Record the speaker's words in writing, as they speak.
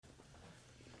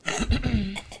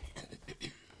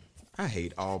I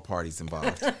hate all parties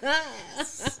involved.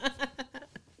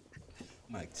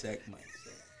 Mic check.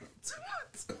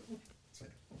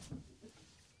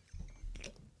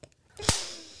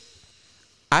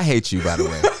 I hate you, by the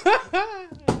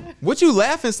way. What you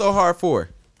laughing so hard for?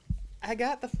 I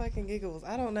got the fucking giggles.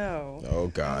 I don't know. Oh,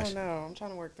 gosh. I don't know. I'm trying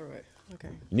to work through it. Okay.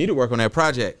 You need to work on that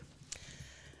project.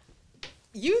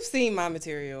 You've seen my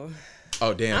material.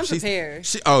 Oh, damn. I'm prepared.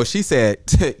 She said,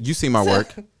 you see my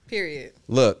work. Period.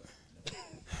 Look.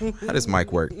 How does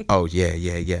mic work? Oh, yeah.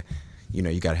 You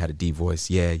know, you got to have a deep voice.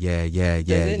 Yeah. Does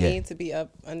it need to be up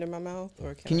under my mouth?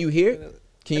 Or can you hear it?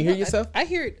 Can you hear yourself? I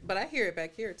hear it, but I hear it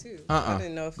back here, too. I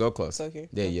didn't know if go close. So here.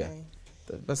 Yeah, okay. Yeah.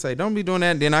 Let's say, don't be doing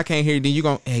that. Then I can't hear you. Then you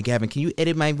going, hey, Gavin, can you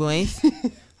edit my voice?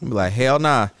 I'm be like, hell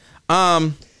nah.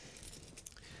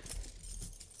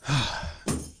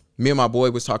 Me and my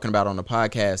boy was talking about on the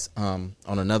podcast, on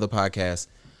another podcast,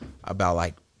 about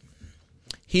like,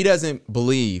 he doesn't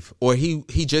believe, or he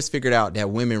just figured out that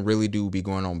women really do be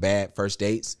going on bad first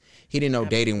dates. He didn't know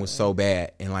dating was so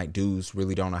bad, and like dudes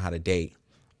really don't know how to date.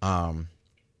 And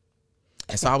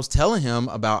so I was telling him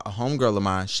about a homegirl of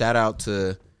mine. Shout out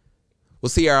to, well,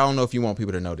 Sierra, I don't know if you want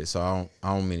people to know this, so I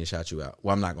don't mean to shout you out.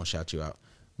 Well, I'm not gonna shout you out,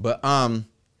 but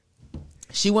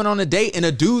she went on a date and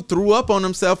a dude threw up on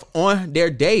himself on their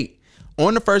date,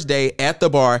 on the first day at the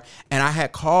bar. And I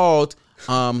had called,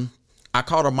 I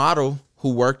called a model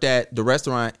who worked at the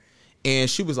restaurant, and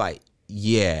she was like,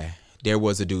 yeah, there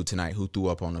was a dude tonight who threw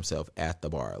up on himself at the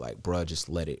bar. Like, bruh, just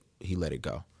let it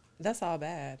go. That's all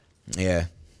bad. Yeah.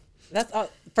 That's all.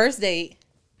 First date.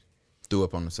 Threw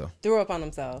up on himself.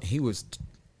 He was,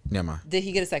 never mind. Did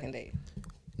he get a second date?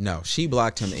 No, she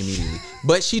blocked him immediately.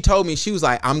 But she told me, she was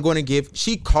like,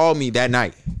 she called me that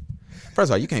night. First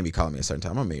of all, you can't be calling me at a certain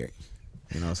time. I'm married.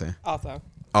 You know what I'm saying?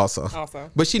 Also.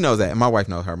 But she knows that. And my wife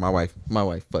knows her. My wife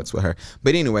fucks with her.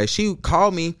 But anyway, she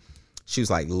called me. She was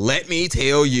like, let me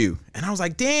tell you. And I was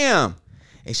like, damn.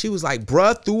 And she was like,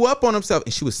 bruh threw up on himself.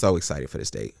 And she was so excited for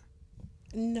this date.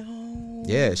 No.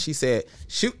 Yeah, she said,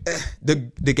 shoot.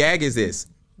 The gag is this.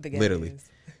 Literally.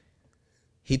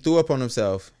 He threw up on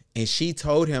himself. And she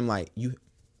told him, like, you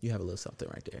have a little something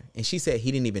right there. And she said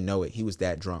he didn't even know it. He was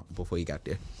that drunk before he got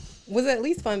there. Was it at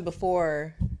least fun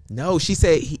before? No, she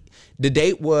said the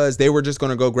date was they were just going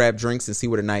to go grab drinks and see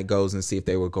where the night goes and see if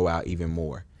they would go out even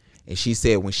more. And she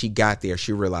said when she got there,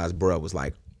 she realized bruh was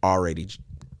like already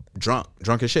drunk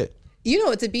as shit. You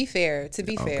know, to be fair. Oh,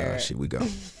 gosh, here we go.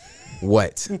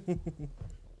 What?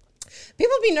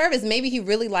 People be nervous. Maybe he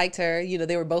really liked her. You know,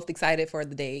 they were both excited for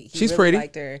the date. She's really pretty.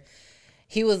 Liked her.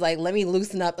 He was like, let me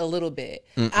loosen up a little bit.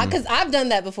 Because I've done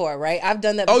that before, right? I've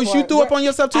done that before. Oh, you threw up on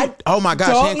yourself too? Oh, my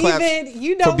gosh. Hand claps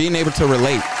for being able to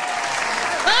relate.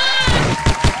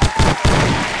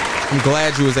 I'm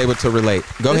glad you was able to relate.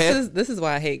 Go ahead. This is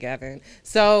why I hate Gavin.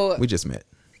 So we just met.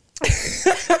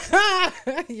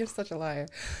 You're such a liar.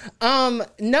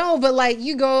 No, but like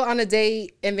you go on a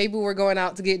date and maybe we're going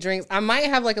out to get drinks. I might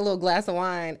have like a little glass of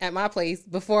wine at my place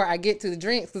before I get to the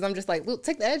drinks because I'm just like, look,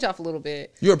 take the edge off a little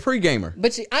bit. You're a pre-gamer.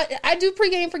 But I do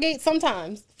pre-game for dates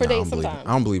sometimes. Dates sometimes.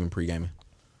 I don't believe in pre-gaming.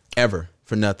 Ever.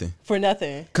 For nothing.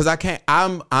 Because I can't.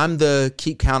 I'm the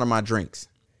keep count of my drinks.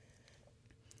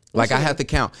 Like I have to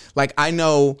count. Like I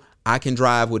know I can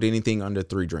drive with anything under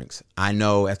 3 drinks. I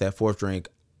know at that 4th drink,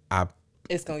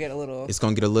 it's gonna get a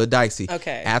little dicey.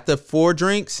 Okay. After 4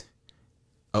 drinks,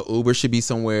 a Uber should be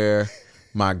somewhere.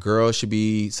 My girl should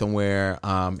be somewhere.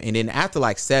 And then after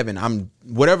like 7,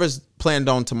 whatever's planned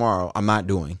on tomorrow, I'm not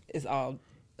doing. It's all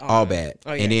bad.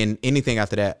 Oh, yeah. And then anything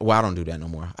after that, well, I don't do that no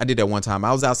more. I did that one time.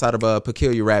 I was outside of a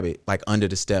Peculiar Rabbit, like under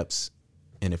the steps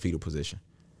in a fetal position.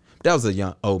 That was a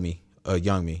young me.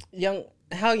 Young?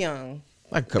 How young?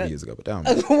 Like a couple years ago, but that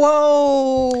don't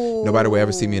Whoa. Nobody will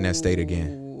ever see me in that state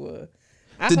again.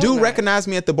 The dude recognized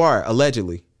me at the bar,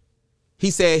 allegedly. He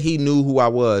said he knew who I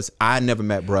was. I never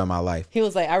met bruh in my life. He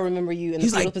was like, I remember you in the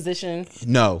fetal position.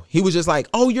 No. He was just like,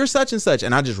 oh, you're such and such.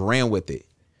 And I just ran with it.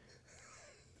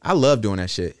 I love doing that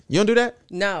shit. You don't do that?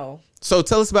 No. So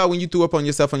tell us about when you threw up on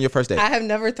yourself on your first date. I have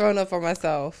never thrown up on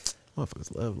myself.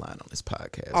 Motherfuckers love lying on this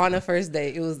podcast. On a first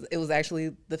date. It was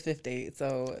actually the 5th date.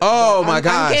 So my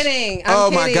gosh. I'm kidding.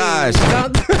 My gosh.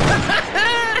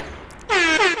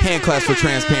 Hand claps for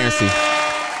transparency.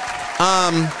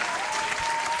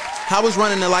 How was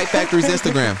running the Light Factory's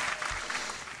Instagram?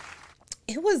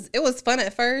 It was fun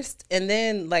at first, and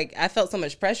then like I felt so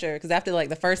much pressure because after like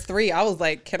the first 3, I was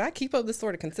like, can I keep up this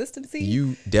sort of consistency?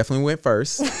 You definitely went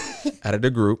first out of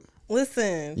the group.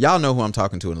 Listen, y'all know who I'm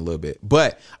talking to in a little bit,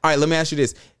 but all right, let me ask you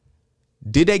this: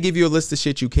 did they give you a list of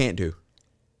shit you can't do?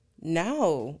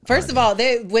 No. First of all,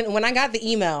 when I got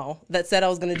the email that said I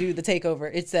was going to do the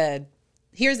takeover, it said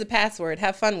here's the password.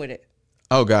 Have fun with it.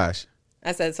 Oh, gosh.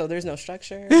 I said, so there's no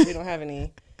structure. We don't have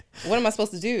any. What am I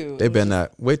supposed to do? They better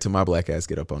not. Wait till my black ass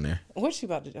get up on there. What you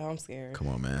about to do? I'm scared. Come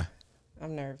on, man.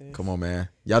 I'm nervous. Come on, man.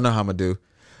 Y'all know how I'm going to do.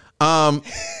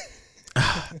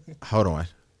 Hold on.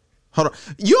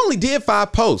 You only did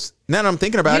 5 posts. Now that I'm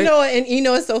thinking about it. And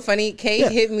it's so funny. Kay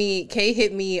hit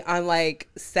me on like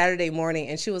Saturday morning,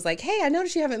 and she was like, "Hey, I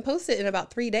noticed you haven't posted in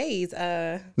about 3 days.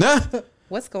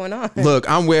 What's going on?" Look,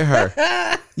 I'm with her.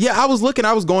 Yeah, I was looking.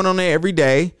 I was going on there every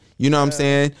day. You know what I'm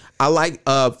saying? I like,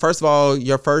 first of all,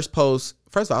 your first post.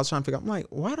 First of all, I was trying to figure out, I'm like,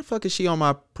 why the fuck is she on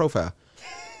my profile?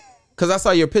 Because I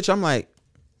saw your picture. I'm like,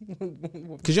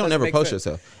 because you don't never post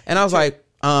yourself. And I was like,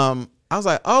 oh,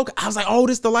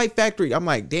 this the Light Factory. I'm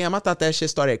like, damn, I thought that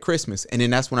shit started at Christmas. And then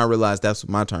that's when I realized that's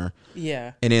my turn.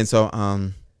 Yeah. And then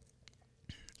so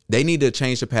they need to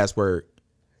change the password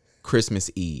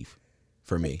Christmas Eve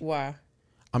for me. Why?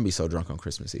 I'm gonna be so drunk on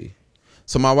Christmas Eve.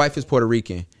 So my wife is Puerto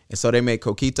Rican, and so they make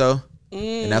coquito.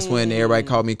 And that's when everybody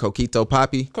called me Coquito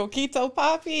Poppy. Coquito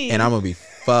Poppy. And I'm gonna be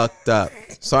fucked up.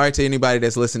 Sorry to anybody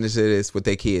that's listening to this with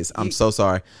their kids. I'm so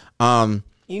sorry. You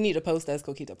need to post as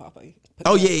Coquito Poppy.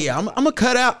 Oh yeah. I'm gonna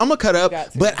cut out. I'm gonna cut up.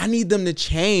 But I need them to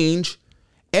change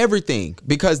everything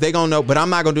because they gonna know. But I'm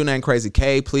not gonna do nothing crazy.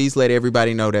 Kay, please let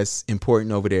everybody know that's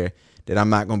important over there. That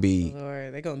I'm not gonna be.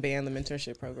 Lord, they're gonna ban the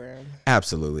mentorship program.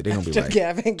 Absolutely, they're gonna be like,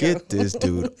 Gavin get this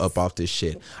dude up off this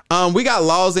shit. We got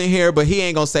Laws in here, but he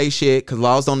ain't gonna say shit because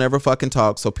Laws don't ever fucking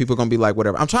talk. So people gonna be like,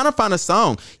 whatever. I'm trying to find a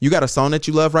song. You got a song that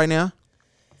you love right now?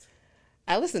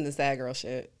 I listen to sad girl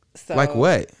shit. So, like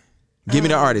what? Give me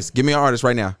the artist. Give me an artist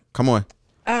right now. Come on.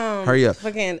 Hurry up.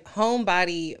 Fucking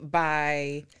Homebody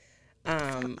by.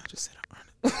 I just said an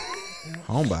artist.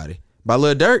 Homebody by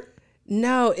Lil Durk.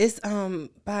 No, it's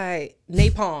by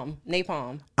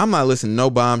Napalm. I'm not listening to no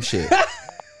bomb shit.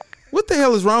 What the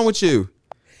hell is wrong with you?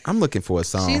 I'm looking for a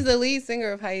song. She's the lead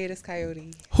singer of Hiatus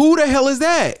Coyote. Who the hell is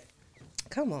that?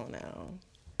 Come on now.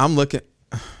 I'm looking.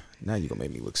 Now you're gonna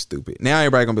make me look stupid. Now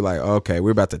everybody gonna be like, okay,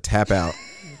 we're about to tap out.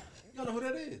 You don't know who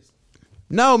that is?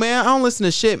 No, man, I don't listen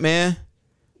to shit, man.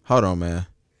 Hold on, man.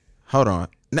 Hold on.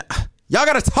 Now, y'all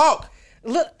gotta talk.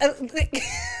 Look.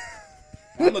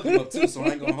 I'm looking up too, so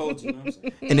I ain't gonna hold you. You know what I'm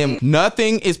saying? And then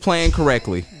nothing is playing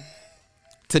correctly.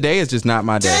 Today is just not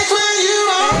my day.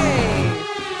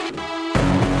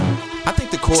 I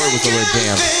think the chord was a little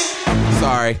jammed.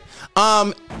 Sorry.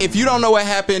 If you don't know what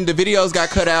happened, the videos got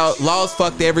cut out. Laws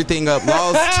fucked everything up.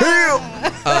 Laws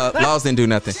Laws didn't do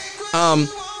nothing.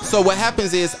 So what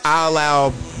happens is I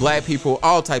allow black people,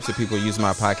 all types of people, use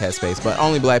my podcast space, but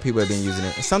only black people have been using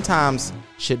it. And sometimes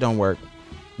shit don't work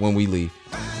when we leave.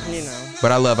 You know.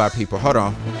 But I love our people. Hold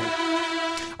on.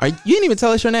 You didn't even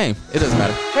tell us your name. It doesn't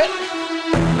matter.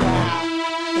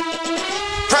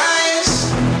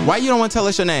 Why you don't want to tell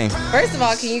us your name? First of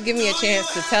all, can you give me a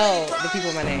chance to tell the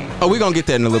people my name? Oh, we're going to get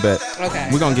there in a little bit. Okay.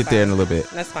 We're going to get there in a little bit.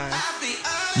 That's fine.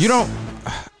 You don't...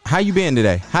 How you been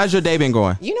today? How's your day been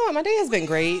going? You know what? My day has been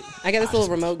great. I got this little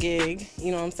remote gig.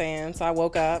 You know what I'm saying? So I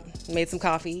woke up, made some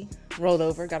coffee, rolled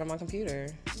over, got on my computer,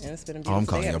 and it's been a beautiful day. I'm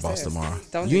calling your boss since. tomorrow.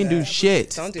 Don't you do ain't that. do shit.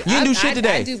 Don't do. You didn't do shit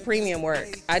today. I do premium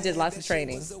work. I did lots of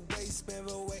training.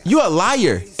 You a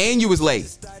liar, and you was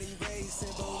late.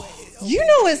 You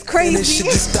know it's crazy. This shit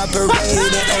just stop her rain.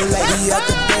 That lady out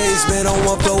the basement on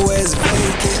one floor where it's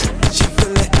vacant. She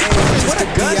feeling angry. What a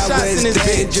gunshots in this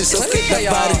bitch. Just Let me show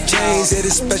y'all. by the chains. It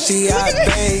especially how I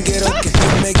bang. Get okay,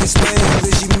 make it spin. But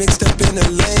she mixed up in the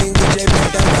lane. With J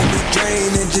back down on the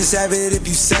drain. And just have it if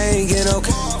you sang. Get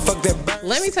okay, fuck that burn.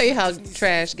 Let me tell you how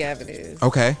trash Gavin is.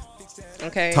 Okay.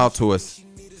 Okay. Talk to us.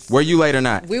 Were you late or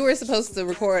not? We were supposed to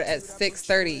record at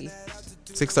 6:30.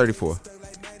 6:34.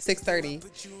 6:30,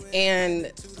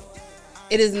 and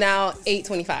it is now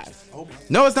 8:25.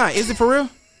 No, it's not. Is it for real?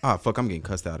 Oh, fuck. I'm getting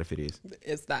cussed out if it is.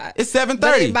 It's not. It's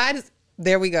 7:30.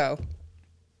 There we go.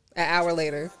 An hour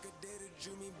later.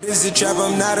 Busy trap,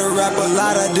 I'm not a rapper. A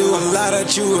lot I do, a lot I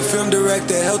chew. A film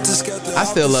director, helter skelter. I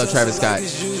still love Travis Scott.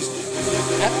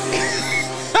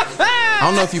 I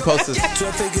don't know if you posted.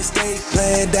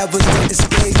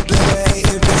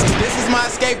 This is my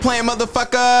escape plan,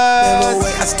 motherfucker.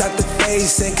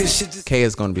 Kay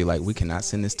is gonna be like, we cannot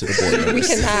send this to the board. We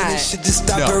cannot.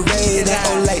 No.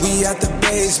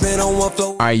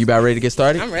 All right, you about ready to get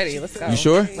started? I'm ready. Let's go. You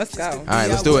sure? Let's go. All right,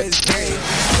 let's do it.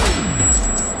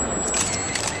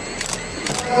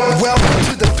 Welcome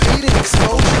to the Paid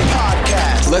Exposure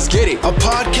Podcast. Let's get it. A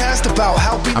podcast about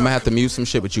how I'm gonna have to mute some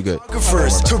shit, but you good.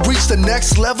 videographers to reach the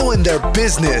next level in their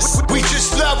business. We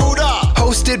just leveled up.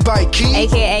 Hosted by Key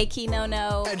AKA Kino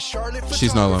No. and Charlotte.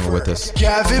 She's no longer with us.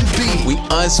 Gavin B. We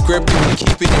unscripted. We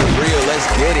keeping it real. Let's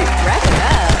get it. Wrap it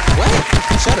up. What?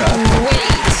 Shut up. Wait.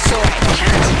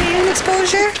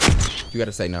 You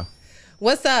gotta say no.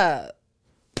 What's up?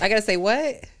 I gotta say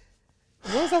what?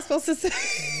 What was I supposed to say?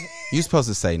 You supposed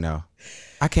to say no.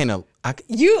 I can't.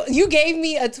 You gave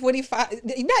me a 25,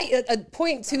 not a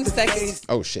 0.2 seconds.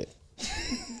 Oh shit.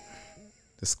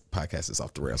 This podcast is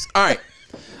off the rails. All right.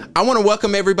 I want to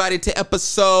welcome everybody to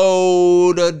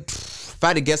episode. If I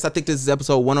had to guess, I think this is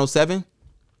episode 107.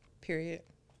 Period.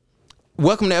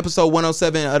 Welcome to episode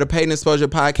 107 of the Paid Exposure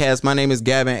Podcast. My name is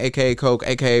Gavin, aka Coke,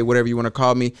 aka whatever you want to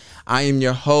call me. I am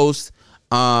your host.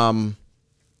 I'm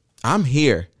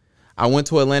here. I went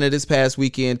to Atlanta this past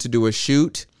weekend to do a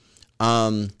shoot.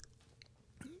 I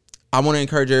want to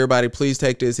encourage everybody, please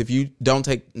take this. If you don't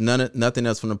take nothing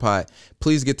else from the pod,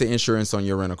 please get the insurance on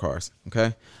your rental cars,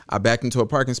 okay? I backed into a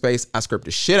parking space. I scraped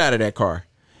the shit out of that car,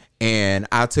 and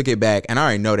I took it back, and I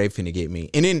already know they finna get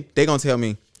me. And then they going to tell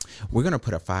me, we're going to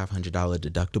put a $500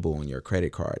 deductible on your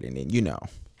credit card, and then, you know,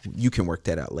 you can work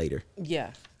that out later.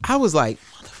 Yeah. I was like,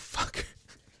 motherfucker.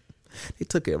 They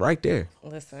took it right there.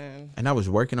 Listen. And I was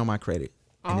working on my credit.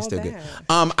 And it's still good.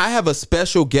 Bad. I have a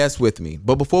special guest with me.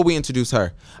 But before we introduce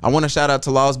her, I want to shout out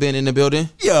to Laws being in the building.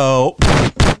 Yo.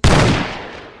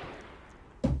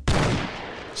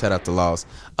 Shout out to Laws.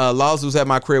 Laws was at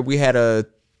my crib. We had a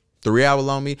 3-hour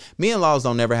long meeting. Me and Laws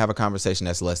don't never have a conversation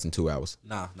that's less than 2 hours.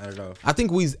 Nah, not at all. I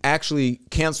think we actually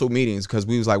canceled meetings because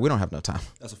we was like, we don't have no time.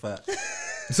 That's a fact.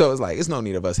 So it's like, it's no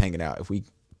need of us hanging out if we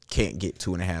can't get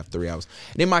 2.5, 3 hours.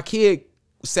 And then my kid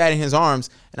sat in his arms,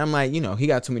 and I'm like, you know, he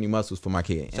got too many muscles for my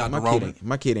kid. Shout out to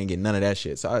My kid ain't getting none of that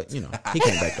shit. So, he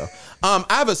came back, though. I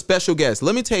have a special guest.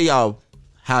 Let me tell y'all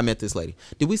how I met this lady.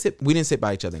 We didn't sit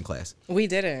by each other in class. We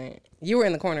didn't. You were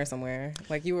in the corner somewhere.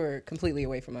 Like, you were completely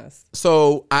away from us.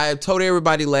 So I told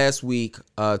everybody last week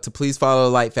to please follow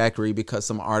Light Factory because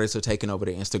some artists are taking over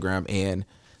the Instagram, and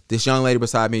this young lady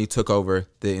beside me took over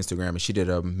the Instagram, and she did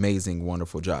an amazing,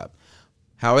 wonderful job.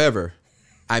 However,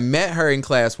 I met her in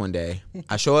class one day.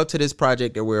 I show up to this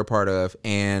project that we're a part of,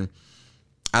 and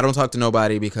I don't talk to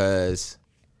nobody because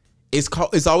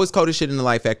it's always cold as shit in the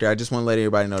Light Factory. I just want to let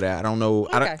everybody know that. I don't know.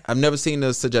 Okay. I've never seen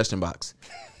the suggestion box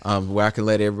where I can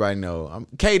let everybody know.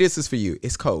 Kay, this is for you.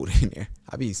 It's cold in there.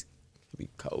 I be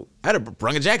cold. I had to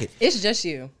bring a jacket. It's just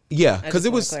you. Yeah, because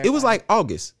it was like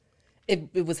August.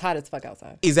 It was hot as fuck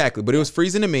outside. Exactly, but it was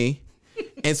freezing to me.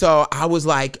 And so I was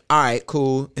like, all right,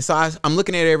 cool. And so I'm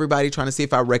looking at everybody trying to see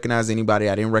if I recognize anybody.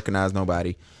 I didn't recognize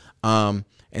nobody. And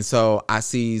so I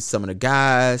see some of the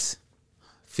guys,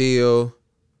 Phil,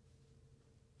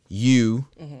 you.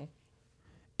 Mm-hmm.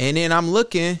 And then I'm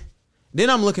looking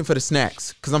for the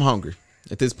snacks because I'm hungry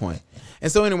at this point.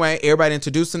 And so anyway, everybody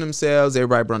introducing themselves.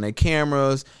 Everybody brought their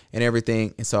cameras and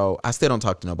everything. And so I still don't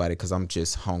talk to nobody because I'm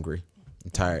just hungry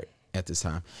and tired at this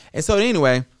time. And so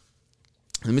anyway,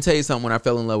 let me tell you something. When I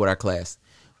fell in love with our class,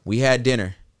 we had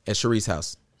dinner at Sharice's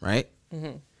house, right?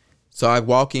 Mm-hmm. So I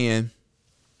walk in.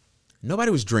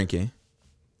 Nobody was drinking.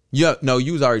 Yeah, no,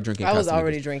 you was already drinking. I was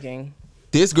already drinking.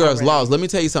 This girl's lost. Let me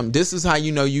tell you something. This is how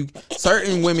you know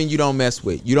certain women you don't mess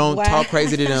with. You don't talk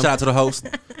crazy to them. Shout out to the host.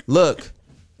 Look,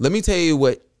 let me tell you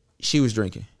what she was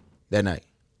drinking that night.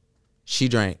 She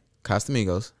drank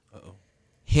Casamigos,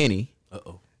 Henny,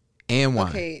 and wine.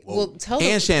 Okay, well,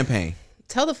 champagne.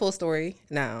 Tell the full story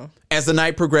now. As the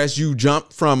night progressed, you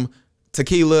jump from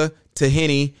tequila to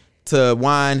Henny to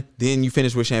wine, then you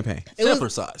finish with champagne. Sampler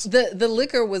size. The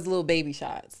liquor was little baby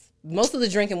shots. Most of the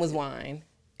drinking was wine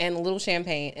and a little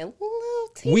champagne and a little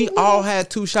tea. We all had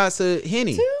 2 shots of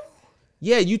Henny. 2?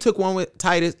 Yeah, you took one with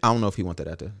Titus. I don't know if he wanted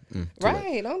that after. Right.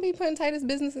 Late. Don't be putting Titus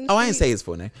business in the I didn't say his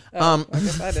full name. I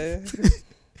guess I did.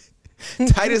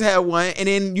 Titus had one, and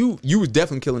then you was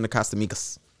definitely killing the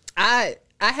Casamigos. I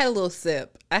had a little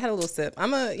sip. I'm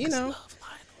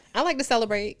I like to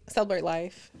celebrate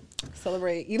life.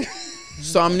 Celebrate.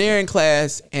 So I'm there in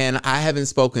class, and I haven't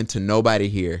spoken to nobody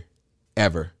here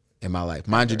ever in my life.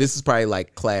 Mind you, this is probably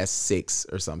like class 6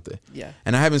 or something. Yeah.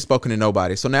 And I haven't spoken to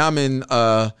nobody. So now I'm in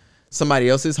somebody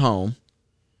else's home,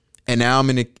 and now I'm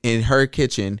in her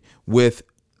kitchen with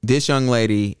this young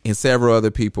lady and several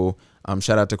other people.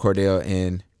 Shout out to Cordell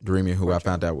and Doremia, who I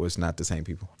found out was not the same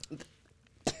people.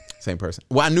 Same person.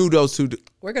 Well, I knew those two.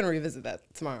 We're going to revisit that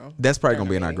tomorrow. That's probably going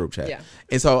to be in our group chat. Yeah.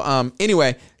 And so,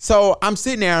 anyway, so I'm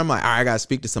sitting there. I'm like, all right, I got to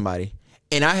speak to somebody.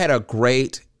 And I had a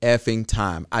great effing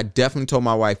time. I definitely told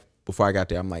my wife before I got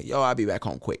there, I'm like, yo, I'll be back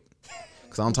home quick.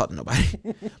 Because I don't talk to nobody.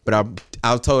 But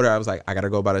I told her, I was like, I got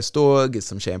to go by the store, get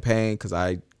some champagne, because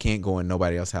I can't go in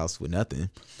nobody else's house with nothing.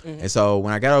 Mm-hmm. And so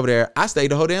when I got over there, I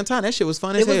stayed the whole damn time. That shit was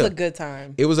fun as hell. It was a good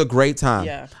time. It was a great time.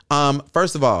 Yeah.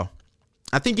 First of all,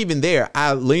 I think even there,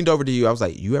 I leaned over to you. I was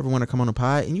like, you ever want to come on a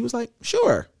pod? And you was like,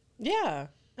 sure. Yeah,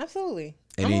 absolutely.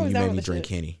 And then you made me drink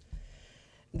Henny.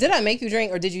 Did I make you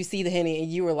drink, or did you see the Henny and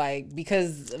you were like,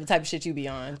 because of the type of shit you be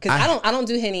on? Because I don't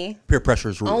do Henny. Peer pressure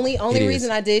is real. Only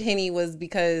reason I did Henny was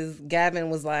because Gavin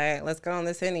was like, let's go on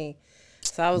this Henny.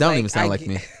 So I was Don't even sound like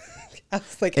me. I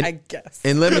was like, I guess.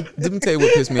 And let me tell you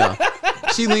what pissed me off.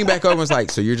 She leaned back over and was like,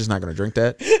 so you're just not going to drink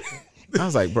that? I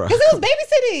was like, bro. Because it was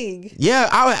babysitting. Yeah,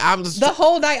 I was. The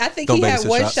whole night, I think Don't he had babysit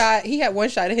one shots. shot. He had one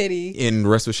shot of Henny. And the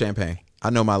rest was champagne. I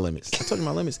know my limits. I told you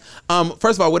my limits.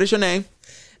 First of all, what is your name?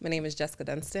 My name is Jessica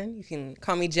Dunston. You can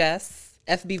call me Jess.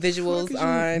 FB Visuals What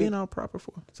on being all proper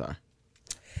for? Sorry.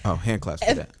 Oh, hand claps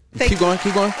for that. thank Keep going.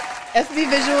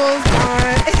 FB Visuals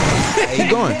on Keep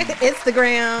going.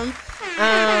 Instagram.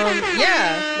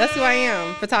 Yeah, that's who I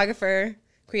am. Photographer,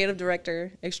 creative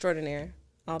director, extraordinaire,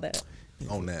 all that.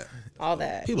 On that. All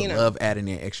that. People you know. love adding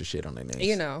in extra shit on their names.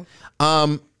 You know.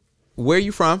 Where are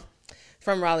you from?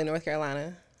 From Raleigh, North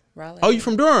Carolina. Raleigh. Oh, you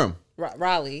from Durham.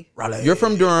 Raleigh. You're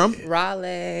from Durham.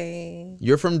 Raleigh.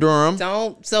 You're from Durham.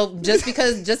 Don't. So just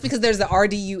because there's the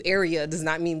RDU area does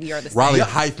not mean we are the same.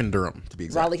 Raleigh-Durham, to be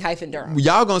exact. Raleigh-Durham.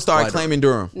 Y'all gonna start Right. claiming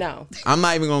Durham. No. I'm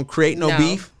not even gonna create no No.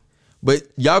 beef, but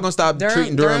y'all gonna stop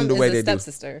treating Durham the way is they a do.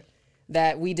 stepsister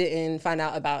that we didn't find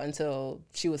out about until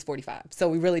she was 45. So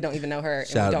we really don't even know her. And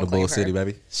Shout we out don't to claim Bull her. City,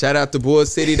 baby. Shout out to Bull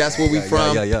City. That's where we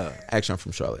from. Yeah. Actually, I'm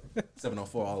from Charlotte.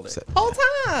 704 all day. Whole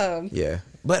time. Yeah,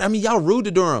 but I mean, y'all rude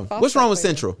to Durham. What's wrong with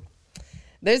Central?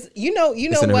 There's you know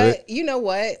in the hood.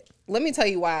 what? Let me tell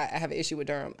you why I have an issue with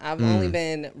Durham. I've only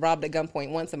been robbed at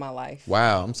gunpoint once in my life,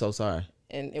 Wow, I'm so sorry.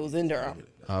 and it was in Durham.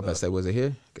 I was about to say, was it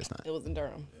here? Guess not. It was in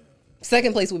Durham.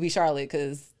 Second place would be Charlotte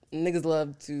because niggas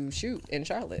love to shoot in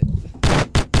Charlotte.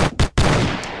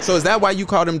 So is that why you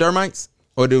call them Dermites,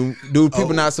 or do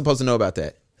people not supposed to know about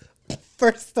that?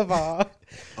 First of all,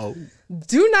 Oh.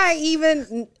 do not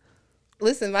even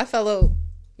listen. My fellow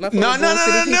No, Bull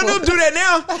City people- don't do that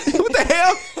now. What the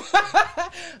hell?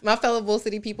 My fellow Bull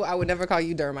City people, I would never call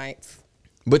you Dermites.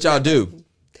 But y'all do.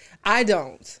 I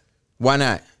don't. Why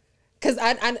not? Because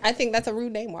I think that's a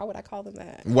rude name. Why would I call them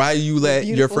that? Why you let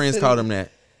your Beautiful friends city. call them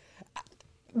that?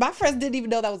 My friends didn't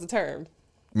even know that was a term.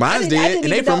 Mine I did, didn't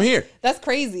and they even from know- here. That's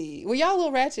crazy. Well, y'all a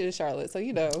little ratchet in Charlotte, so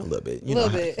you know. A little bit. You A little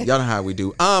know, bit. Y'all know how we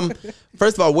do.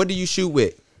 First of all, what do you shoot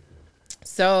with?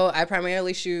 So I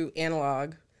primarily shoot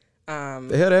analog.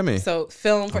 The hell that mean? So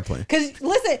film. I'm playing.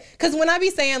 Because when I be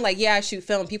saying like, yeah, I shoot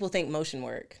film, people think motion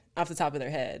work off the top of their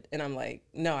head, and I'm like,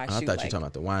 no, I I shoot. thought you were talking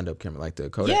about the wind up camera, like the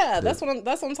Kodak. Yeah, the- that's what I'm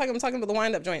talking. I'm talking about the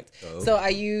wind up joints. Oh. So I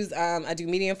use I do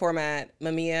medium format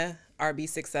Mamiya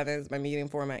RB67 is my medium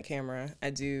format camera. I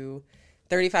do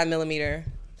 35 millimeter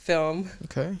film.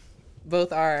 Okay.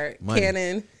 Both are Money.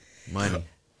 Canon.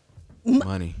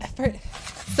 Money.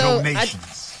 So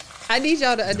Donations. I need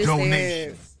y'all to understand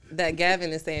Donations. that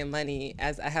Gavin is saying money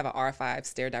as I have an R5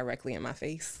 stare directly in my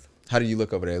face. How do you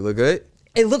look over there? Look good?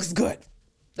 It looks good.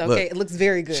 Okay, Look, it looks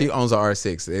very good. She owns a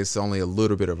R6. It's only a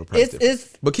little bit of a price difference.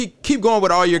 It's But keep going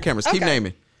with all your cameras. Keep Okay.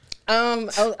 naming.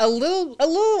 a little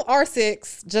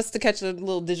R6 just to catch a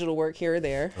little digital work here or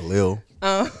there. A lil.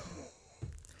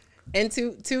 And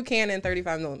two Canon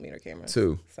 35 millimeter cameras.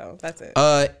 Two. So that's it.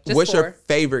 Just What's your 4.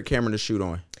 favorite camera to shoot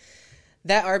on?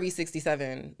 That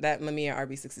RB67, that Mamiya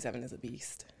RB67 is a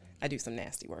beast. I do some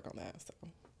nasty work on that. So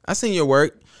I seen your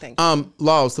work. Thank you.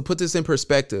 Laws, to put this in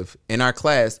perspective, in our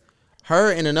class,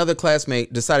 her and another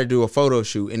classmate decided to do a photo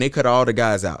shoot, and they cut all the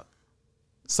guys out.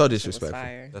 So it was disrespectful.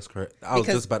 fire. That's correct. I was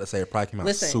Because- just about to say it probably came out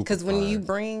Listen, super because when fire. you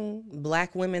bring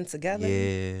black women together,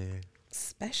 Yeah.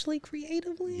 especially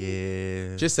creatively,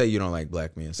 Yeah. Just say you don't like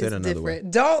black men. Say it it's another way.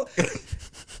 different. Don't.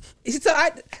 So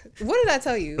what did I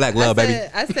tell you? Black love, I baby.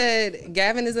 said, I said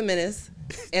Gavin is a menace,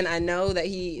 and I know that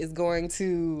he is going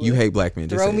to You hate black men.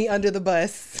 Just throw say me it. under the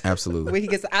bus. Absolutely. When he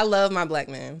gets, I love my black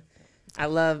man. I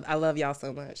love y'all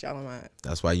so much. Y'all are my.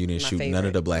 That's why you didn't My shoot none of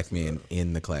favorite. the black men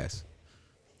in the class.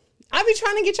 I be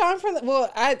trying to get y'all in front of.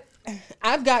 Well,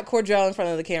 I've got Cordell in front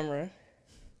of the camera.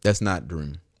 That's not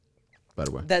Dream, by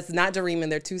the way. That's not Dareem,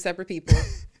 and they're two separate people.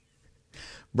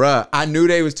 Bruh, I knew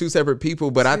they was two separate people,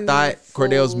 but I Two thought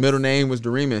Cordell's fools. middle name was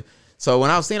Dareeman. So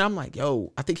when I was seeing it, I'm like,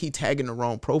 yo, I think he tagging the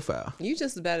wrong profile. You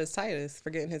just as bad as Titus for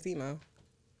getting his emo.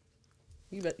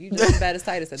 You just as bad as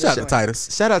Titus at this Shout out to point.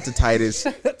 Titus. Shout out to Titus.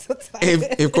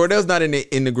 If Cordell's not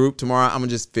in the group tomorrow, I'm gonna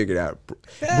just figure it out.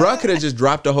 Bruh could have just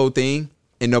dropped the whole thing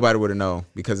and nobody would have known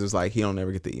because it was like he don't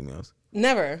ever get the emails.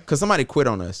 Never. Because somebody quit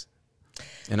on us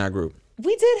in our group.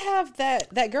 We did have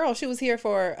that girl. She was here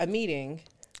for a meeting.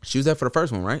 She was there for the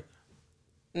first one, right?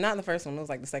 Not the first one. It was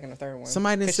like the second or third one.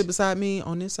 Somebody didn't 'Cause sit beside me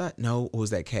on this side? No, or was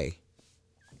that K?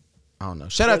 I don't know.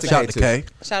 Shout out to Shout K out to too. K.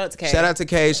 Shout out to Kay. Shout out to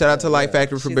K. Shout out to Light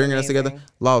Factory for She's bringing us together. amazing.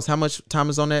 Laws, how much time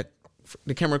is on that?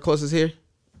 The camera closest here?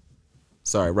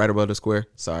 Sorry, right above the square.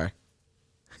 Sorry.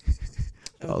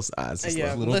 Those eyes. Is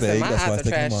Yeah, A little listen, vague. my That's why I eyes was are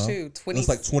thinking trash mom. too. 20. It's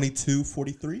like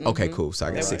 22:43. Okay, cool. So I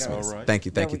got There we 6 go. minutes. All right. Thank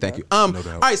you. There we go. All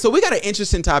doubt. right, so we got an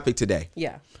interesting topic today.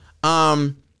 Yeah.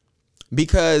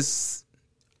 Because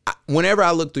whenever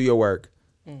I look through your work,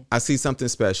 I see something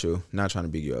special. Not trying to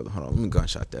beat you up. Hold on, let me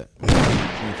gunshot that. You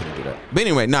couldn't do that. But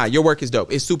anyway, your work is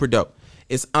dope. It's super dope.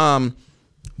 It's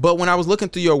but when I was looking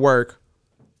through your work,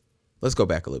 let's go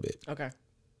back a little bit. Okay.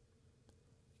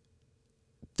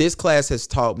 This class has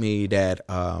taught me that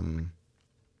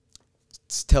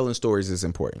telling stories is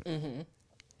important.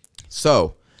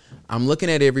 So I'm looking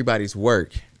at everybody's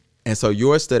work, and so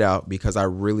yours stood out because I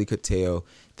really could tell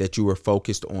that you were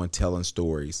focused on telling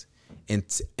stories, and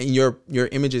your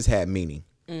images had meaning.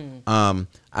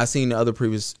 I seen the other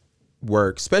previous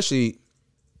work, especially.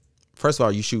 First of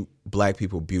all, you shoot black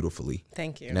people beautifully.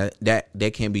 Thank you. And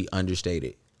that can't be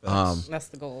understated. That's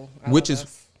the goal. Which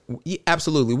is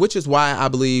absolutely, which is why I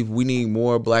believe we need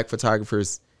more black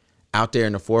photographers out there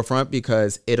in the forefront,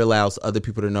 because it allows other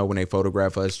people to know when they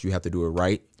photograph us, you have to do it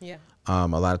right. Yeah. A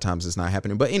lot of times it's not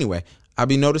happening. But anyway, I'll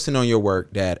be noticing on your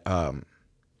work that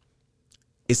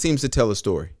it seems to tell a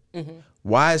story.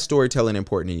 Why is storytelling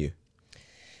important to you?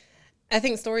 I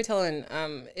think storytelling,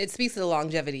 it speaks to the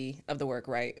longevity of the work,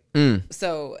 right?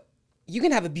 So you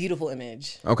can have a beautiful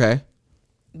image, Okay.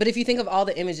 but if you think of all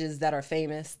the images that are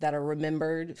famous, that are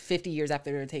remembered 50 years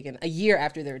after they were taken, a year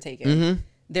after they were taken,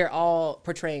 they're all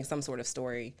portraying some sort of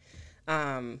story,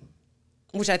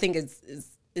 which I think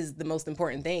is the most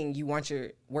important thing. You want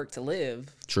your work to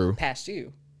live True. past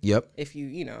you. Yep. If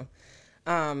you know.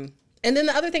 And then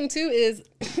the other thing too is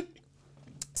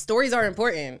stories are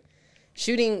important.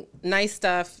 Shooting nice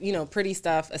stuff, pretty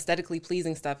stuff, aesthetically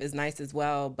pleasing stuff is nice as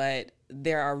well, but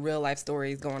there are real life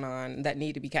stories going on that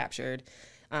need to be captured,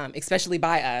 especially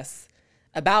by us,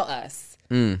 about us.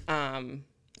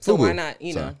 So why not,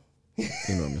 You know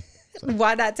me.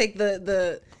 why not take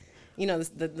the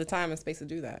time and space to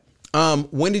do that?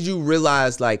 When did you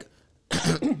realize, like,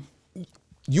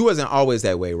 you wasn't always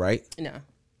that way, right? No.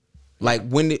 Like,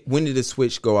 when did the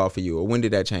switch go off for you, or when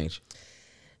did that change?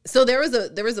 So there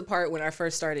was a part when I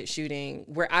first started shooting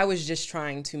where I was just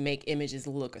trying to make images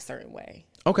look a certain way.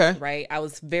 Okay. Right? I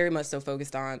was very much so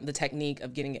focused on the technique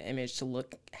of getting an image to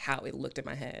look how it looked in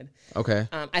my head. Okay.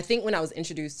 I think when I was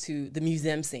introduced to the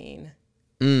museum scene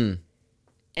and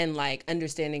like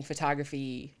understanding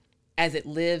photography as it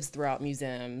lives throughout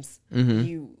museums,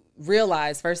 you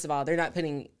realize, first of all, they're not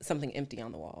putting something empty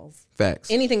on the walls.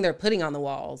 Facts. Anything they're putting on the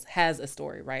walls has a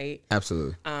story, right?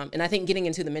 Absolutely. And I think getting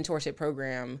into the mentorship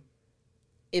program,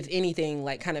 if anything,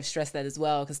 like kind of stressed that as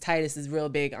well, because Titus is real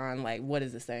big on like, what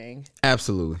is this saying?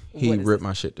 Absolutely. He What is ripped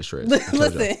my shit to shreds.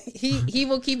 Listen, he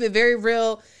will keep it very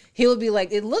real. He will be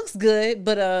like, it looks good,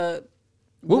 but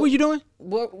What were you doing?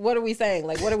 what are we saying?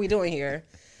 Like, what are we doing here?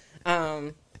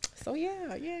 So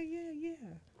yeah.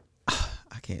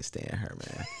 I can't stand her,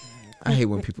 man. I hate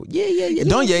when people,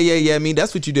 Don't I mean,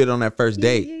 that's what you did on that first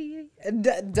date.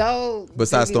 Don't.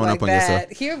 Besides do me throwing like up on that.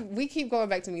 yourself. Here we keep going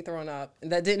back to me throwing up.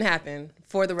 That didn't happen.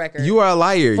 For the record, You are a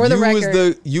liar. For the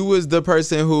record. You was the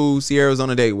person who Sierra was on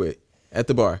a date with at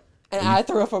the bar. and I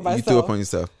threw up on myself. You threw up on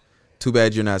yourself. Too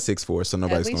bad you're not 6'4", so At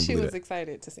nobody's least gonna she believe was that.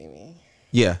 excited to see me.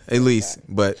 Yeah, at least.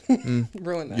 But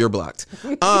Ruin that. you're blocked.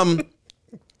 All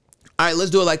right,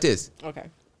 let's do it like this. Okay.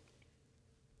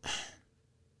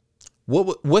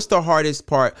 What's the hardest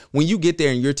part when you get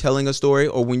there and you're telling a story,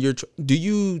 or when you're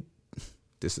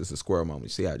this is a squirrel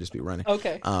moment. See, I just be running.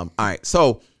 Okay. All right.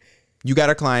 So you got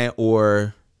a client,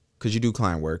 or because you do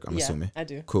client work, I'm Yeah, assuming. I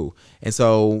do. Cool. And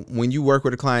so when you work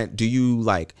with a client, do you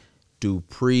like do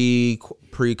pre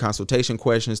consultation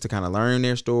questions to kind of learn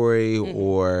their story,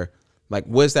 or like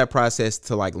what's that process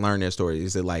to like learn their story?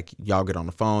 Is it like y'all get on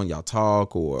the phone, y'all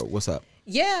talk, or what's up?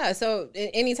 Yeah, so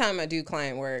anytime I do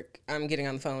client work, I'm getting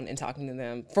on the phone and talking to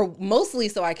them for mostly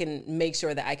so I can make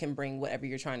sure that I can bring whatever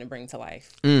you're trying to bring to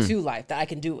life, that I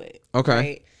can do it. Okay.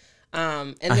 Right?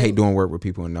 And I hate doing work with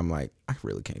people, and I'm like, I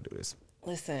really can't do this.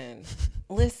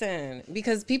 Listen,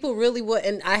 because people really would,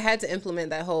 and I had to implement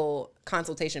that whole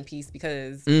consultation piece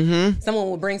because someone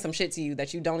will bring some shit to you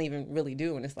that you don't even really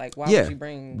do, and it's like, why would you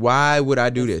bring? Why would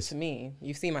I do this to me?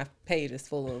 You see, my page is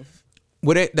full of.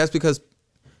 That's because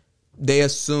they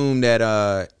assume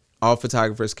that all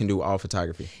photographers can do all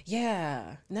photography.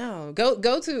 Yeah, no.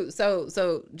 Go to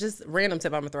so just random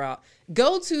tip I'm gonna throw out.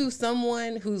 Go to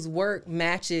someone whose work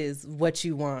matches what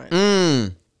you want.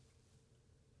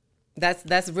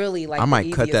 That's really like I might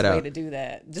the cut easiest that way out. to do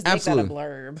that. Just make Absolutely. that a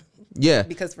blurb. Yeah,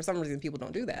 Because for some reason people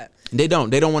don't do that. they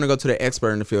don't want to go to the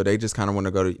expert in the field. They just kind of want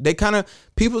to go to.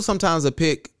 People sometimes will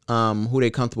pick who they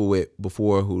comfortable with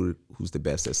before who's the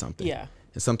best at something. Yeah.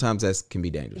 And sometimes that can be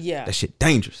dangerous. Yeah. That shit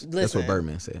dangerous. That's Listen. what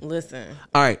Birdman said. Listen.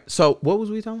 All right. So what was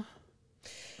we talking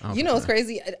about? You know what's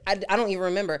crazy? I don't even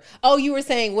remember. Oh, you were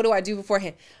saying, what do I do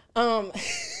beforehand?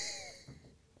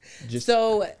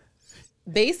 So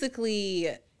basically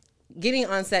getting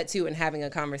on set too and having a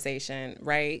conversation,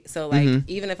 right? So like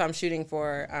even if I'm shooting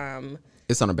for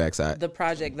It's on the backside. the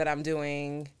project that I'm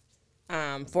doing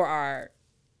for our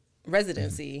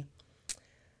residency,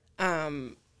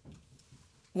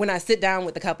 when I sit down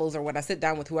with the couples or when I sit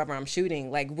down with whoever I'm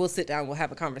shooting, like we'll sit down, we'll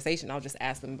have a conversation. I'll just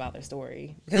ask them about their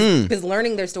story because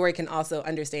learning their story can also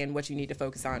understand what you need to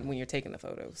focus on when you're taking the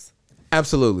photos.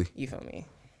 Absolutely. You feel me?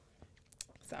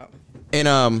 So.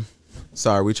 And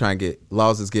sorry, we trying to get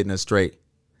Laws is getting us straight.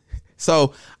 So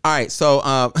all right, so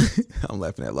I'm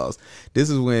laughing at Laws. This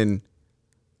is when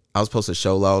I was supposed to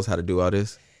show Laws how to do all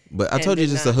this, but I told you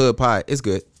it's just a hood pod. It's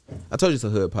good. I told you it's a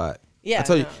hood pod. Yeah, I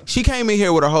told you she came in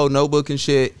here with a whole notebook and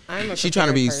shit. She trying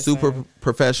to be prepared super person.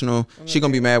 professional. She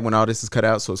gonna be mad when all this is cut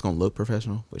out, so it's gonna look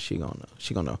professional. But she gonna know.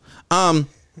 She gonna know.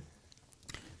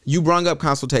 You brung up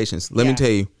consultations. Let me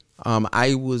tell you.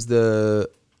 I was the.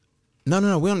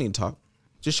 No. We don't need to talk.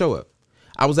 Just show up.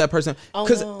 I was that person.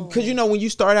 Because you know when you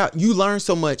start out, you learn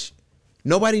so much.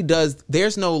 Nobody does.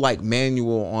 There's no like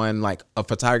manual on like a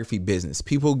photography business.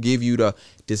 People give you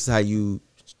this is how you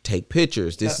take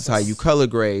pictures. This is how you color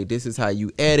grade. This is how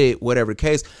you edit, whatever the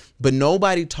case. But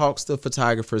nobody talks to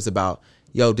photographers about,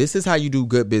 yo, this is how you do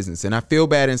good business. And I feel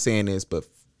bad in saying this, but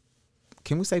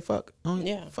can we say fuck?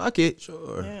 Yeah. Fuck it.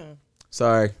 Sure. Yeah.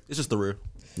 Sorry. It's just the real.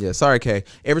 Yeah, sorry, Kay.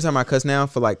 Every time I cuss now,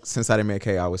 for like since I didn't meet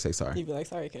Kay, I always say sorry. You'd be like,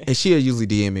 sorry, Kay. And she'll usually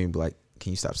DM me and be like,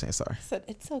 can you stop saying sorry? I said,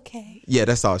 it's okay. Yeah,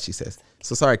 that's all she says.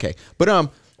 So sorry, Kay.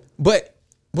 But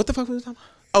what the fuck was we talking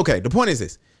about? Okay, the point is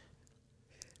this.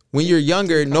 When you're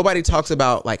younger, nobody talks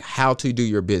about like how to do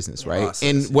your business, right? Process.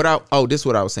 And this is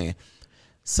what I was saying.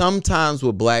 Sometimes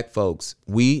with black folks,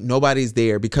 nobody's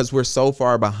there because we're so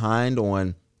far behind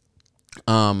on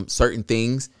certain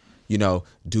things, you know,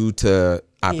 due to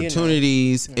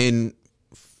opportunities in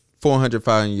 400,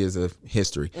 500 years of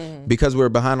history. Because we're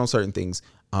behind on certain things,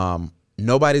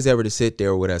 nobody's ever to sit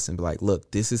there with us and be like,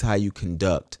 look, this is how you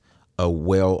conduct a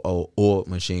well-oiled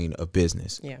machine of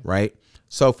business, right?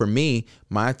 So for me,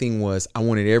 my thing was I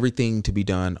wanted everything to be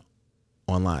done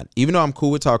online. Even though I'm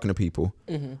cool with talking to people,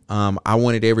 I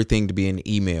wanted everything to be in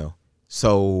email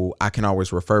so I can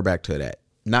always refer back to that.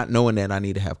 Not knowing that I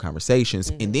need to have conversations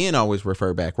and then always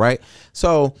refer back, right?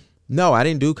 So no, I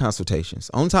didn't do consultations.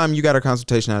 Only time you got a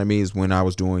consultation out of me is when I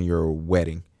was doing your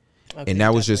wedding. Okay, and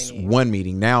that was just one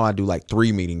meeting. Now I do like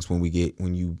 3 meetings when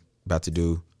you about to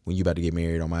get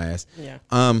married on my ass. Yeah.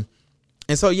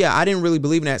 And so, yeah, I didn't really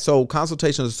believe in that. So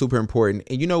consultations are super important.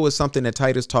 And you know what's something that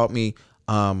Titus taught me?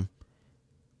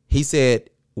 He said,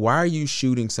 why are you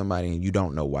shooting somebody and you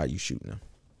don't know why you shooting them?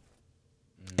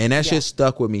 And that shit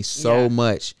stuck with me so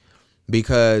much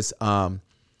because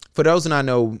for those that not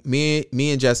know, me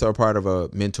and Jess are part of a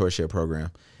mentorship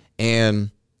program.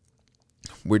 And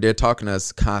they're talking to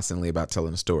us constantly about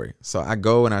telling a story. So I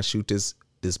go and I shoot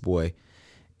this boy.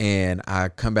 And I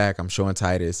come back, I'm showing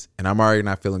Titus, and I'm already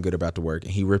not feeling good about the work.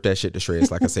 And he ripped that shit to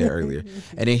shreds, like I said earlier.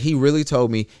 And then he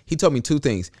told me 2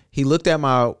 things. He looked at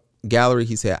my gallery.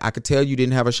 He said, I could tell you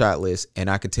didn't have a shot list, and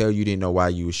I could tell you didn't know why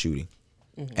you were shooting.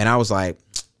 And I was like,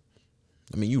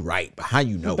 I mean, you right, but how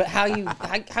you know? But how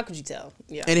could you tell?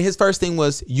 Yeah. And his first thing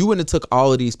was, you wouldn't have took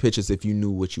all of these pictures if you knew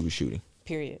what you were shooting.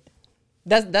 Period.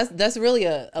 That's really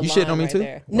a you line shitting on me right too?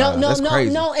 There. Wow, No,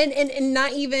 crazy. and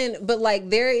not even, but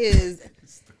like there is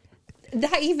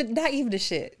not even the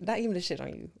shit on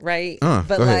you, right? But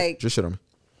go ahead. like Just shit on me.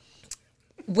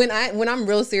 when I'm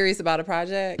real serious about a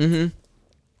project,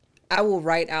 I will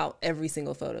write out every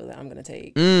single photo that I'm gonna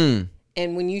take.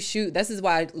 And when you shoot, this is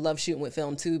why I love shooting with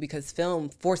film too, because film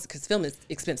is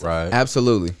expensive. Right.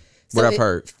 Absolutely. So I've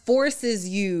heard. Forces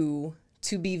you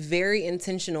to be very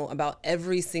intentional about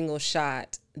every single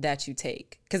shot that you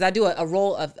take. Because I do a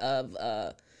roll of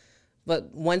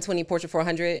 120 portrait for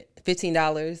 $100,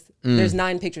 $15. There's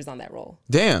 9 pictures on that roll.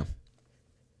 Damn.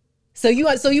 So you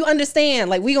understand,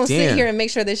 like we gonna sit here and make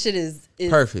sure this shit is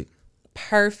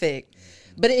Perfect.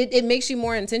 But it makes you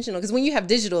more intentional because when you have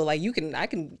digital, like I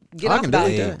can get off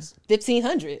about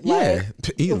 1,500. Yeah,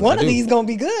 like, one of these gonna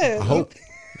be good. I hope.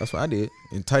 That's what I did.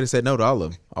 And Titus said no to all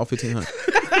of them, all 1,500.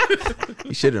 He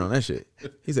shitted on that shit.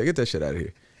 He said, "Get that shit out of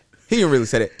here." He didn't really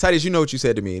say that. Titus, you know what you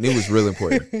said to me, and it was real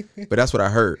important. But that's what I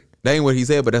heard. That ain't what he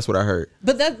said, but that's what I heard.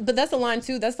 But that's a line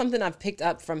too. That's something I've picked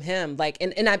up from him. Like,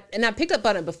 and I picked up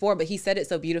on it before, but he said it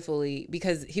so beautifully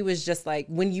because he was just like,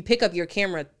 when you pick up your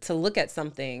camera to look at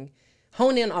something,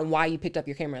 hone in on why you picked up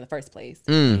your camera in the first place.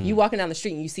 You walking down the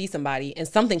street and you see somebody and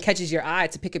something catches your eye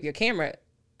to pick up your camera.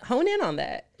 Hone in on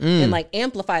that and like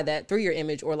amplify that through your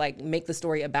image, or like make the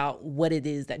story about what it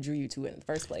is that drew you to it in the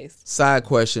first place. Side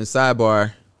question,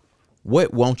 sidebar.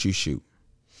 What won't you shoot?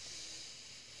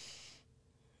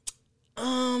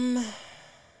 I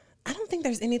don't think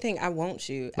there's anything I won't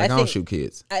shoot. Like I don't shoot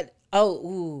kids.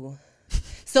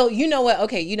 So you know what?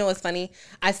 Okay, you know what's funny?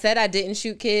 I said I didn't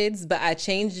shoot kids, but I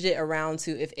changed it around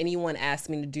to if anyone asked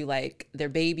me to do like their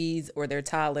babies or their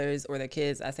toddlers or their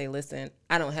kids, I say, listen,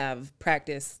 I don't have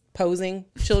practice posing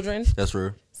children. That's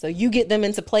true. So you get them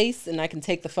into place and I can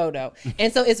take the photo.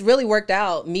 And so it's really worked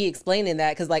out me explaining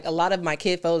that, because like a lot of my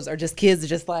kid photos are just kids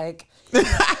just like,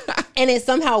 and it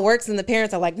somehow works and the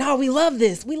parents are like, no, we love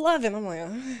this. We love it. I'm like, all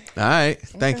right,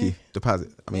 thank you. Deposit.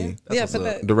 I mean, yeah,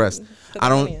 the rest.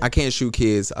 I can't shoot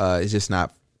kids. It's just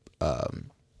not,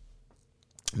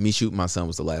 me shooting my son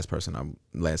was the last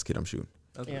kid I'm shooting.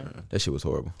 Yeah. That shit was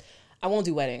horrible. I won't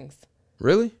do weddings.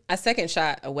 Really? I second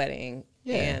shot a wedding,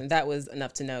 and that was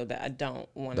enough to know that I don't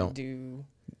want to do.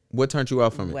 What turned you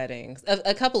off from weddings?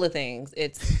 A couple of things.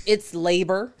 It's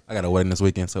labor. I got a wedding this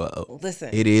weekend, so listen.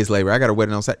 It is labor. I got a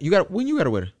wedding on Saturday. When you got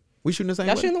a wedding? We shooting the same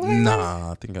Y'all wedding? shooting the wedding?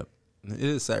 Nah, I think it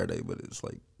is Saturday, but it's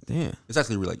like, damn. It's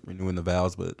actually like renewing the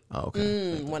vows, but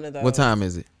okay. One of those. What time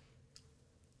is it,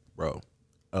 bro?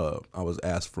 I was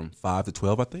asked from 5 to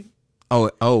 12, I think.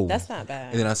 Oh, that's not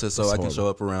bad. And then I said, so I can show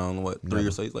up around 3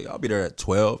 or so. He's like, I'll be there at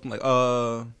 12. I'm like,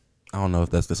 I don't know if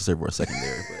that's necessary for a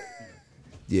secondary, but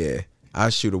yeah, I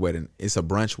shoot a wedding. It's a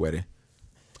brunch wedding.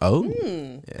 Oh,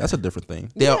 yeah. That's a different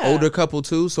thing. They're an older couple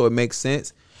too, so it makes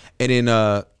sense. And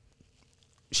then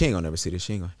she ain't gonna never see this.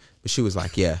 But she was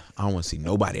like, yeah, I don't want to see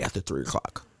nobody after 3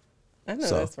 o'clock. I know,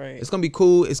 that's right. It's gonna be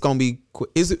cool. It's gonna be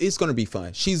it's gonna be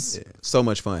fun. She's so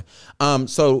much fun.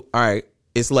 So all right,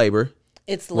 it's labor.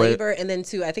 It's labor, and then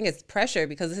too, I think it's pressure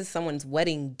because this is someone's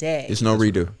wedding day. There's no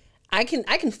redo. I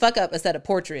can fuck up a set of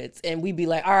portraits and we'd be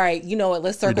like, all right, you know what,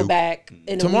 let's circle back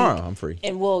in tomorrow. A week, I'm free.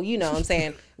 And we'll, you know what I'm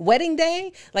saying, wedding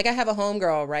day, like I have a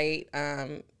homegirl, right?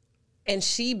 And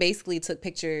she basically took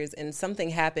pictures and something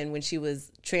happened when she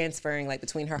was transferring like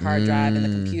between her hard drive and the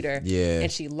computer. Yeah.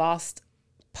 And she lost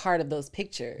part of those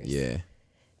pictures. Yeah.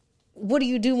 What do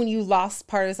you do when you lost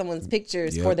part of someone's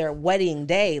pictures for their wedding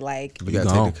day? Like,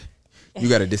 you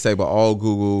gotta disable all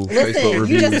Google, Facebook reviews.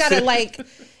 You just gotta like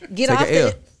get off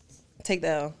take the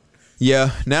L. Yeah,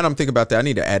 now that I'm thinking about that, I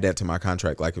need to add that to my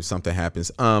contract. Like if something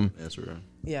happens, that's right.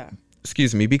 Yeah.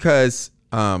 Excuse me, because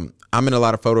I'm in a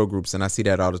lot of photo groups and I see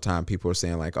that all the time. People are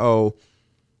saying like, "Oh,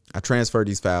 I transferred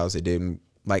these files. It didn't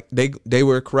like they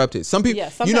were corrupted." Some people,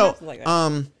 you know, like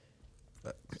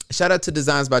shout out to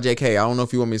Designs by JK. I don't know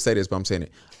if you want me to say this, but I'm saying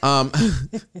it.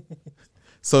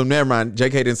 So never mind.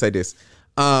 JK didn't say this.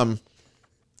 But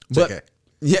JK.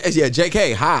 Yeah,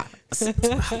 JK, hi. I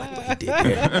like what he did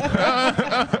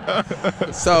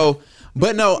there. So,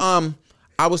 but no,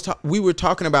 we were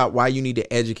talking about why you need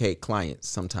to educate clients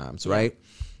sometimes, right?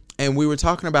 And we were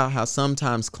talking about how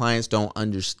sometimes clients don't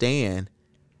understand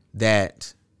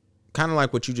that, kind of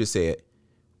like what you just said,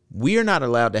 we are not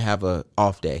allowed to have a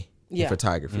off day in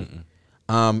photography.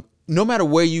 No matter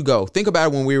where you go, think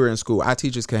about it. When we were in school, our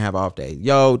teachers can have off day.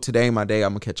 Yo, today my day,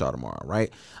 I'm gonna catch y'all tomorrow,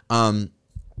 right?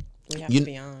 You have to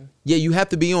be on. Yeah, you have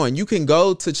to be on. You can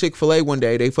go to Chick-fil-A one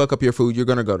day, they fuck up your food, you're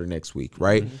gonna go to next week,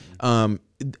 right?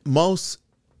 Most,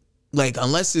 like,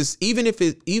 unless it's even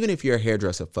if your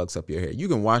hairdresser fucks up your hair, you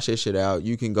can wash that shit out.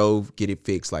 You can go get it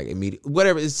fixed, like immediately.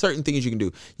 Whatever, it's certain things you can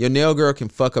do. Your nail girl can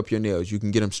fuck up your nails. You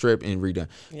can get them stripped and redone.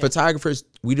 Yeah. Photographers,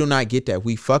 we do not get that.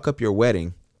 We fuck up your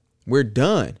wedding, we're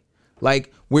done.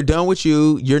 Like, we're done with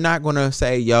you. You're not going to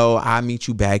say, yo, I'll meet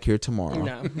you back here tomorrow.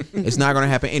 No. It's not going to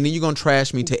happen. And then you're going to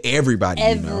trash me to everybody.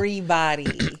 Everybody.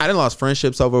 You know? I done lost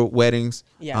friendships over weddings.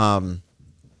 Yeah.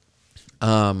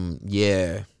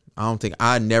 Yeah. I don't think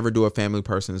I never do a family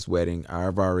person's wedding.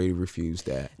 I've already refused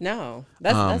that. No.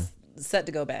 That's set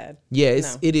to go bad. Yeah,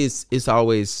 it's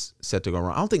always set to go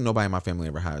wrong. I don't think nobody in my family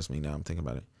ever hires me now I'm thinking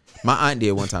about it. My aunt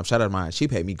did one time. Shout out to my aunt. She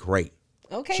paid me great.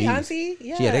 Okay, Jeez. Auntie.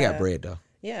 Yeah. Yeah, they got bread though.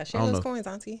 Yeah, share those coins,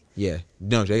 Auntie. Yeah,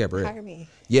 no, they got bread. Hire me.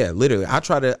 Yeah, literally. I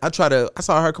saw her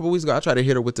a couple weeks ago. I tried to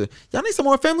hit her with y'all need some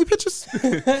more family pictures?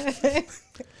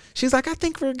 She's like, I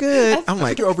think we're good. I'm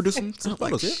like, you overdue some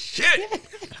photos. Like, shit.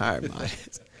 All right, man.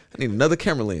 I need another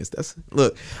camera lens.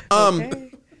 Look.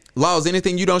 Laws,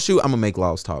 anything you don't shoot, I'm gonna make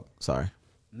Laws talk. Sorry.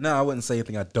 No, I wouldn't say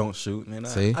anything I don't shoot, man.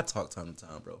 I talk time to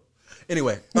time, bro.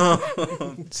 Anyway,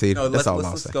 see,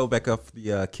 let's go back up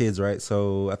the kids, right?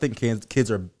 So I think kids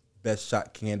are best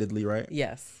shot candidly, right?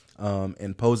 Yes.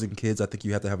 And posing kids, I think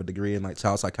you have to have a degree in like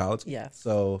child psychology. Yes.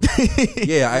 So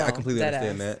yeah, I No, completely dead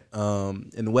understand ass.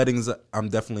 that. In weddings, I'm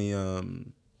definitely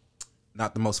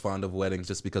not the most fond of weddings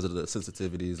just because of the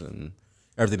sensitivities and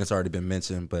everything that's already been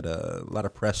mentioned. But a lot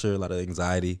of pressure, a lot of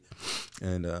anxiety,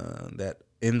 and that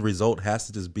end result has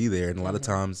to just be there. And a lot of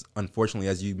times, unfortunately,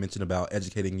 as you mentioned about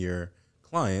educating your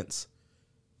clients,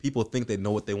 people think they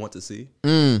know what they want to see.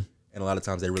 And a lot of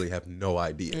times they really have no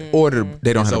idea. Or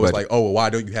they don't have So a it's budget. like, oh, well, why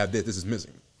don't you have this? This is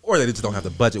missing. Or they just don't have the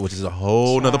budget, which is a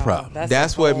whole nother problem.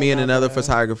 That's what me and another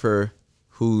photographer. photographer,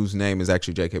 whose name is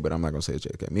actually JK, but I'm not gonna say it's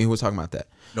JK. Me and who was talking about that.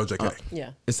 No, JK.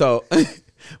 Yeah. And so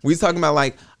we was talking about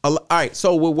like, all right.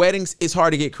 So with weddings, it's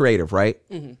hard to get creative, right?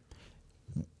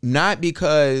 Not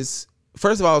because,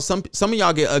 first of all, some of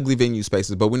y'all get ugly venue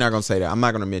spaces, but we're not gonna say that. I'm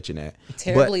not gonna mention that.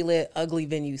 Terribly lit, ugly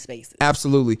venue spaces.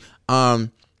 Absolutely.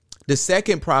 The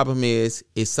second problem is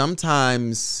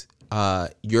sometimes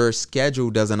your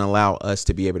schedule doesn't allow us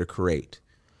to be able to create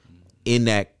in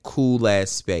that cool ass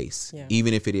space,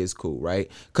 even if it is cool, right?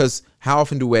 Because how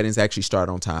often do weddings actually start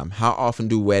on time? How often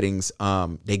do weddings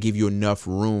they give you enough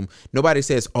room? Nobody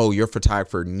says, oh, your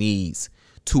photographer needs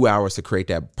 2 hours to create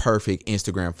that perfect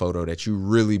Instagram photo that you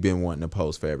really been wanting to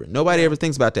post forever. Nobody ever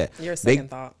thinks about that. Your second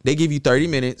thought. They give you 30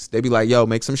 minutes. They be like, yo,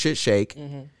 make some shit shake.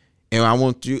 And I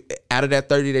want you, out of that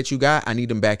 30 that you got, I need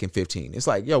them back in 15. It's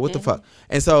like, yo, what the fuck?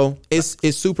 And so it's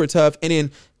super tough. And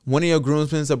then one of your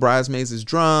groomsmen or bridesmaids is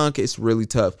drunk. It's really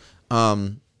tough.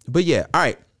 But yeah, all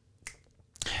right.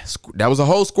 That was a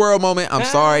whole squirrel moment. I'm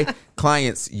sorry.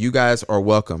 Clients, you guys are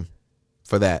welcome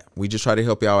for that. We just try to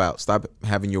help y'all out. Stop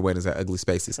having your weddings at ugly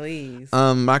spaces. Please.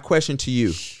 My question to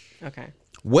you. Okay.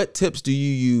 What tips do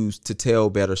you use to tell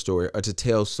better story or to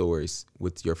tell stories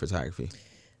with your photography?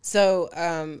 So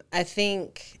I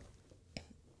think,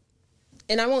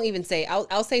 and I won't even say,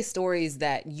 I'll say stories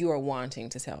that you are wanting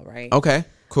to tell, right? Okay,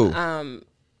 cool.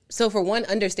 So for one,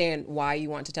 understand why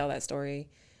you want to tell that story.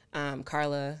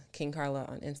 Carla, King Carla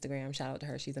on Instagram, shout out to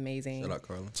her. She's amazing. Shout out,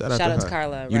 Carla. Shout Shout out her. to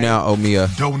Carla. You right? now owe me a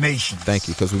Donation. thank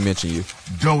you because we mentioned you.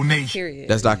 Donation. Period.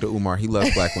 That's Dr. Umar. He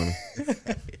loves black women.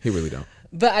 He really don't.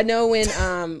 But I know when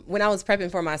I was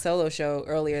prepping for my solo show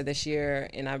earlier this year,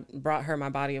 and I brought her my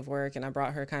body of work, and I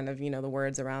brought her kind of, the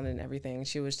words around it and everything.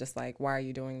 She was just like, "Why are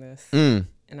you doing this?" And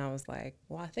I was like,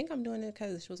 "Well, I think I'm doing it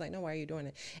because." She was like, "No, why are you doing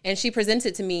it?" And she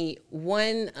presented to me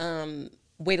one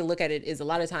way to look at it is a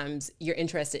lot of times you're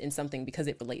interested in something because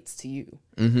it relates to you,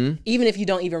 even if you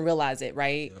don't even realize it,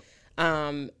 right?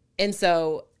 And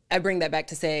so I bring that back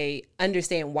to say,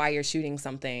 understand why you're shooting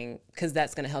something, because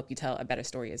that's going to help you tell a better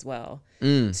story as well.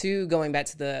 Two, going back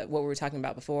to what we were talking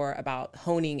about before about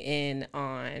honing in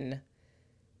on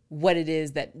what it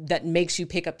is that makes you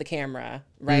pick up the camera,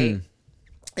 right?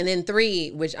 And then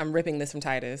three, which I'm ripping this from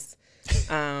Titus,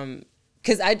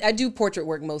 because I do portrait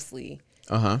work mostly,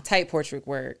 tight portrait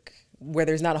work, where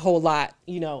there's not a whole lot,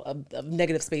 of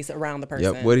negative space around the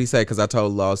person. Yep. What did he say? Because I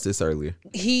told Laws this earlier.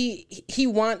 He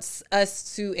wants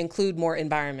us to include more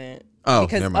environment. Oh,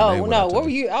 because, never mind. That ain't what I told what were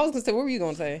you. you? I was gonna say, what were you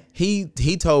gonna say?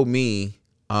 He told me,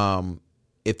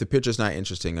 if the picture's not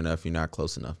interesting enough, you're not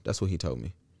close enough. That's what he told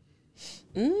me.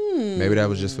 Maybe that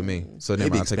was just for me. So never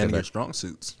Maybe mind. I'll take that expanding your back. strong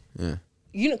suits. Yeah.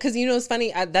 Because it's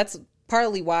funny. That's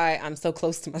partly why I'm so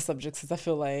close to my subjects, because I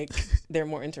feel like they're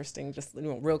more interesting, just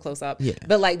real close up. Yeah.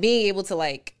 But like being able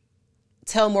to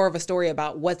tell more of a story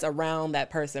about what's around that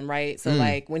person, right? So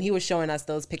like when he was showing us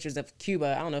those pictures of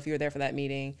Cuba, I don't know if you were there for that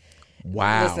meeting.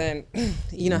 Wow. Listen,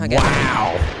 you know how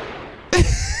Wow.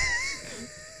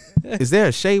 Is there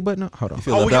a shade button? Hold on.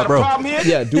 Feel left out, bro.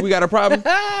 Yeah. Do we got a problem?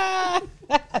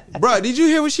 Bro, did you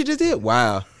hear what she just did?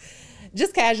 Wow.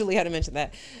 just casually had to mention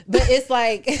that. But it's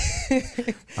like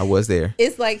I was there.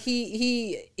 It's like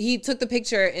he took the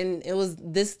picture and it was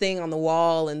this thing on the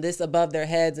wall and this above their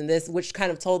heads and this, which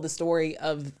kind of told the story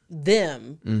of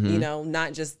them, you know,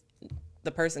 not just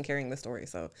the person carrying the story.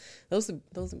 So those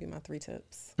would be my 3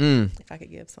 tips if I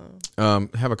could give some.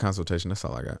 Have a consultation. That's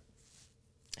all I got.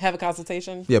 Have a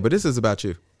consultation. Yeah, but this is about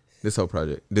you. This whole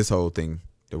project, this whole thing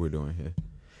that we're doing here,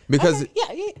 because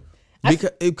Okay. Yeah.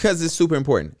 because it's super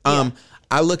important.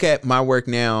 I look at my work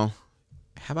now.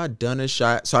 Have I done a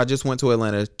shot? So I just went to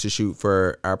Atlanta to shoot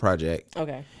for our project.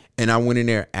 Okay. And I went in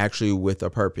there actually with a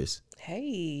purpose.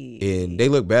 Hey. And they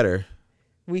look better.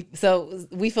 We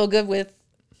feel good with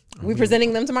we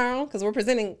presenting them tomorrow because we're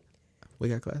presenting. We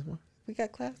got class more. We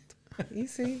got class. You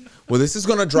see. Well, this is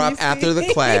going to drop You see? after the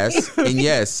class. And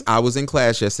yes, I was in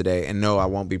class yesterday. And no, I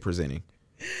won't be presenting.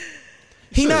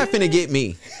 He not finna get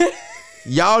me.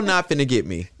 Y'all not finna get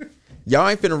me. Y'all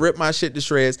ain't finna rip my shit to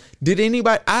shreds. Did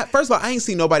anybody? First of all, I ain't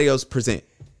seen nobody else present.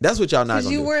 That's what y'all not Because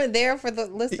gonna you do. weren't there for the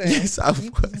listen. Yes, I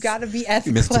You was. gotta be at the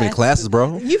You missed too many class. classes,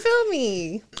 bro. You feel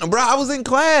me? Bro, I was in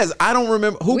class. I don't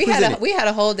remember who We presented. had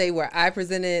a whole day where I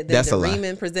presented, then That's a lie.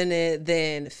 Reeman presented,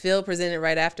 then Phil presented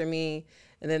right after me,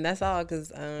 and then that's all.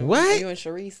 Because What? you and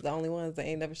Sharice the only ones that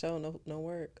ain't never shown no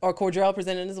work. Or Cordell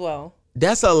presented as well.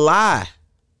 That's a lie.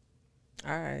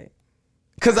 All right,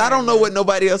 Cause I don't know what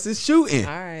nobody else is shooting.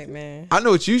 all right, man. I know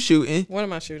what you shooting. What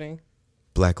am I shooting?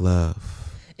 Black love.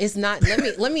 It's not.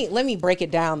 Let me break it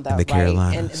down though. the Right,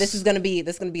 Carolinas. and this is gonna be a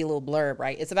little blurb,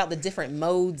 right? It's about the different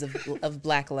modes of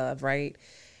black love, right?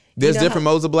 There's know different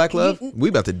how- modes of black love. We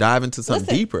about to dive into something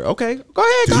Listen. deeper. Okay, go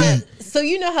ahead. Go ahead. So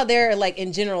you know how there are like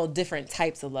in general different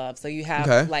types of love. So you have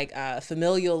Okay. like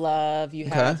familial love. You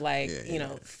have like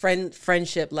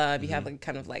friendship love. You have like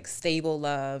kind of like stable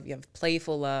love. You have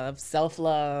playful love, self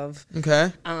love.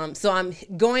 Okay. So I'm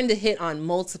going to hit on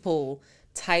multiple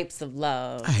types of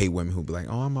love. I hate women who be like,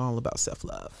 "Oh, I'm all about self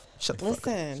love." Shut the fuck up.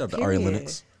 Listen, Shout out to Ari period.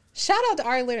 Lennox. Shout out to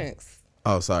Ari Lennox.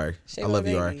 Oh, sorry. Shade I love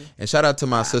on you, baby. Ari. And shout out to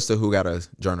my sister who got a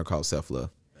journal called Self Love.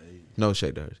 No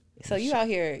shade to her. So you out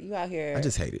here. I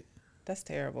just hate it. That's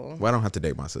terrible. Well, I don't have to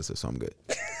date my sister, so I'm good.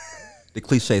 The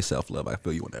cliche self love. I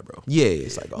feel you on that, bro. Yeah,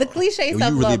 it's like, The cliche you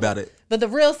self love, really about it. but the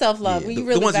real self love, when the, you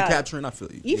really the ones you about it. capturing, I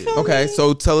feel you. You Yeah. feel okay, me?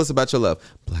 so tell us about your love.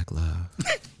 Black love.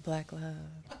 Black love.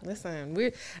 Listen,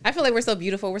 I feel like we're so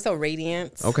beautiful. We're so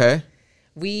radiant. Okay.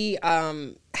 We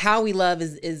how we love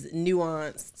is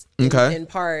nuanced Okay. in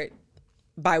part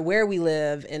by where we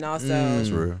live and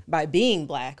also by being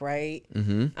black, right?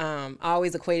 Mm-hmm. I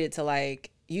always equate it to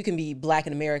like you can be black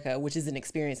in America, which is an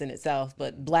experience in itself,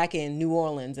 but black in New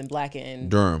Orleans and black in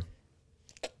Durham.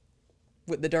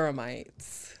 with the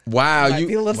Durhamites. Wow, Might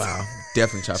be a little- wow,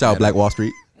 definitely chopping Shout out that Black out. Wall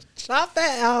Street. Chop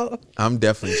that out. I'm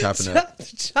definitely chopping up.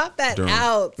 Chop that Durham.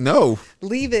 out. No.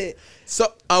 Leave it.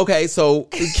 So okay, so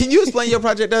can you explain your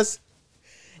project us?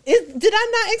 Did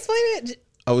I not explain it?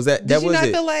 Oh, was that Did that you was not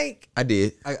it? feel like I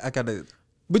did, I got a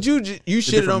but you shitted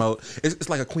different on. mode. It's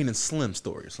like a Queen and Slim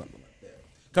story or something like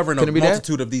that. Covering Can a it be that?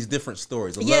 multitude of these different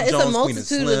stories. yeah, Love it's Jones, a Queen and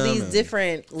multitude of Slim, these and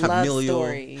different love familial.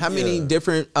 stories. How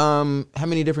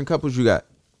many different couples you got?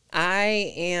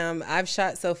 I've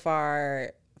shot so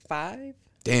far 5,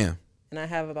 Damn. and I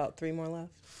have about 3 more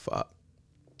left. Fuck.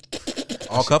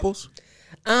 All couples?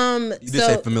 You did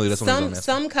say familiar, that's what I was gonna ask.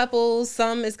 some couples,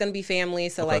 some is gonna be family,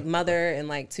 so like mother and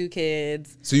like 2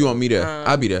 kids. So you want me there?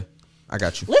 I'll be there. I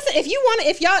got you. Listen, if you want,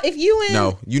 if you and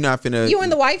No, you not finna. you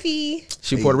and the wifey.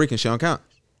 She Puerto Rican. She don't count.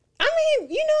 I mean,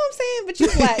 you know what I'm saying, but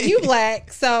you black, you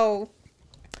black, so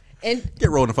and Get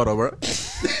rolling the photo, bro.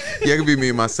 Yeah, it could be me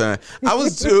and my son. I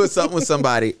was doing something with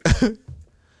somebody.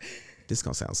 This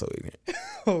gonna sound so ignorant.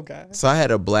 oh god, So I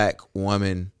had a black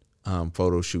woman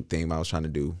photo shoot thing I was trying to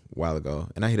do a while ago,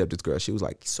 and I hit up this girl. She was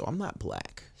like, "So I'm not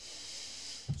black."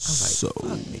 I was like,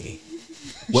 "Fuck me."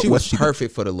 What She was was she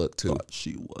perfect for the look too. Thought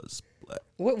she was black.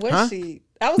 what was Huh? she?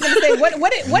 I was gonna say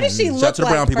what did she look Shout out to the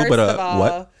like? brown people, first but, of all?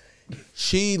 what?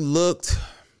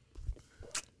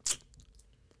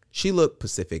 She looked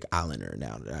Pacific Islander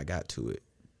now that I got to it.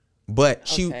 But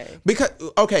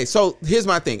so here's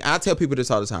my thing. I tell people this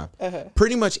all the time.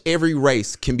 Pretty much every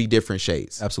race can be different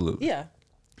shades. Absolutely. Yeah.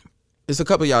 There's a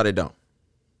couple of y'all that don't.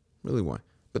 Really one.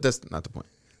 But that's not the point.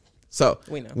 So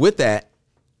We know. with that,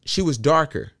 she was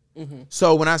darker.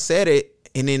 So when I said it,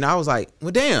 and then I was like,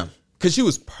 well, damn. Because she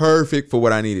was perfect for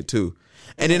what I needed too.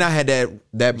 And then I had that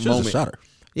She was a moment. shotter.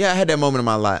 Yeah, I had that moment in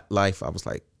my life. I was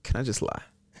like, can I just lie?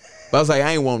 But I was like,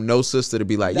 I ain't want no sister to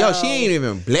be like, yo, she ain't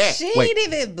even black. She Wait,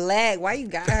 ain't even black. Why you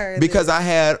got her? because I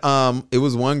had it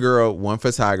was one girl, one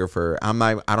photographer. I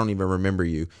don't even remember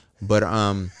you, but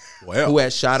who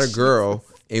had shot a girl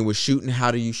and was shooting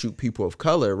how do you shoot people of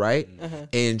color, right?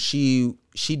 And she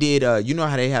did you know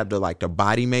how they have the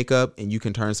body makeup and you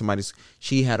can turn somebody's.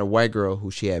 She had a white girl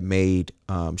who she had made.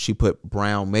 She put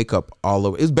brown makeup all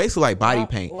over. It's basically like body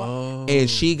paint, and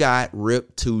she got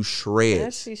ripped to shreds.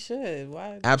 Yes, she should.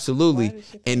 Why? Absolutely. Why did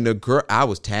she And the girl, I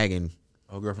was tagging.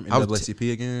 Oh, girl from I was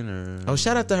NAACP again? Or? Oh,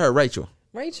 shout out to her, Rachel.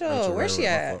 Rachel, where's she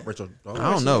at? Rachel. I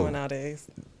don't She know. doing nowadays?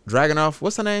 Dragonoff,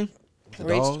 what's her name?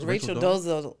 Rachel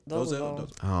Dozel.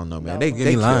 I don't know, man. No. They Get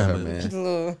me killed lying, her, but-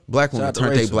 man. Black woman Shout out to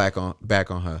turned they Rachel.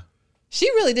 back on her. She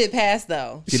really did pass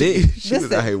though. She did. She was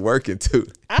Listen. out here working too.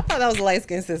 I thought that was a light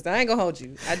skinned sister. I ain't gonna hold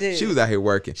you. I did. She was out here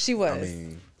working. She was. I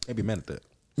mean, they be mad at that.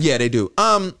 Yeah, they do.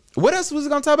 What else was it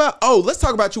gonna talk about? Oh, let's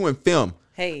talk about you in film.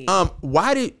 Hey.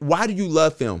 Why do you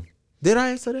love film? Did I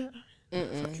answer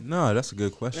that? No, that's a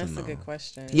good question. That's a though. good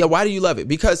question. Yeah, why do you love it?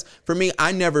 Because for me,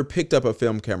 I never picked up a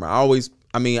film camera.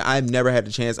 I've never had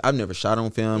the chance. I've never shot on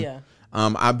film. Yeah.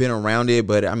 I've been around it,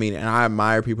 but and I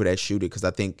admire people that shoot it because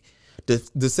I think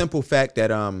the simple fact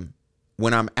that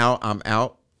when I'm out, I'm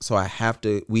out. So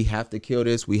we have to kill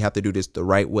this. We have to do this the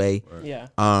right way. Yeah.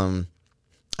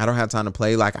 I don't have time to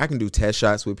play. Like, I can do test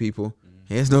shots with people.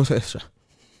 There's no test shot.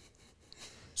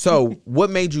 So what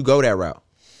made you go that route?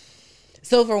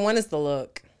 So for one, it's the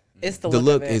look. It's the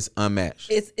look of it. is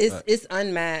unmatched. It's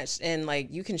unmatched, and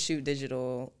like you can shoot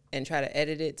digital and try to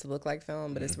edit it to look like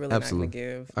film, but it's really Absolutely. not going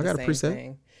to give. I got a the preset. same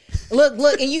thing.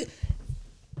 Look, and you.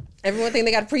 Everyone think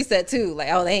they got a preset too. Like,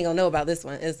 oh, they ain't gonna know about this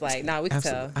one. It's like, nah, we can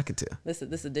Absolutely. tell. I can tell. This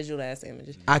is a digital ass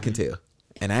image. I can tell.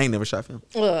 And I ain't never shot film.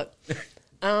 Look.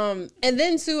 And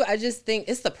then too, I just think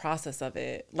it's the process of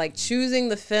it. Like choosing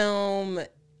the film,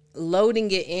 loading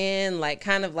it in, like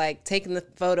kind of like taking the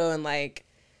photo and like,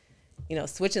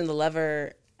 switching the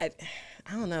lever. I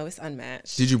don't know. It's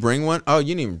unmatched. Did you bring one? Oh,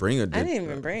 you didn't even bring a. I didn't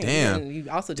even bring. Damn. And you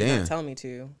also did not tell me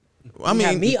to. I mean, you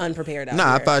have me unprepared out Nah,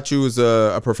 here. I thought you was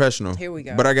a professional. Here we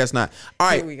go. But I guess not. All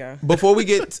right. Here we go. Before we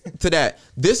get to that,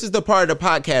 this is the part of the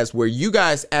podcast where you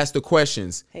guys ask the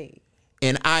questions. Hey.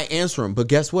 And I answer them. But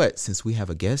guess what? Since we have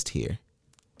a guest here,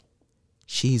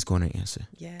 she's going to answer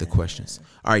the questions.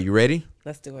 All right, you ready?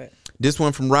 Let's do it. This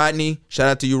one from Rodney. Shout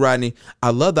out to you, Rodney. I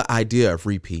love the idea of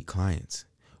repeat clients.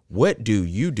 What do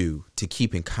you do to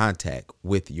keep in contact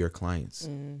with your clients?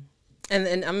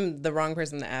 And I'm the wrong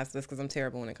person to ask this because I'm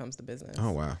terrible when it comes to business.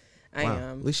 Oh, wow. I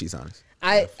am. At least she's honest.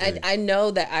 I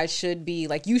know that I should be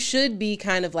like, you should be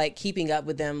kind of like keeping up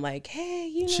with them, like,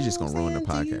 hey, She just gonna ruin the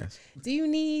podcast. Do you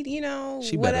need, She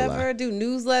better lie. whatever, do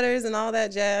newsletters and all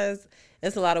that jazz.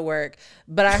 It's a lot of work,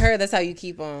 but I heard that's how you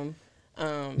keep them.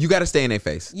 You got to stay in their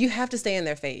face. You have to stay in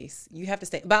their face. You have to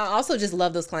stay. But I also just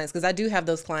love those clients because I do have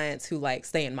those clients who like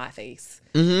stay in my face.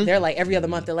 They're like every other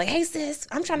month. They're like, hey sis,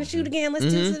 I'm trying to shoot again. Let's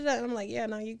do that. And I'm like, yeah,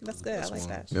 no, that's good. I like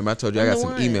that. Remember I told you I got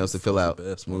some the emails to fill out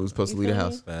That's when we was supposed to leave the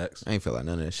house. Facts. I ain't fill out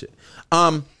none of that shit.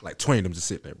 Like 20 of them just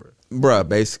sitting there, bro. Bruh,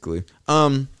 basically.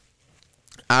 I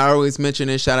always mention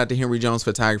this. Shout out to Henry Jones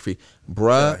Photography.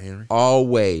 Bruh Henry.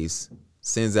 always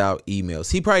sends out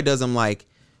emails. He probably does them like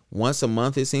once a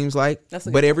month, it seems like.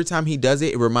 But every time he does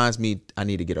it, it reminds me I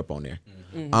need to get up on there.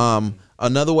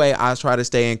 Another way I try to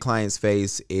stay in clients'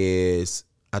 face is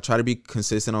I try to be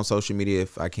consistent on social media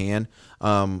if I can.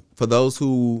 For those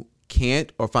who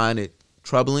can't or find it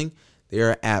troubling, there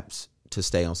are apps to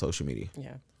stay on social media.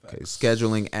 Yeah. Okay,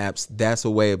 scheduling apps, that's a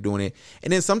way of doing it.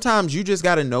 And then sometimes you just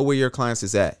got to know where your clients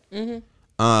is at.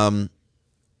 Some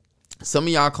of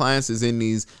y'all clients is in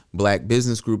these black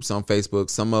business groups on Facebook.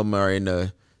 Some of them are in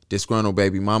the disgruntled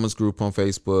baby mamas group on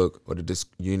Facebook, or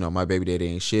the my baby daddy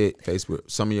ain't shit Facebook.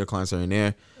 Some of your clients are in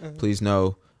there. Please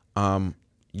know,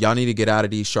 y'all need to get out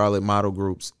of these Charlotte model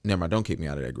groups. Never mind, don't kick me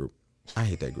out of that group. I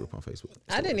hate that group on Facebook.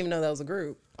 I didn't even know that was a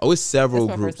group. Oh, it's several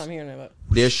That's my groups. first time hearing about it.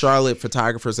 There's Charlotte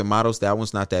photographers and models. That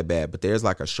one's not that bad, but there's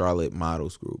like a Charlotte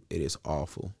models group. It is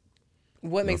awful.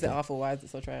 What makes it awful? Why is it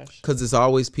so trash? Because it's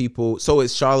always people. So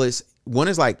it's Charlotte's. One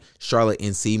is like Charlotte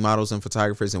NC models and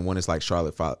photographers, and one is like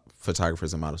Charlotte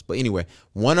photographers and models. But anyway,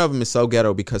 one of them is so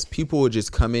ghetto because people will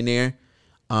just come in there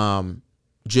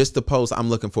just to post, I'm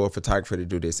looking for a photographer to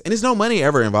do this. And there's no money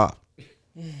ever involved.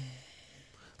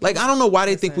 Like, I don't know why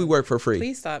they think we work for free.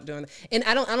 Please stop doing that. And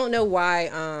I don't know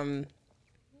why.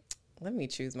 Let me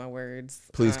choose my words.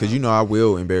 Please, because I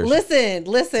will embarrass you. Listen.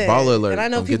 Baller alert. And I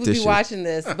know Don't get people this be shit. watching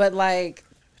this, but like,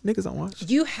 Niggas don't watch.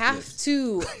 you have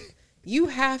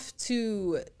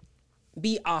to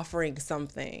be offering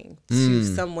something to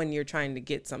someone you're trying to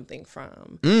get something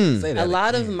from. Say that A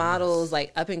lot again. of models,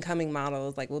 like up and coming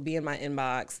models, like will be in my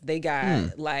inbox. They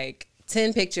got like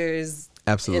 10 pictures.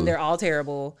 Absolutely. And they're all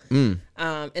terrible. And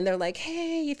they're like,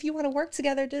 hey, if you want to work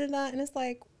together, da-da-da. And it's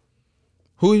like,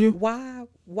 Who are you? why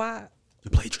You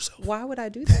played yourself. why would I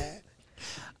do that?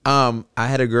 I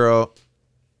had a girl.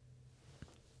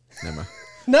 Never mind.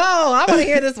 No, I want to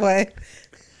hear this one.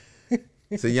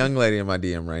 It's a young lady in my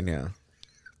DM right now.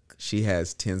 She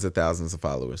has tens of thousands of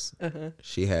followers.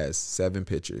 She has 7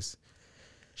 pictures.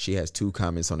 She has 2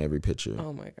 comments on every picture.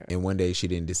 Oh my God. And one day she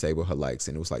didn't disable her likes,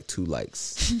 and it was like 2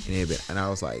 likes. And I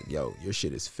was like, yo, your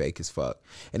shit is fake as fuck.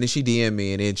 And then she DM'd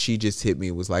me, and then she just hit me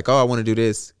and was like, oh, I want to do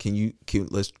this.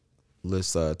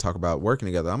 Let's talk about working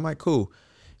together. I'm like, cool.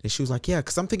 And she was like, yeah,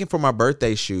 because I'm thinking for my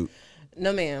birthday shoot.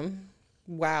 No, ma'am.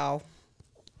 Wow.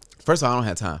 First of all, I don't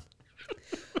have time.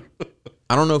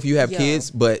 I don't know if you have Yo. kids,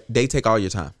 but they take all your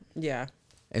time. Yeah.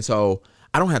 And so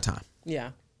I don't have time.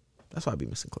 Yeah. That's why I be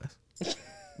missing class.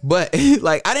 But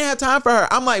like, I didn't have time for her.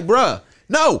 I'm like, bruh,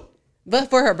 no. But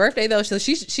for her birthday though, so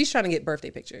she's trying to get birthday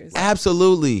pictures.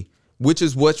 Absolutely. which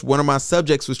is what one of my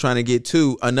subjects was trying to get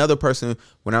to. Another person,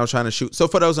 when I was trying to shoot. So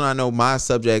for those who don't know, my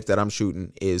subject that I'm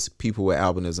shooting is people with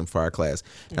albinism for our class.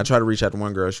 And I tried to reach out to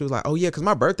one girl. She was like, oh yeah, because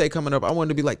my birthday coming up. I wanted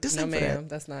to be like, this No, ain't for ma'am, that.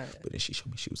 that's not. But then she showed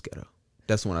me she was ghetto.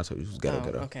 That's the one I told you she was ghetto.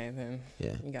 Ghetto. Okay, then.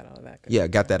 Yeah. You got all of that. Yeah,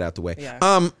 got that out the way.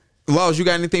 Yeah. Laws, you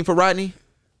got anything for Rodney?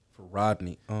 For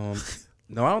Rodney,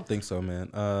 no, I don't think so, man.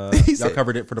 He Y'all said-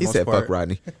 covered it for the He most said, part. fuck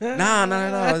Rodney.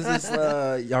 Nah. It's just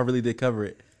y'all really did cover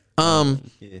it.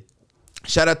 Yeah.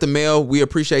 Shout out to Mel. We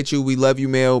appreciate you. We love you,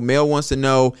 Mel. Mel wants to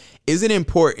know, is it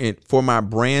important for my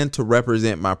brand to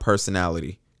represent my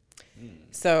personality?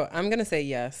 So I'm gonna say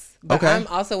yes, but Okay. I'm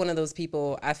also one of those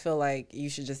people. I feel like you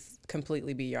should just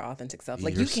completely be your authentic self.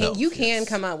 Like yourself, you can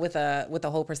come out with a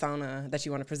whole persona that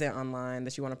you want to present online,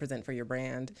 that you want to present for your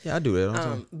brand. Yeah, I do that all the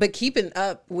time. But keeping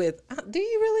up with, do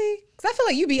you really? Because I feel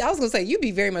like I was gonna say you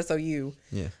be very much so you.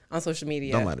 Yeah. On social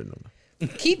media. Don't let it know.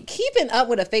 Keeping up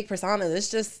with a fake persona. It's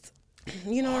just,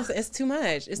 it's too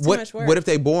much. It's too much work. What if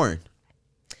they boring?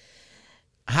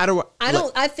 How do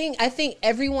I think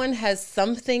everyone has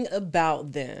something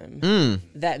about them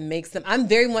that makes them. I'm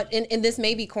very much, and this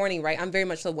may be corny, right? I'm very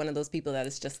much so one of those people that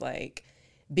is just like,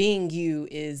 being you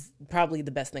is probably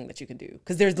the best thing that you can do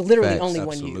because there's literally Facts, only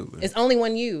one you. absolutely. It's only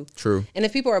one you. True. And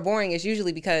if people are boring, it's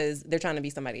usually because they're trying to be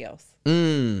somebody else.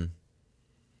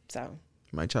 So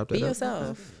might chop that be up?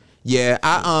 yourself. Yeah,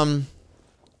 I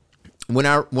when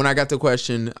I got the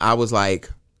question, I was like,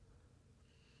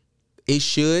 it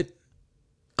should,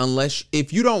 unless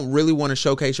if you don't really want to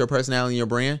showcase your personality and your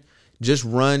brand, just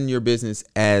run your business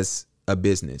as a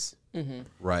business.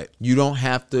 Right. You don't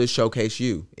have to showcase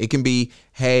you. It can be,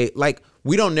 hey, like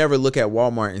we don't never look at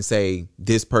Walmart and say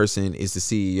this person is the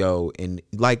CEO and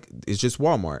like it's just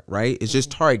Walmart, right? It's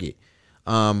just Target.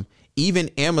 Even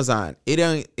Amazon, it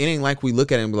ain't like we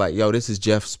look at it and be like, yo, this is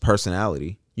Jeff's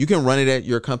personality. You can run it at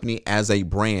your company as a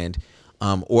brand,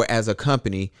 or as a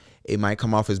company. It might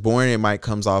come off as boring. It might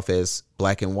comes off as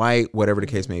black and white, whatever the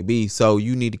case may be. So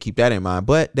you need to keep that in mind.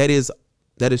 But that is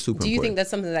super important. Do you think that's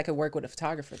something that could work with a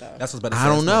photographer though? That's what's about to I say.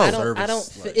 don't It's know. more I don't.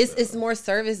 service, like, It's more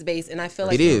service based, and I feel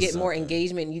like It you is. get more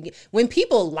engagement. You get when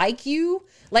people like you,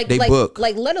 like They book.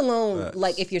 let alone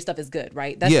like if your stuff is good,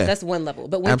 right? That's one level.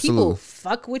 But when Absolutely. people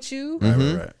fuck with you,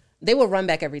 right. they will run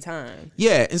back every time.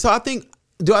 Yeah, and so I think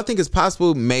it's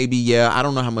possible? Maybe, yeah. I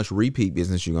don't know how much repeat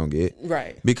business you're gonna get.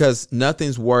 Right. Because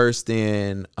nothing's worse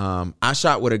than I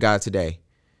shot with a guy today,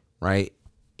 right?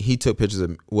 He took pictures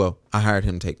of I hired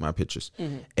him to take my pictures.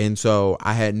 And so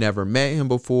I had never met him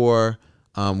before.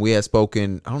 We had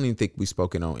spoken, I don't even think we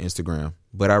spoken on Instagram,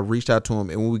 but I reached out to him,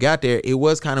 and when we got there, it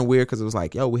was kind of weird because it was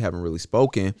like, yo, we haven't really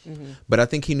spoken. But I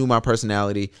think he knew my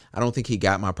personality. I don't think he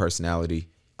got my personality.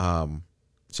 Shout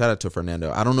out to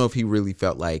Fernando. I don't know if he really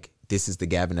felt like this is the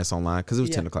Gavin that's online because it was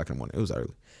 10 o'clock in the morning. It was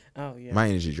early. Oh yeah. My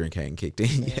energy drink hadn't kicked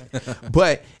in yet.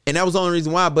 And that was the only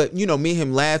reason why. But me and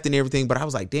him laughed and everything. But I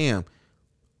was like, damn,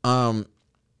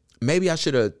 maybe I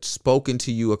should have spoken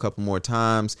to you a couple more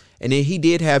times. And then he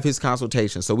did have his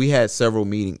consultation. So we had several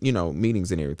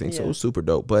meetings and everything. So it was super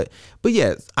dope. But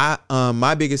yeah,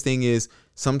 my biggest thing is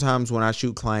sometimes when I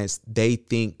shoot clients, they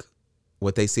think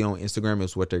what they see on Instagram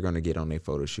is what they're going to get on their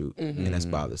photo shoot. And that's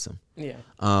bothersome. Yeah.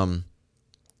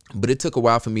 But it took a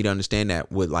while for me to understand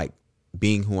that with like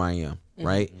being who I am,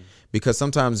 right? Because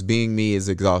sometimes being me is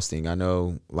exhausting. I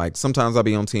know, like sometimes I'll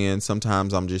be on 10.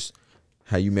 Sometimes I'm just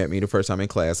how you met me the first time in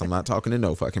class. I'm not talking to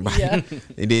no fucking body. Yeah.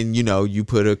 And then, you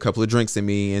put a couple of drinks in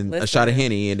me and a shot of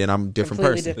Henny, and then I'm a different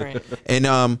Completely person.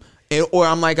 different. And or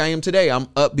I'm like I am today. I'm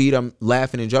upbeat. I'm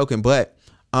laughing and joking. But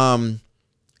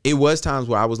it was times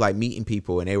where I was like meeting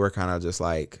people and they were kind of just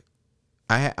like,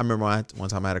 I remember one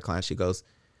time I had a client. She goes,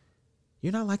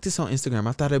 "You're not like this on Instagram.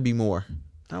 I thought it'd be more."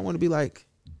 I want to be like,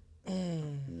 I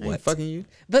ain't fucking you.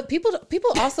 But people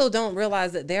also don't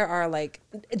realize that there are like,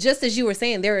 just as you were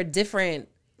saying, there are different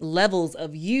levels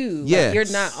of you. Yes. Like,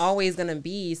 you're not always gonna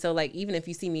be. So like, even if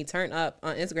you see me turn up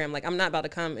on Instagram, like I'm not about to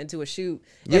come into a shoot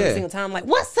every single time. Like,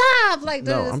 what's up? Like,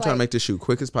 No, I'm trying to make this shoot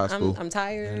quick as possible. I'm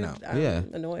tired. I'm Yeah.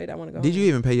 annoyed. I want to go. Did you home.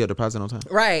 even pay your deposit on time?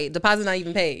 Right, deposit not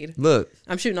even paid. Look,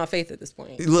 I'm shooting off faith at this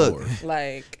point. look.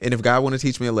 Like, And if God want to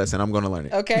teach me a lesson, I'm going to learn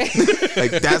it. okay.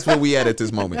 Like that's where we at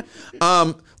this moment.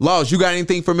 Laws, you got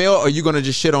anything for Mel, or are you going to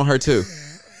just shit on her too?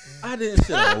 I didn't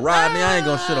shit on Rodney. I ain't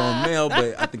gonna shit on Mel,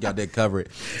 but I think y'all did cover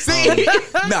it. See,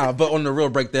 Nah, but on the real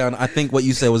breakdown, I think what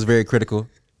you said was very critical.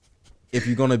 If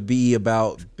you're gonna be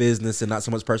about business and not so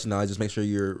much personality, just make sure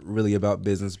you're really about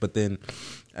business. But then,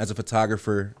 as a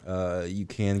photographer, you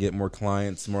can get more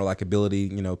clients, more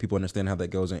likability. People understand how that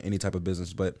goes in any type of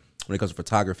business. But when it comes to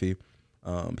photography,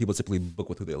 people typically book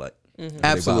with who they like.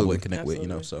 Absolutely. And connect with, you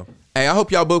know. So Hey, I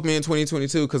hope y'all book me in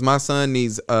 2022 because my son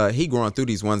needs he growing through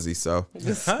these onesies. So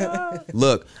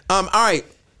look, all right.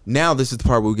 Now this is the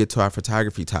part where we get to our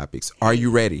photography topics. Are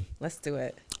you ready? Let's do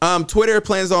it. Twitter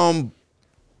plans on.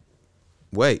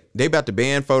 Wait, they about to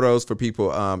ban photos for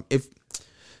people. If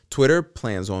Twitter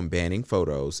plans on banning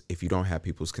photos if you don't have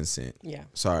people's consent. Yeah.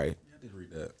 Sorry. I did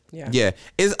read that. Yeah. Yeah.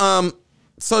 Is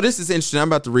So this is interesting. I'm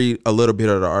about to read a little bit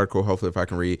of the article. Hopefully, if I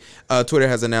can read. Twitter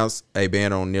has announced a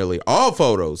ban on nearly all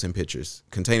photos and pictures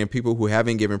containing people who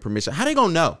haven't given permission. How they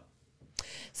gonna know?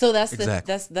 So that's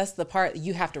Exactly. that's the part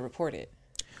you have to report it.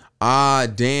 Ah,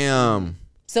 damn.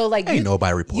 So like Ain't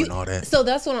nobody reporting all that. So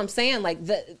that's what I'm saying. Like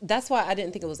that's why I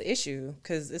didn't think it was an issue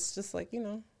because it's just like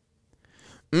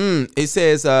It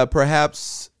says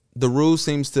perhaps the rule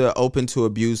seems to open to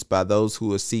abuse by those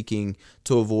who are seeking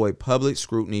to avoid public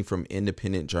scrutiny from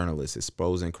independent journalists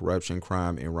exposing corruption,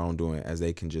 crime, and wrongdoing, as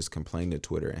they can just complain to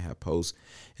Twitter and have posts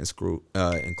and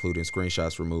including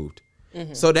screenshots removed.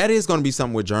 So that is going to be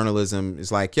something with journalism.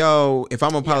 It's like, yo, if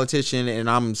I'm a politician and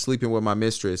I'm sleeping with my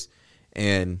mistress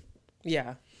and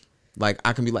yeah. like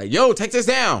I can be like, yo, take this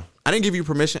down. I didn't give you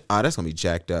permission. Oh, that's going to be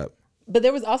jacked up. But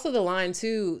there was also the line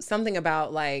too, something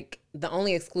about like the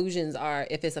only exclusions are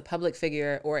if it's a public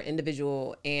figure or an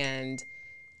individual and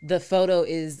the photo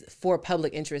is for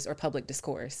public interest or public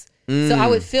discourse. So I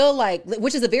would feel like,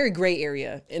 which is a very gray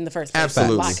area in the first place.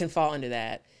 Absolutely. A lot can fall under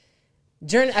that.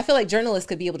 I feel like journalists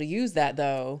could be able to use that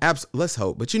though. Let's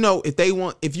hope. But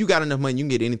if you got enough money, you can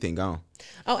get anything gone.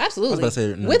 Oh, absolutely. I was about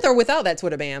to say, no. With or without that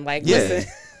Twitter ban. Like, Yeah.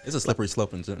 listen. It's a slippery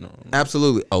slope in general.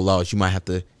 Absolutely. Oh, laws, you might have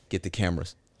to get the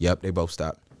cameras. Yep, they both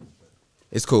stopped.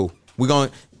 It's cool.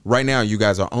 Right now, you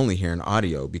guys are only hearing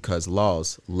audio because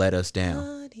laws let us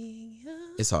down.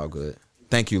 It's all good.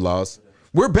 Thank you, laws.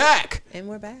 We're back. And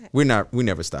we're back. We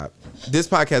never stop. This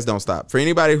podcast don't stop. For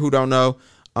anybody who don't know,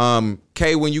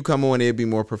 Kay, when you come on, it'd be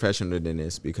more professional than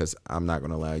this because I'm not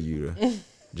going to allow you to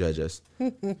judge us.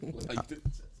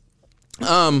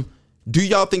 Do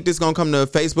y'all think this gonna come to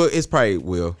Facebook? It's probably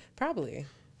will, Probably.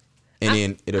 and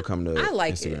then it'll come to I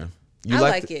like Instagram. it. You I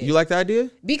like like it. You like the idea?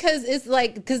 Because it's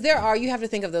like, you have to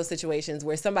think of those situations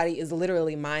where somebody is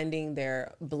literally minding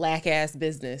their black ass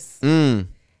business and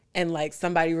like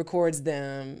somebody records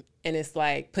them and it's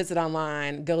like, puts it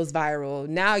online, goes viral.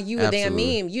 Now you a damn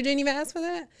Absolutely. meme. You didn't even ask for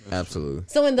that. Absolutely.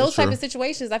 So in those That's type true. of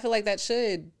situations, I feel like that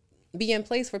should be in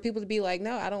place for people to be like,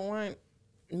 no, I don't want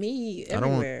me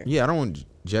everywhere. I don't want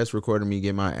Jess recording me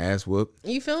get my ass whooped.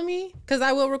 You feel me? Because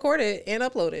I will record it and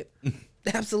upload it.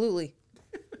 Absolutely.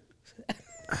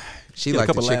 She Get a like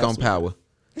the couple chick on laughs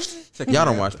with Power. Y'all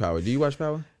don't watch Power. Do you watch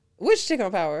Power? Which Chick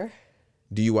on Power?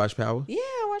 Do you watch Power? Yeah,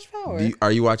 I watch Power.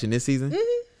 Are you watching this season?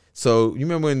 Mm-hmm. So you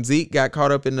remember when Zeke got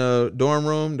caught up in the dorm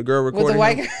room? The girl recording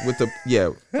white him girl? with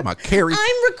the my Carrie.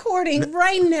 I'm recording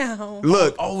right now.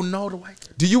 Look, Oh no, the white.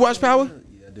 do you watch Power?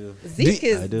 Yeah, I do. Zeke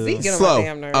do. get on Slow. my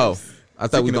damn nerves. Oh, I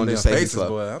thought we Speaking gonna of just them say faces, slow.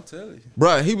 boy, I'm telling you.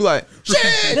 Bruh, he be like,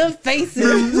 shit. The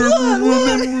faces.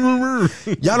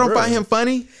 Y'all don't find him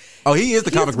funny? Oh, he is the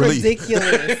comic It's relief.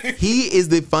 ridiculous. He is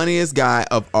the funniest guy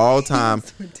of all time.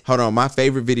 Hold on, my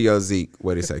favorite video is Zeke.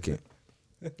 Wait a second.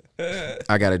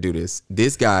 I gotta do this.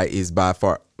 This guy is by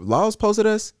far. Laws posted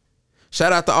us.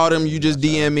 Shout out to all them. You just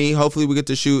DM me. Hopefully we get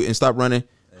to shoot and stop running.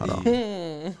 Hold on,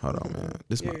 man.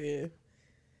 This my. Yeah.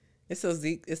 It's so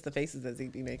Zeke. It's the faces that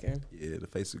Zeke be making. Yeah, the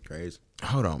face is crazy.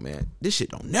 Hold on, man. This shit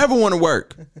don't never want to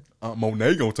work.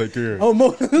 Monet gonna take care of it.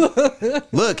 Oh,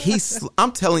 Look,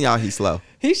 I'm telling y'all, he's slow.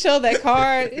 he showed that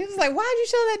card. He was like, "Why'd you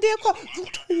show that damn card?"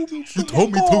 You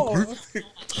told me to.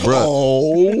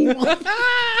 Bruh.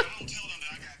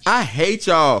 I hate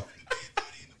y'all.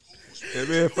 It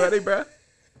been funny, bro.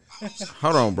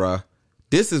 Hold on, bruh.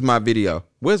 This is my video.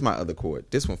 Where's my other cord?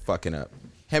 This one fucking up.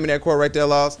 Hand me that cord right there,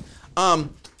 Laws.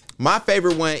 My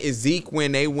favorite one is Zeke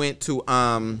when they went to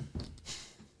oh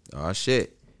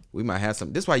shit. We might have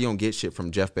some. This is why you don't get shit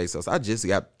from Jeff Bezos. I just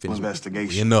got finished.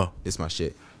 Investigation. You know. This my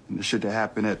shit. And the shit that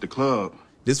happened at the club.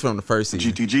 This from the first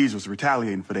season. GTGs was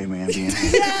retaliating for their man being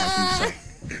here.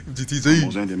 GTZ.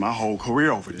 Almost ended my whole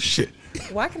career over this shit.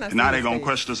 Why can I? And now see they his gonna face?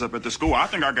 question us up at the school. I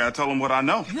think I gotta tell them what I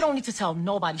know. You don't need to tell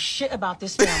nobody shit about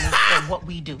this family or what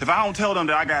we do. If I don't tell them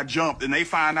that I got jumped and they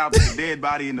find out that the dead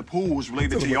body in the pool was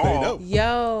related to y'all,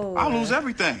 Yo, I'll lose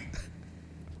everything.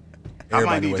 I Everybody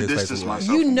might know need what to his face distance was like.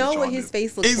 myself. you from know y'all what his do.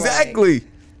 face looks like. Exactly.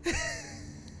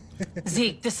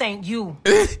 Zeke, this ain't you.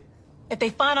 If they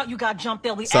find out you got jumped,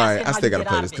 they'll be Sorry, asking I how still you gotta get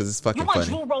play out this of 'cause it. it's fucking You want funny.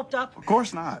 Drew roped up? Of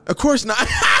course not. Of course not.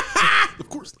 Of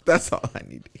course. That's all I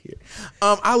need to hear.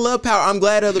 I love Power. I'm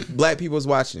glad other black people's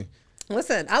watching.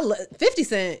 Listen, 50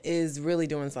 Cent is really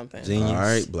doing something. Genius. All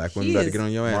right, black women better get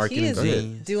on your ass. He is Go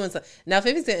ahead. doing something. Now,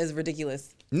 50 Cent is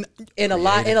ridiculous. In a You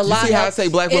lot, see how I say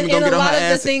black women gonna get on her in a lot of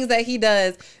ass? the things that he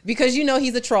does, because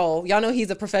he's a troll. Y'all know he's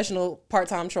a professional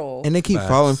part-time troll. And they keep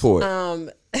falling for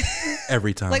it.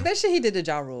 Every time. Like that shit he did to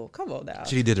Ja Rule. Come on now.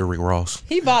 Shit he did to Rick Ross.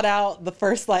 He bought out the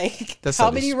first That's how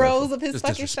so many disrespectful. rows of his It's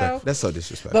fucking disrespectful. show. That's so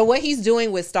disrespectful. But what he's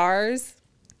doing with stars,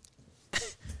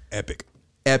 Epic.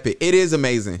 Epic. It is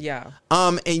amazing. yeah.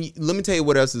 And let me tell you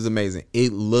what else is amazing.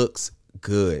 It looks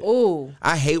good. Ooh.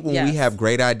 I hate when we Yes. have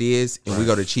great ideas and we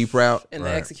go the cheap route And the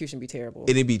execution be terrible.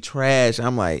 and it be trash.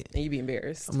 I'm like, And you be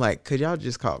embarrassed. could y'all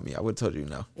just call me? I would have told you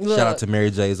no. Look, Shout out to Mary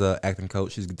J's acting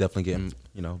coach. She's definitely getting,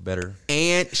 better.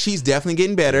 And she's definitely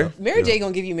getting better. Mary J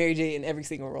gonna give you Mary J in every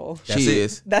single role. That's She it.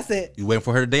 is. That's it. You waiting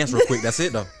for her to dance real quick. That's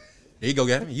it, though. There you go,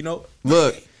 Gavin.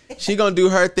 Look, she gonna do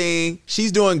her thing.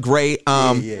 She's doing great.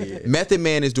 Yeah. Method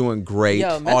Man is doing great. Yo,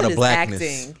 all Method the is blackness.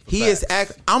 acting. He is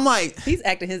act. I'm like, He's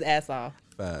acting his ass off.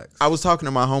 Facts. I was talking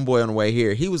to my homeboy on the way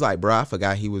here. He was like, bro, I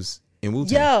forgot he was in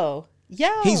Wu-Tang.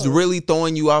 Yo. He's really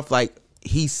throwing you off like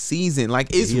he's seasoned.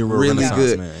 Like it's He a real really Renaissance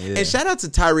good. man, yeah. And shout out to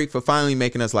Tyreek for finally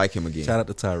making us like him again. Shout out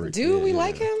to Tyreek. Do we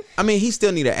like him? I mean, he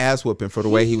still need an ass whooping for the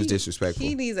way he was disrespectful.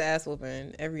 He needs an ass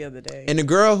whooping every other day. And the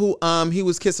girl who he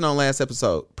was kissing on last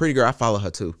episode, pretty girl, I follow her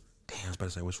too. Damn, I was about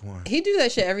to say which one. He do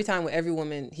that shit every time with every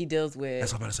woman he deals with.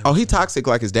 That's what I was about to say. Oh, he toxic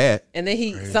like his dad. And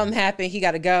then something happened, he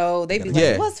gotta go. They be like,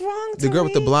 Yeah. what's wrong, The girl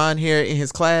with the Tariq? blonde hair in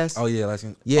his class. Oh, yeah.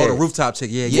 Yeah. Oh, the rooftop chick.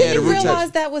 Yeah, Yeah, yeah. the Didn't rooftop-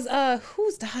 realize that was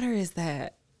whose daughter is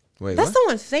that? Wait, That's what?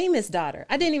 someone's famous daughter.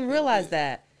 I didn't even realize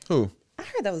that. Who? I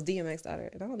heard that was DMX's daughter.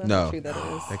 And I don't know No, how true that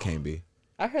is. that can't be.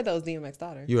 I heard that was DMX's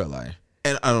daughter. You're a liar.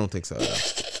 And I don't think so.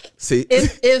 See,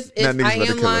 If Now niggas I better am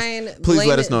kill us. lying, Please blame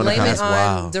let us know in the blame it comments. on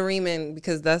Wow. Dareeman,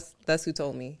 because that's who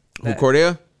told me. Who, that.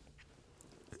 Cordell?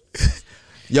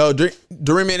 Yo,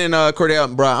 Dareeman and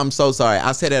Cordell, bro, I'm so sorry.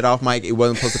 I said that off mic. It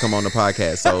wasn't supposed to come on the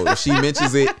podcast. So if she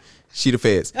mentions it, she the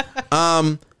feds.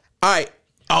 All right.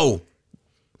 Oh,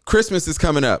 Christmas is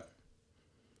coming up.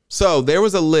 So there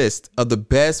was a list of the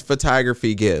best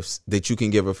photography gifts that you can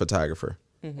give a photographer.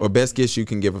 Or best gifts you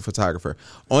can give a photographer.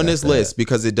 On this list,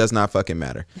 because it does not fucking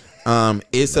matter.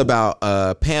 It's about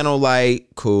panel light,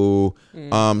 cool.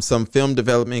 Some film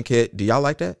development kit. Do y'all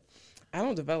like that? I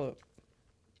don't develop.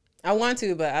 I want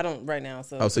to, but I don't right now.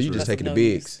 So Oh, so you just that's taking the no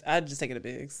bigs? use. I just take it to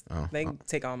bigs. They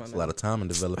take all my A money. lot of time in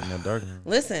developing that darkness.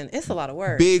 Listen, it's a lot of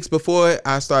work. Bigs, before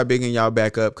I start bigging y'all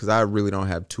back up, because I really don't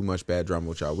have too much bad drama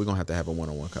with y'all. We're going to have a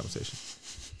one-on-one conversation.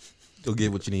 You'll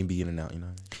get what you need, be in and out,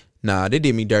 Nah, they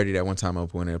did me dirty that one time I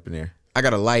went up in there. I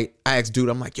got a light. I asked dude,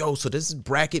 I'm like, yo, so this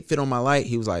bracket fit on my light?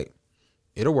 He was like,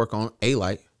 it'll work on a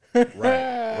light.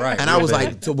 Right. And I was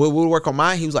like, so will it work on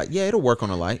mine? He was like, yeah, it'll work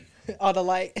on a light. All the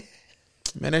light.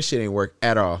 Man, that shit ain't work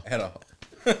at all. At all.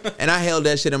 And I held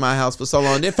that shit in my house for so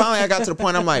long. Then finally I got to the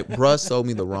point, I'm like, bruh sold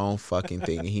me the wrong fucking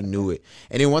thing. And he knew it.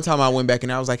 And then one time I went back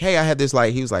and I was like, hey, I had this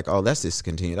light. He was like, oh, that's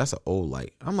discontinued. That's an old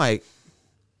light. I'm like,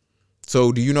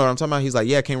 so do you know what I'm talking about? He's like,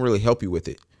 yeah, I can't really help you with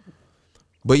it.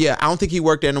 But yeah, I don't think he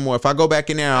worked there no more. If I go back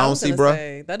in there, I don't was see, gonna bro.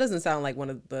 say, that doesn't sound like one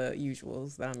of the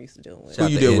usuals that I'm used to dealing with. Who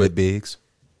you deal with? Biggs.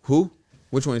 Who?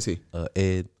 Which one is he?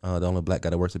 Ed, the only black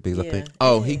guy that works at Biggs, I Yeah. think.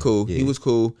 Oh, he cool. Yeah. He was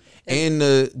cool. And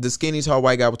the skinny tall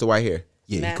white guy with the white hair.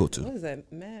 Yeah, Matt, he cool too. What is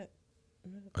that, Matt?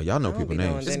 Oh, y'all know I don't people be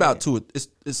knowing names. It's that. about two.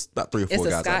 It's about 3 or 4 It's a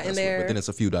guys. Scott I guess, in there. But then it's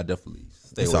a few that I definitely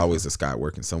stay It's away always from. a Scott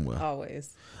working somewhere.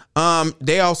 Always.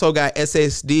 They also got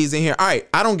SSDs in here. All right,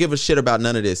 I don't give a shit about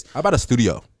none of this. How about a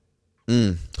studio?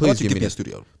 Please Please give me a that.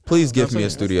 studio. Please give me a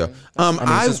studio.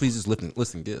 Since we just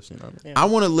listing gifts, you know what I mean? I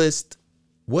want to list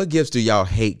what gifts do y'all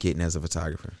hate getting as a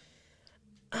photographer?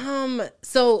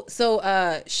 So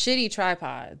shitty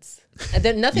tripods.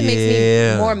 Nothing makes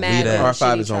Yeah, me more mad leave than that. a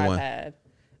R5 shitty is on one. tripod.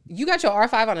 You got your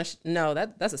R5 on a no.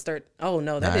 That's a sturt. Oh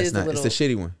no, that Nah, is it's not. a little. It's the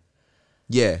shitty one.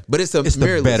 Yeah, but it's It's the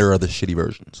mirrorless. better of the shitty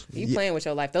versions. You playing with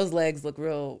your life. Those legs look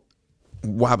real.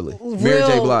 wobbly. Mary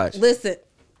J. Blige. Listen,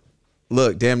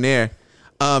 Look, damn near.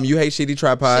 You hate shitty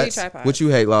tripods. Shitty tripods. What you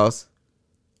hate, Loss?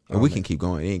 And we can keep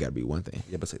going. It ain't got to be one thing.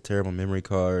 Yeah, but say terrible memory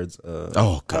cards.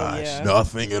 Oh gosh, yeah.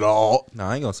 nothing at all. No,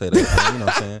 I ain't gonna say that. You know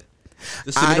what I'm saying?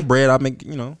 Just send me the bread. I'll make,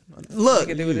 Look,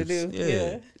 can do what it do.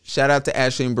 Yeah. shout out to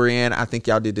Ashley and Brienne. I think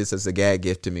y'all did this as a gag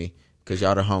gift to me because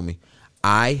y'all the homie.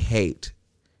 I hate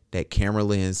that camera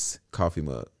lens coffee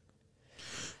mug.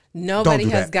 Nobody do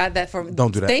has that. got that for me.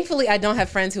 Don't do that. Thankfully, I don't have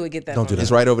friends who would get that. Don't for do me. that.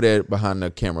 It's right over there behind the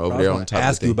camera, over I there was on gonna top.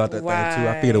 ask of the you thing. about that thing too.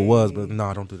 I figured it was, but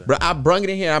no, don't do that. Bro, I brung it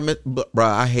in here. Bro,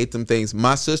 I hate them things.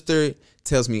 My sister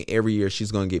tells me every year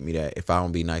she's gonna get me that if I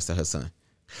don't be nice to her son.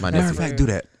 My Matter nephew. of fact, do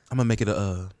that. I'm gonna make it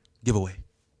a giveaway.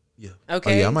 Yeah.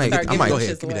 Okay. Oh, yeah, I might- Start I giving might- them Go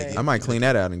ahead, shits give me that away. gift. I might clean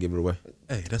that out and give it away.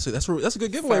 Hey, that's a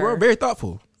good giveaway, Sir. bro. Very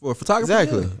thoughtful for a photographer.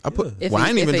 Exactly. Yeah. I put. If Well, I he-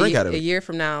 ain't if even a drink ye- out of A it. year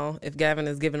from now, if Gavin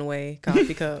is giving away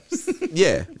coffee cups,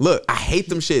 Yeah. Look, I hate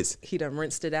them shits. he done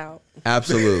rinsed it out.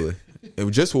 Absolutely. It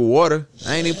was just with water.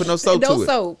 I ain't even put no soap No to it.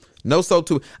 soap. No soap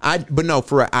to it. But no,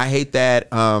 for real, I hate that.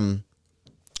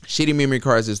 Shitty memory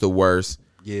cards is the worst.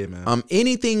 Yeah, man.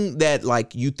 Anything that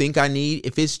like you think I need,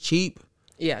 if it's cheap,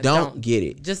 Yeah. don't get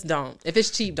it. Just don't. If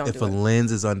it's cheap, don't If do a it.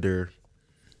 lens is under,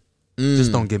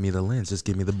 just don't give me the lens. Just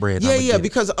give me the bread. Yeah, I'ma yeah. get it.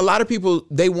 Because a lot of people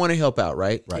they want to help out,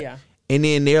 right? Right. Yeah. And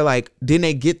then they're like, then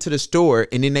they get to the store,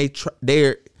 and then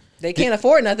They can't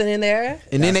afford nothing in there.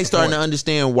 and then they the starting to point.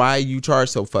 understand why you charge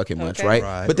so fucking much, Okay. right?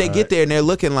 Right, But they right. get there and they're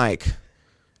looking like,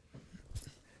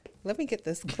 Let me get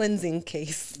this cleansing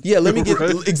case. yeah, let me get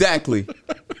exactly.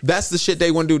 That's the shit they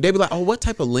want to do. They be like, oh, what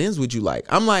type of lens would you like?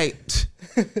 I'm like,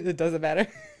 It doesn't matter.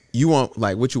 you want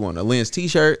like what you want? A lens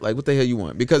T-shirt? Like what the hell you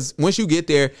want? Because once you get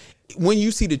there, when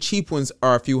you see the cheap ones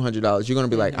are a few $100s, you're gonna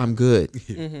be like, I'm good.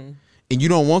 And you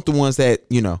don't want the ones that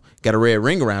got a red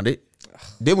ring around it.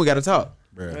 Then we got to talk.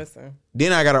 Bruh. Listen,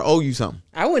 Then I gotta owe you something.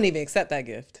 I wouldn't even accept that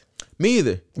gift. Me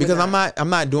either, because not. I'm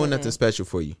not doing nothing special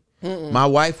for you. My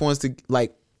wife wants to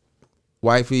like,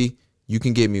 wifey, you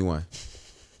can give me one.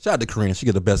 Shout out to Karina. She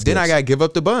get the best. Then I gifts. gotta give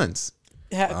up the buns.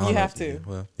 You have to.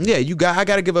 Well, Yeah, I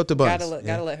gotta give up the buns.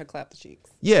 Gotta let her clap the cheeks.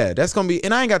 Yeah, that's gonna be,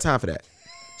 and I ain't got time for that.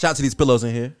 shout out to these pillows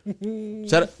in here.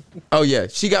 Shut up. Oh yeah,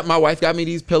 my wife got me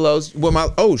these pillows. With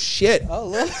oh shit, Oh,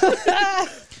 look.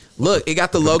 look, it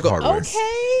got the logo. hardware.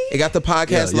 Okay. It got the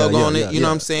podcast Yeah, logo yeah, on it. yeah, You know yeah.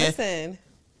 what I'm saying? Listen,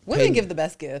 women Hey. give the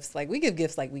best gifts. Like we give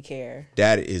gifts like we care.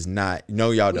 That is not.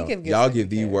 No, y'all don't. give gifts Y'all like give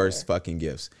we the care. worst fucking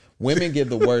gifts. Women give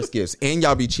the worst gifts, and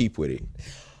y'all be cheap with it.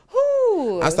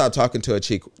 Who? I started talking to a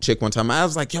chick one time. I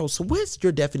was like, "Yo, so what's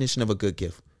your definition of a good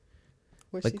gift?"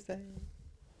 What's like- she saying?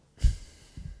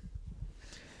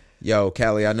 Yo,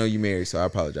 Callie, I know you married, so I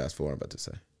apologize for what I'm about to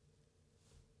say.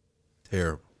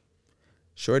 Terrible.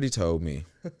 Shorty told me,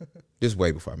 this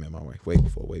way before I met my wife, way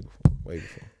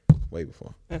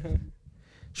before.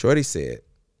 Shorty said,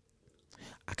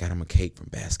 I got him a cake from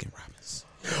Baskin Robbins.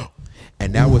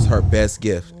 And that was her best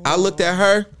gift. I looked at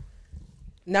her.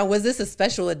 Now, was this a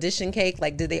special edition cake?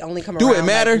 Like, did they only come Do it around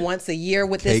matter? like once a year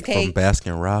with Cake this cake? from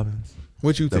Baskin Robbins.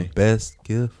 What you The think? best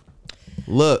gift.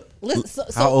 Look, Listen,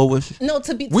 so, How old was she? No,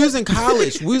 to be. we was in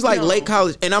college. We was like No. late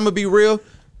college. And I'm going to be real.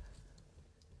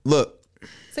 Look,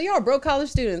 So y'all broke college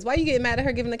students. Why you getting mad at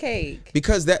her giving the cake?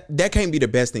 because that can't be the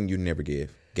best thing you never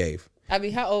gave. I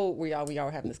mean, how old were y'all when y'all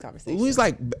were having this conversation? We was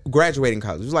like graduating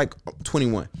college. It was like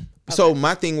 21. So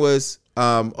my thing was,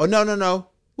 no.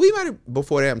 We might have,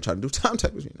 before that, I'm trying to do time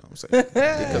tables, you know what I'm saying?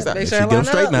 Because They She sure get them line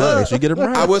straight up. now. Look. She get them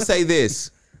right. I will say this.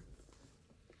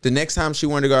 The next time she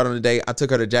wanted to go out on a date, I took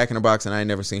her to Jack in the Box, and I ain't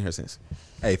never seen her since.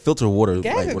 Hey, filter water.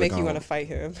 Gavin like, make you want to fight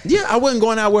him. Yeah, I wasn't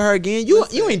going out with her again. You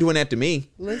ain't doing that to me.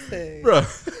 Listen, bro.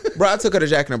 Bro, I took her to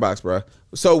Jack in the Box, bro.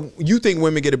 So you think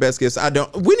women get the best gifts? I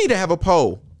don't. We need to have a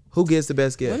poll. Who gets the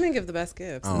best gift? women give the best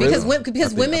gifts Oh, because really?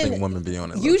 because I women think women be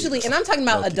on it. usually, and I'm talking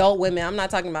about adult women. I'm not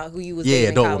talking about who you was Yeah, dating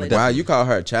in adult college. women, Wow, you call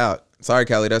her a child. Sorry,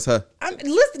 Callie, that's her.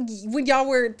 Listen, when y'all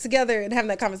were together and having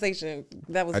that conversation,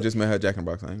 that was I just met her at Jack in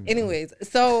the Box. Anyways,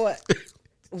 so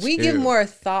we give Chill. more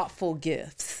thoughtful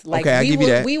gifts. Like Okay, I give you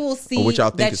that. we will Or see what y'all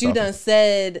think that is you thoughtful. done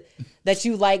said that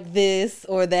you like this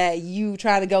or that you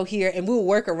trying to go here, and we'll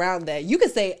work around that. You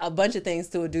could say a bunch of things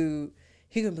to a dude.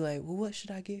 He could be like, "Well, what should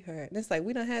I get her?" And it's like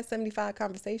we done had 75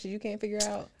 conversations. You can't figure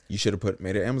out. You should have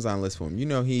made an Amazon list for him. You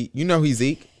know he's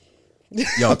Zeke.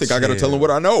 Yo, I think I gotta tell him what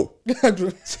I know.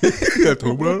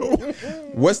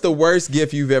 What's the worst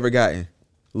gift you've ever gotten?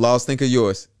 Lost, think of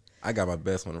yours. I got my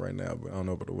best one right now, but I don't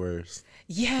know about the worst.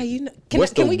 Yeah, you know.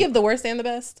 What's Can the- we give the worst and the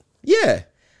best? Yeah.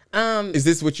 Is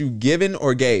this what you given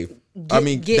or gave? I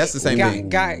mean, that's the same thing. You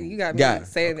got me Got.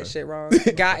 saying this shit wrong.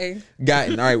 Gotten.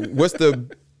 Gotten. All right. What's the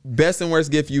best and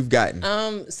worst gift you've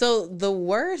gotten? So the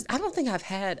worst, I don't think I've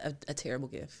had a terrible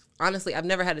gift. Honestly, I've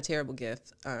never had a terrible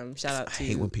gift. Shout out to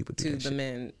hate when people do to that the shit.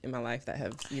 men in my life that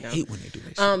have, you know. I hate when they do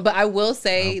that shit. But I will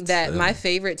say that my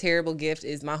favorite terrible gift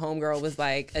is my homegirl was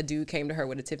like, a dude came to her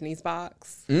with a Tiffany's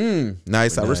box.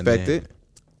 Nice. I respect man. it.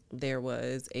 There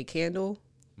was a candle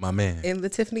My man. in the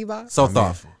Tiffany box. So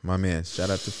thoughtful. My man. Shout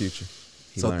out to Future.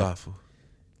 He So learned. thoughtful.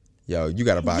 Yo, you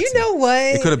got a box. You know what?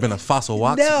 It could have been a fossil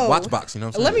watch box, you know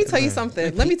what I'm saying? Let me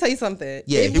tell you something.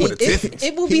 Yeah, it, he will, would've tipped.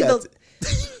 it will He be got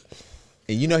the.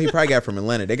 And you know he probably got from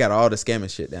Atlanta. They got all the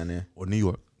scamming shit down there. Or New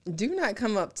York. Do not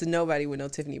come up to nobody with no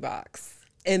Tiffany box.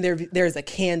 And there's a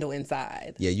candle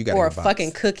inside. Yeah, you gotta Or a have a box.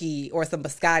 fucking cookie or some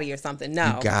biscotti or something.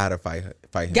 No. You gotta fight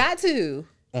him. Got to.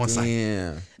 on site.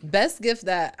 Yeah. Best gift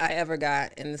that I ever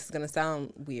got, and this is gonna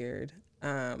sound weird,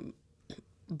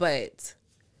 but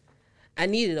I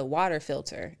needed a water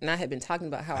filter, and I had been talking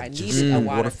about how I needed a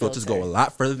water filter. Filters go a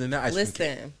lot further than that.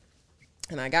 Listen,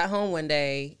 and I got home one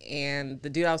day, and the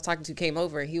dude I was talking to came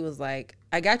over. He was like,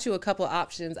 "I got you a couple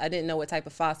options. I didn't know what type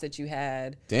of faucet you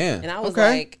had." Damn. And I was Okay.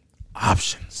 like,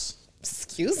 Options.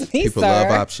 "Excuse me, People sir.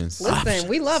 love options. Listen,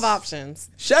 we love options.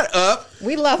 Shut up.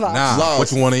 We love options." Nah,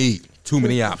 what you want to eat? Too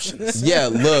many options. Yeah,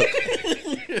 look.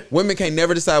 Women can't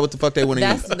never decide what the fuck they want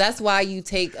to eat. That's why you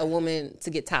take a woman to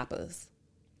get tapas.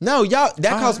 No, y'all,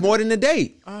 that costs more than a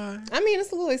date. I mean,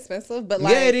 it's a little expensive, but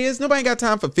like, Yeah, it is. Nobody got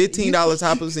time for $15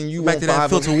 toppers and you Back want to that 5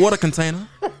 of them. filtered water container.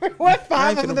 what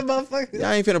 5 ain't of the motherfuckers? Y'all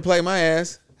ain't finna play my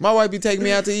ass. My wife be taking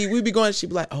me out to eat. We be going, she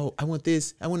be like, oh, I want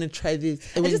this. I want to try this.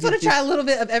 I just want to try a little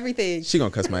bit of everything. She gonna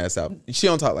cuss my ass out. She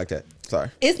don't talk like that. Sorry.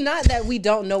 It's not that we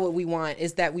don't know what we want.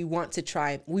 It's that we want to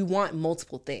try. We want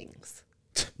multiple things.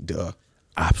 Duh.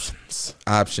 Options.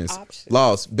 Options.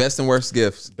 Laws. Best and worst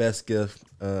gifts. Best gift.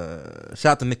 Shout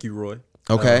out to Nikki Roy.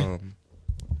 Okay.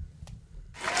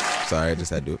 Sorry, I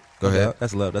just had to do it. Go ahead.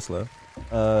 That's love. That's love.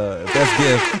 Best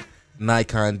gift.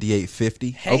 Nikon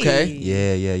D850. Okay.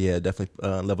 Yeah. Definitely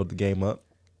leveled the game up.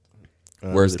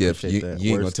 Worst Really gift. appreciate that.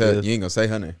 You ain't Worst gonna tell. gift. You ain't gonna say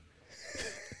her name.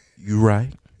 You right.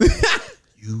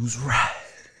 You's right.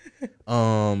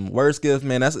 Worst gift,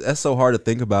 man. That's so hard to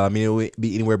think about. I mean, it would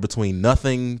be anywhere between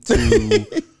nothing to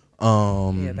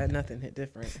Yeah, that nothing hit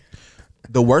different.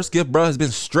 the worst gift, bro, has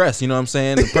been stress. You know what I'm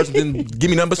saying? The person didn't give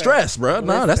me nothing but stress, bro.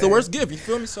 Nah, that's the worst gift. You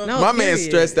feel me? So, No, My man's period.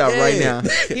 stressed out right now.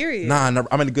 Period. nah,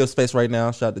 I'm in a good space right now.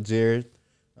 Shout out to Jared,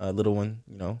 little one.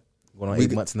 You know, going on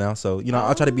 8 months now. So you know,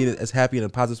 I'll try to be as happy and in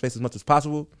a positive space as much as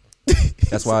possible.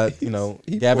 That's why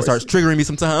Gavin starts triggering me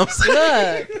sometimes.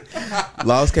 Look,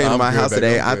 Laws came to I'm my good, house baby,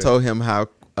 today. I'm I good. told him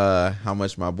how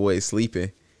much my boy is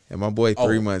sleeping, and my boy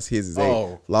 3 months. His is 8.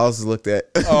 Oh. Laws looked at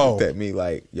Oh. looked at me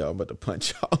like, yo, I'm about to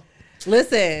punch y'all.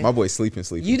 listen, My boy's sleeping.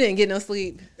 you didn't get no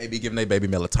sleep. They be giving their baby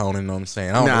melatonin. You know what I'm saying?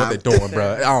 I don't know Nah. what they're doing,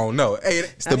 bro. I don't know. Hey,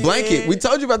 It's the blanket. We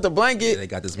told you about the blanket. They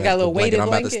got this got a little magical blanket. weighted I'm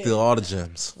about to blanket. steal all the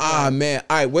gems. Ah man.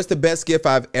 All right. What's the best gift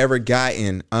I've ever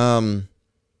gotten?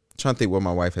 Trying to think what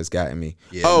my wife has gotten me.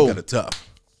 Yeah, oh, kind of tough.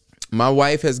 my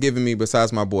wife has given me,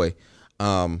 besides my boy,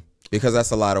 because that's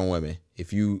a lot on women.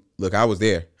 If you look, I was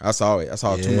there. I saw it. I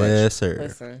saw it too much. Yes, sir.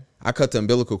 Listen, I cut the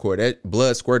umbilical cord. That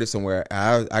blood squirted somewhere.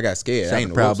 I got scared. Shout I out ain't to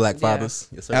know proud what- black fathers.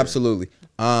 Yes, sir. Absolutely.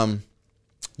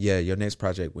 Yeah, your next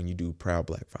project when you do Proud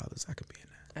Black Fathers, I could be in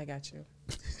that. I got you.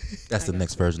 That's the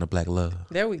next version of black love.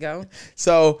 There we go.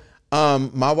 So,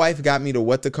 my wife got me the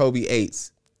What the Kobe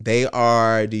 8s. They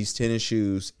are these tennis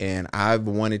shoes, and I've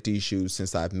wanted these shoes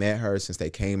since I've met her, since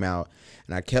they came out,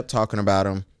 and I kept talking about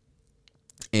them.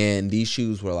 And these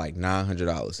shoes were like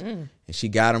 $900, and she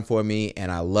got them for me,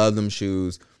 and I love them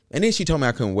shoes. And then she told me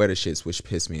I couldn't wear the shits, which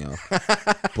pissed me off.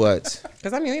 But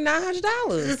Because I mean,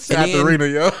 $900. Shout out to then- Rena,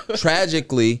 yo.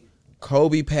 tragically,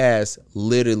 Kobe passed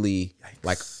literally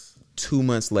like 2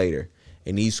 months later,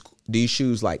 and these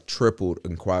shoes like tripled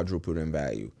and quadrupled in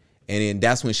value. And then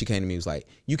that's when she came to me and was like,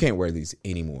 you can't wear these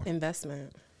anymore.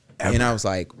 Investment. And I was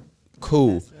like,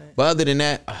 cool. But other than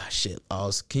that, shit,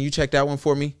 Oz, can you check that one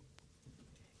for me?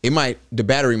 The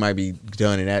battery might be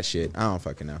done in that shit. I don't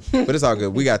fucking know. But it's all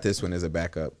good. We got this one as a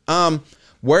backup.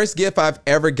 Worst gift I've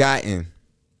ever gotten.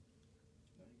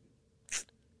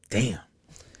 Damn.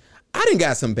 I done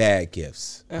got some bad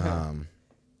gifts. I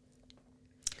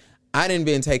done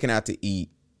been taken out to eat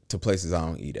to places I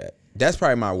don't eat at. That's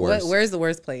probably my worst. Where's the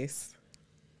worst place?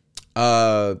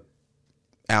 Outback,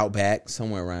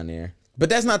 somewhere around there. But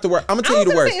that's not the worst. I'm gonna tell you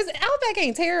the worst. Outback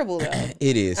ain't terrible though.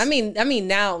 It is. I mean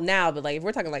now, but like if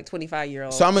we're talking like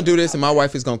 25-year-old. So I'm gonna do this, and my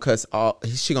wife is gonna cuss.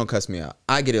 She gonna cuss me out.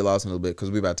 I get it lost in a little bit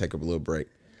because we about to take a little break.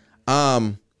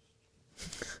 Y'all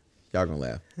gonna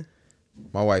laugh.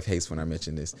 My wife hates when I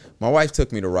mention this. My wife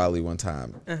took me to Raleigh one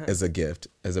time as a gift,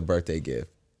 as a birthday gift,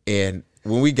 and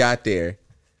when we got there,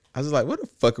 I was like, "What the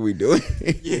fuck are we doing?"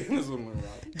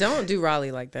 Don't do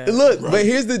Raleigh like that. Look, but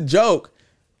here's the joke.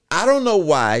 I don't know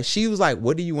why. She was like,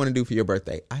 "What do you want to do for your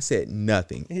birthday?" I said,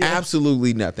 "Nothing.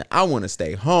 Absolutely nothing. I want to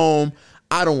stay home.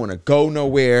 I don't want to go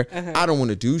nowhere. I don't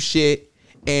want to do shit."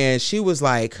 And she was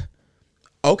like,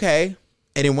 "Okay."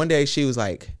 And then one day she was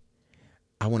like,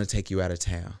 "I want to take you out of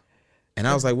town." And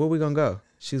I was like, "Where we going to go?"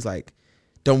 She was like,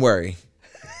 "Don't worry."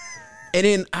 And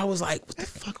then I was like, "What the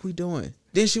fuck are we doing?"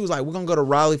 Then she was like, "We're going to go to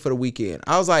Raleigh for the weekend."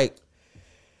 I was like,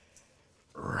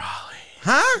 "Raleigh?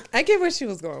 Huh?" I get where she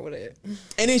was going with it.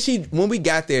 And then when we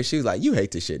got there, she was like, "You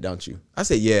hate this shit, don't you?" I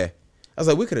said, "Yeah." I was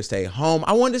like, "We could have stayed home."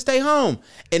 I wanted to stay home.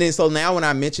 And then so now when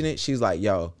I mention it, she's like,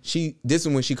 "Yo," this is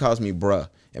when she calls me bruh.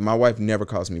 And my wife never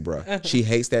calls me bruh. She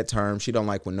hates that term. She don't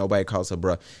like when nobody calls her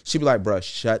bruh. She be like, bruh,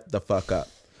 shut the fuck up.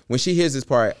 When she hears this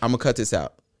part, I'm going to cut this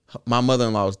out. My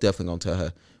mother-in-law is definitely going to tell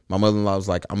her. My mother-in-law was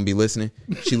like, I'm going to be listening.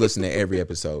 She listened to every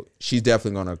episode. She's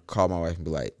definitely going to call my wife and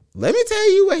be like, let me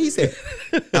tell you what he said.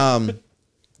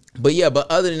 But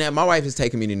other than that, my wife has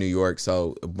taken me to New York.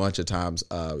 So a bunch of times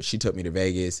she took me to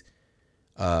Vegas.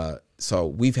 So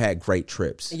we've had great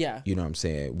trips. Yeah. You know what I'm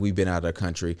saying? We've been out of the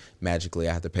country. Magically,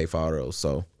 I have to pay for all those.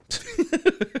 So.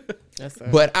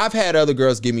 But I've had other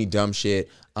girls give me dumb shit.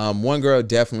 One girl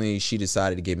definitely, she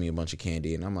decided to give me a bunch of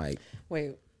candy. And I'm like,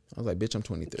 wait. I was like, bitch, I'm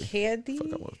 23. Candy? Fuck,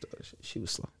 I want the other shit. She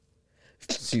was slow.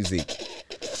 She's Zeke.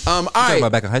 Talking All right.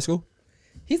 about back in high school?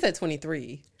 He said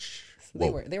 23.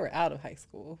 So they were out of high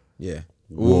school. Yeah.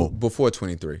 Well, before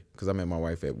 23, because I met my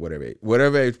wife at whatever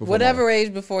age before. Whatever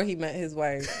age before he met his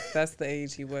wife, that's the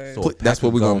age he was. So that's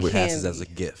what we're going with. Passes as a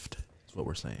gift. That's what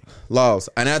we're saying. Laws.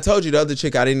 And I told you the other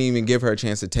chick, I didn't even give her a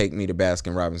chance to take me to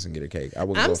Baskin Robbins and get a cake. I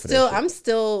wouldn't go for that shit.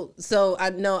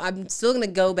 I'm still gonna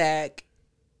go back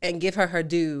and give her her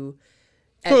due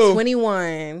at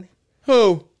 21.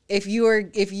 Who? If you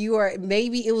are,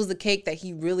 maybe it was the cake that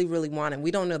he really, really wanted.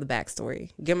 We don't know the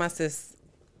backstory. Give my sis.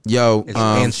 Yo,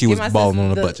 and she was balling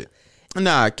on a budget.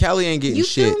 Nah, Callie ain't getting You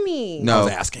shit. feel me? No, I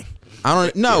was asking. I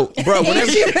don't know, bro.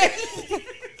 Whenever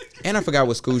and I forgot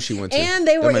what school she went to. And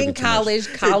they That were might in be too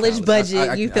much. college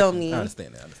budget. You feel me? I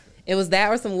understand that. It was that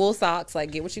or some wool socks.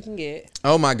 Like, get what you can get.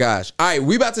 Oh my gosh! All right,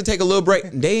 we about to take a little break. They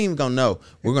ain't even gonna know.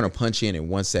 We're gonna punch in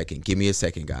 1 second. Give me a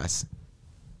second, guys.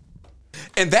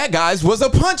 And that, guys, was a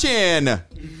punch in.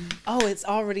 Oh, it's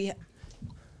already.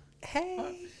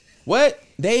 Hey. What?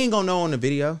 They ain't gonna know on the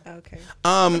video. Okay.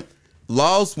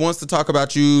 Laws wants to talk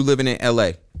about you living in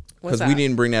LA because we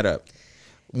didn't bring that up.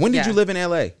 When did you live in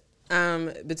LA?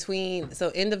 Between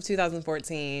end of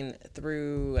 2014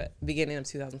 through beginning of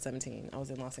 2017, I was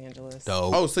in Los Angeles.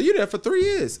 Dope. Oh, so you're there for 3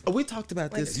 years. Oh, we talked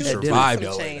about this. You at dinner. survived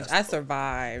Some LA. change. I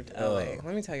survived LA.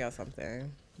 Let me tell y'all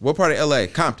something. What part of LA?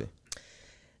 Compton.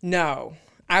 No,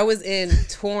 I was in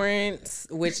Torrance,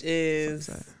 which is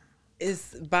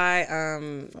by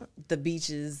the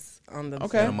beaches on the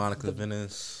Santa Monica,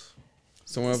 Venice.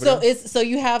 Somewhere over there? So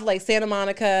you have like Santa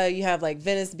Monica, you have like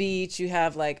Venice Beach, you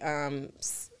have like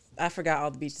I forgot all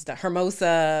the beaches.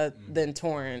 Hermosa, then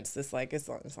Torrance. It's like it's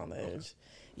on the edge.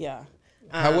 Yeah.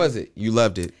 How was it? You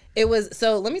loved it. It was.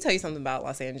 So let me tell you something about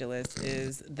Los Angeles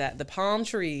is that the palm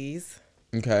trees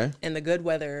and the good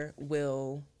weather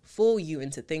will fool you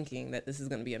into thinking that this is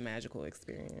going to be a magical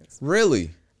experience.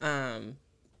 Really?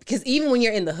 Because even when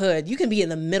you're in the hood, you can be in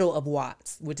the middle of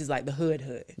Watts, which is like the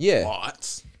hood. Yeah.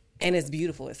 Watts. And it's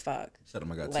beautiful as fuck. Shut up,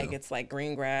 my God. Like, it's like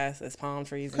green grass, it's palm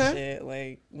trees and shit.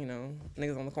 Like, you know,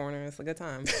 niggas on the corner. It's a good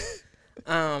time.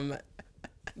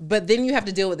 But then you have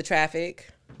to deal with the traffic.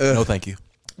 No, thank you.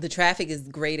 The traffic is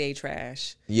grade A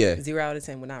trash. Yeah. 0 out of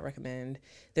 10 would not recommend.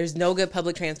 There's no good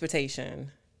public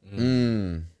transportation.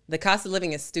 The cost of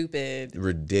living is stupid.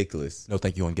 Ridiculous. No,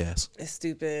 thank you on gas. It's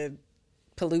stupid.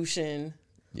 Pollution.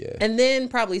 Yeah. And then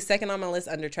probably second on my list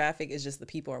under traffic is just the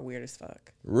people are weird as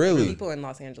fuck. Really? People in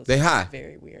Los Angeles They are high?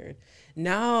 very weird.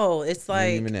 No, it's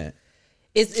like Even that.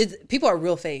 it's people are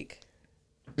real fake.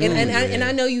 And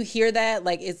I know you hear that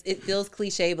like it feels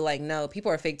cliche, but like no,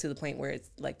 people are fake to the point where it's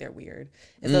like they're weird.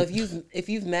 And so if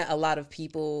you've met a lot of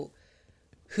people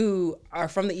who are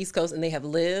from the East Coast and they have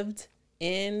lived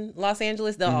in Los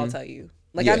Angeles, they'll all tell you.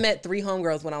 Like I met 3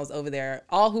 homegirls when I was over there,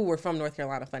 all who were from North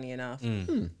Carolina. Funny enough,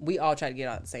 we all tried to get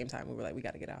out at the same time. We were like, we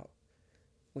got to get out.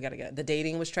 We got to get out. The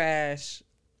dating was trash.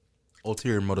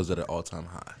 Ulterior motives at an all-time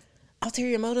high.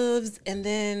 Ulterior motives, and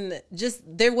then just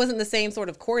there wasn't the same sort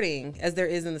of courting as there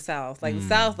is in the South. Like the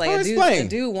South, like a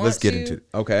dude wants Let's get you. into it.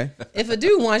 Okay. If a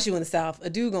dude wants you in the South, a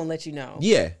dude gonna let you know.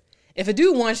 Yeah. If a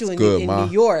dude wants you in New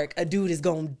York, a dude is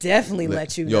gonna definitely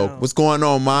let you know. Yo, what's going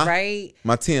on, ma? Right?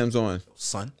 My Tim's on.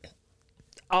 Son.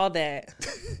 All that.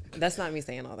 That's not me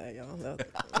saying all that, y'all.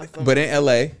 But in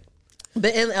LA.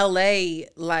 But in LA,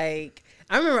 like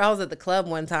I remember I was at the club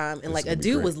one time and like a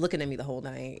dude was looking at me the whole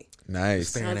night.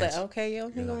 Nice. And I was like, okay, yo,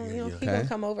 he gonna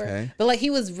come over. Okay. But like he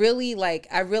was really like,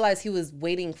 I realized he was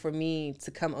waiting for me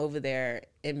to come over there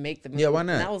and make the move. Yeah, why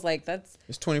not? And I was like, that's.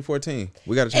 It's 2014.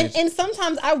 We got to change. And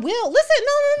sometimes I will listen.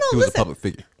 No. He was Listen. a public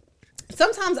figure.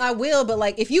 Sometimes I will, but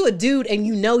like if you a dude and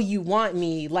you know you want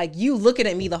me, like you looking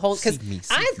at me the whole because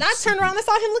I turned around and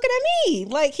saw him looking at me.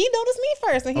 Like he noticed me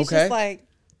first, and he's just like,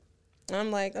 I'm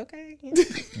like, okay.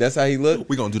 That's how he looked.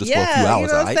 We're gonna do this for a few hours. You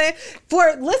know what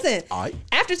I'm saying? Alright.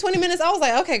 After 20 minutes, I was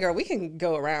like, okay, girl, we can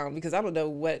go around because I don't know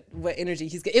what energy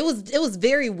he's getting. It was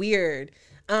very weird.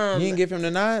 You didn't give him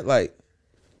the nod, like.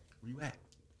 Where you at?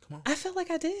 Come on. I felt like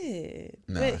I did.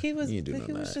 Nah, but he was you didn't do but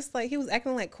he none of was that. just like he was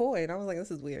acting like coy, and I was like,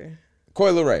 this is weird.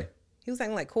 Coy Leray. He was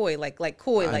acting like coy, like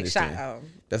coy, I like shy. understand.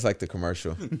 That's like the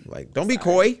commercial. Like, don't be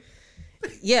coy.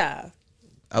 Yeah.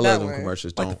 I love them one.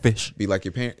 commercials. Like Don't the fish. be like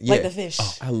your parents. Like Yeah. the fish.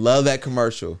 I love that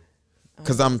commercial.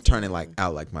 Because I'm turning like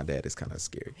out like my dad is kind of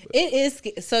scary. But It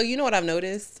is. So you know what I've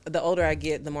noticed? The older I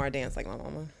get, the more I dance like my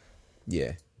mama.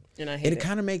 yeah. And I hate And it. it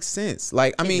kind of makes sense.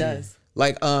 Like, I mean, does.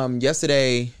 like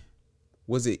yesterday,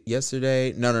 was it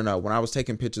yesterday? No. When I was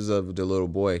taking pictures of the little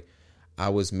boy, I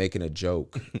was making a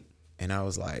joke. And I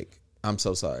was like, I'm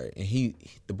so sorry. And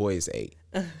the boy is 8.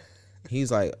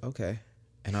 He's like, okay.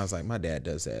 And I was like, my dad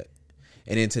does that.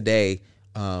 And then today,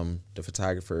 the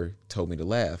photographer told me to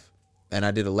laugh. And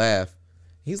I did a laugh.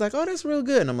 He's like, oh, that's real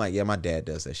good. And I'm like, yeah, my dad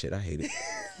does that shit. I hate it.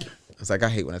 I was like, I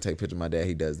hate when I take pictures of my dad.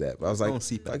 He does that. But I was like, Don't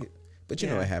see fuck it. But you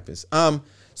know what happens.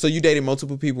 So you dated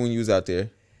multiple people when you was out there.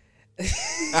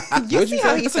 You see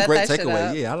how he That's a set great that shit takeaway.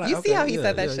 up? Yeah, I like- You see okay, how he yeah,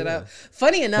 set that yeah, shit yeah. up?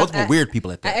 Funny enough, Multiple weird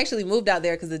people at that. I actually moved out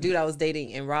there because the dude I was dating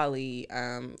in Raleigh,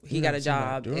 he got a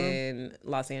job in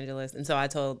Los Angeles, and so I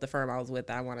told the firm I was with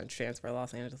that I wanted to transfer to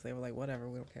Los Angeles. They were like, "Whatever,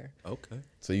 we don't care." Okay.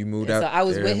 So you moved And out. so I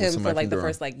was there with him for somebody like from the Durham.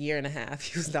 first like year and a half.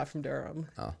 He was not from Durham.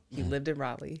 Oh. He lived in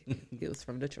Raleigh. He was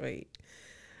from Detroit.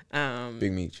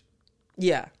 Big Meech.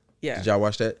 Yeah. Did y'all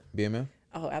watch that BMF?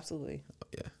 Oh, absolutely.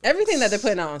 Yeah. Everything that they're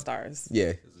putting out on Stars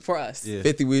Yeah. for us. Yeah.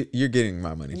 50. You're getting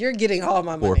my money. You're getting all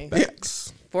my For money.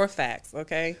 facts. For facts,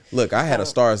 okay? Look, I had a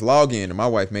Stars login and my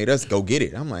wife made us go get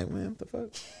it. I'm like, man, what the fuck?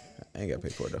 I ain't got to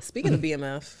pay for it though. Speaking of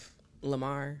BMF,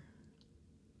 Lamar,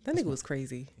 that nigga was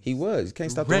crazy. He was. You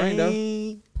can't stop the rain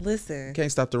though. Listen,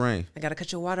 Can't stop the rain. I gotta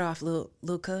cut your water off, little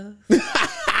cuz.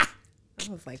 I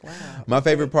was like, wow. My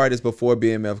favorite part is before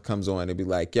BMF comes on, it'd be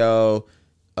like, yo,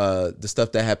 the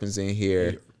stuff that happens in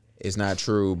here is not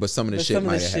true, but some of the But shit some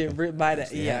of might the have shit happened. written by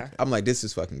that, yeah. I'm like, this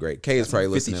is fucking great. Kay is probably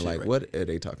 50 listening shit like, right what are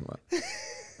they talking about?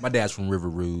 My dad's from River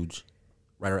Rouge,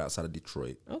 right outside of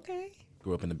Detroit. Okay.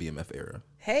 Grew up in the BMF era.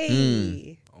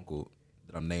 Hey. Uncle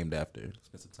that I'm named after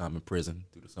spent some time in prison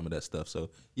due to some of that stuff. So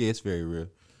yeah, it's very real.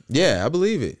 Yeah, I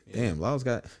believe it. Damn, Laws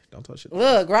got, don't touch it.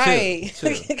 Look, right.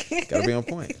 Chill. Gotta be on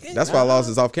point. That's why Laws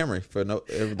is off camera for no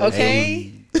everybody.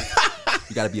 Okay.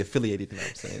 You got to be affiliated. You know what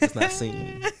I'm saying? It's not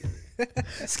seen.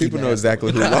 People know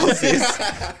exactly who Laws is.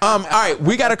 All right,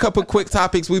 we got a couple quick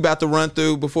topics we about to run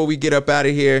through before we get up out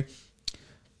of here.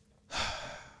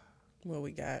 What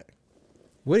we got?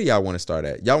 Where do y'all want to start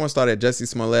at? Y'all want to start at Jussie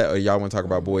Smollett or y'all want to talk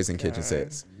about boys in kitchen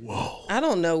sets? I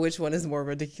don't know which one is more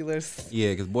ridiculous. Yeah,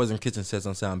 because boys in kitchen sets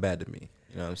don't sound bad to me.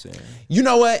 You know what I'm saying? You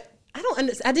know what?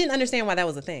 I didn't understand why that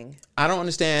was a thing. I don't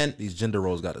understand. These gender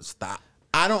roles got to stop.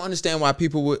 I don't understand why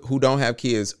people who don't have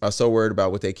kids are so worried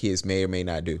about what their kids may or may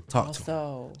not do. Talk to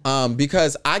them. So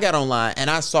Because I got online and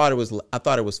I thought it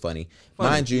was funny.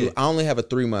 Mind you, yeah. I only have a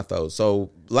 3-month-old, so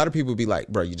a lot of people be like,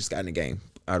 "Bro, you just got in the game."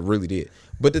 I really did.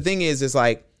 But the thing is, it's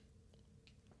like,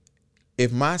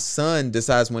 if my son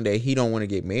decides one day he don't want to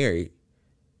get married,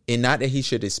 and not that he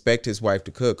should expect his wife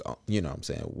to cook, you know what I'm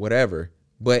saying, whatever.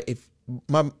 But if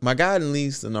my guy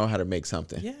needs to know how to make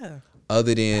something, yeah,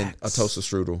 other than a toaster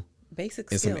strudel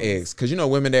basic and skills. some eggs, because you know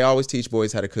women, they always teach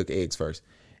boys how to cook eggs first,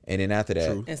 and then after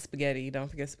that, And spaghetti. Don't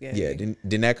forget spaghetti. yeah,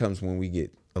 then that comes when we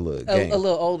get a little a game.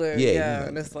 little older. Yeah, Yeah, you know,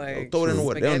 and it's like throw it in the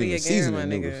water. They don't spaghetti even again, season my the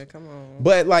nigga. noodles. Come on.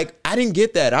 But like, I didn't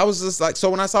get that. I was just like, so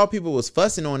when I saw people was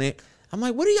fussing on it, I'm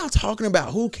like, what are y'all talking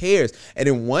about? Who cares? And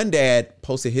then one dad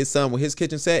posted his son with his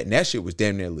kitchen set, and that shit was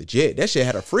damn near legit. That shit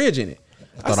had a fridge in it.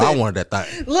 I thought I wanted that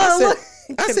thing. Look.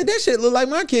 I said that shit look like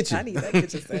my I kitchen. need that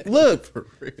kitchen set. Look,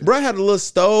 bro had a little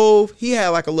stove. He had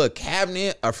like a little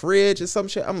cabinet, a fridge, or some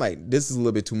shit. I'm like, this is a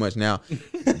little bit too much now.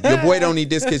 Your boy don't need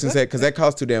this kitchen set because that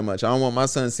costs too damn much. I don't want my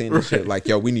son seeing this shit like,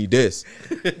 yo, we need this.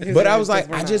 But I was like,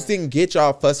 I just didn't get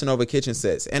y'all fussing over kitchen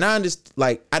sets. And I understand,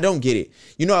 like, I don't get it.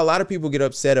 You know, a lot of people get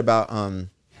upset about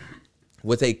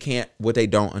what they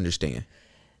don't understand.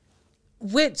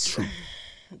 Which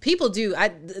people do.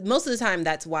 Most of the time,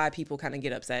 that's why people kind of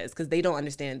get upset. Is because they don't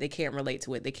understand. They can't relate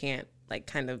to it. They can't like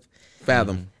kind of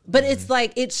Fathom. But it's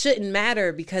like it shouldn't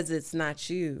matter because it's not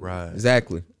you. Right.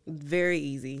 Exactly. Very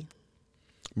easy.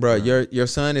 Bro, your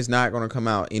son is not going to come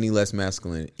out any less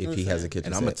masculine if he has a kitchen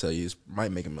And set. I'm going to tell you, it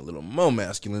might make him a little more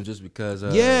masculine just because,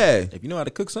 Yeah. if you know how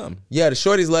to cook something, Yeah, the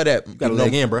shorties love that. you got to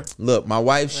leg in, bro. Look, my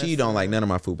wife, she don't like none of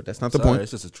my food, but that's not the Sorry, point.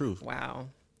 it's just the truth. Wow.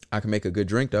 I can make a good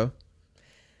drink, though.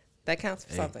 That counts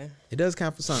for something. It does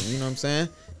count for something, you know what I'm saying?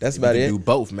 That's If about you it. can do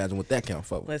both. Imagine what that count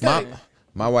for. Listen,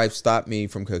 My wife stopped me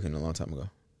from cooking a long time ago.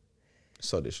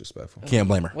 So disrespectful. Can't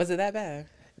blame her. was it that bad?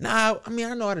 Nah, I mean,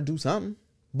 I know how to do something.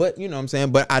 But you know what I'm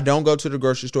saying? But I don't go to the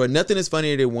grocery store. Nothing is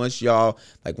funnier than once y'all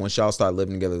start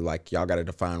living together, like y'all got to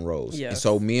define roles. Yes. And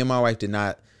so me and my wife did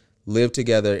not live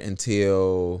together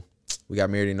until we got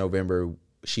married in November.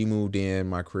 She moved in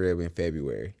my crib in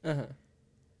February.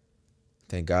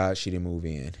 Thank God she didn't move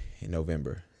in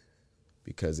November.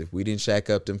 Because if we didn't shack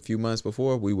up them few months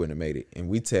before, we wouldn't have made it. And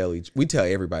we tell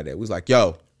everybody that. We was like,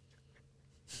 yo,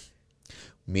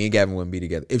 me and Gavin wouldn't be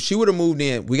together. If she would have moved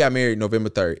in, we got married November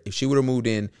 3rd. If she would have moved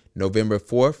in November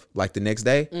 4th, like the next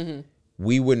day,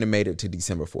 we wouldn't have made it to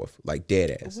December 4th, like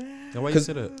dead ass. Now, why you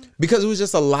say that? Because it was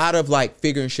just a lot of like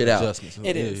figuring shit out. Adjustments.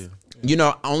 It is. You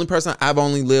know, I've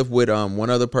only lived with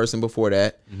one other person before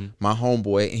that, my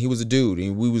homeboy, and he was a dude,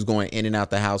 and we was going in and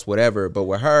out the house, whatever. But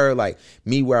with her, like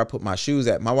me, where I put my shoes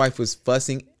at, my wife was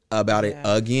fussing about it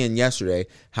again yesterday.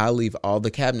 How I leave all the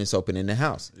cabinets open in the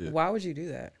house. Yeah. Why would you do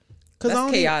that? Because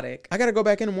that's chaotic. I gotta go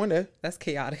back in them one day. That's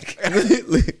chaotic.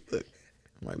 Look,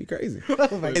 might be crazy.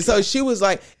 And so she was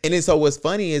like, and then so what's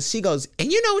funny is she goes,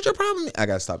 and you know what your problem is? I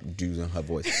gotta stop using her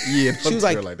voice. Yeah, she was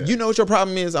like you know what your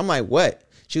problem is? I'm like, what?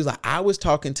 She was like, I was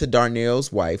talking to Darnell's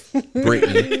wife,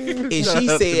 Brittany, and she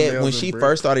said when she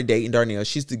first started dating Darnell,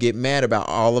 she used to get mad about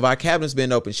all of our cabinets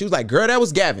being open. She was like, girl, that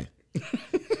was Gavin.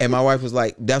 And my wife was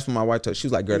like, that's what my wife told her. She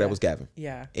was like, girl, that was Gavin.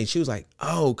 Yeah. And she was like,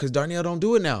 oh, because Darnell don't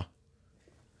do it now.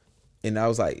 And I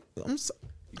was like,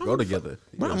 go together.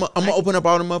 I'm gonna open up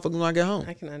all the motherfuckers when I get home.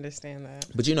 I can understand that.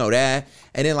 But you know that.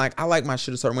 And then like I like my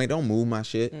shit a certain way. Don't move my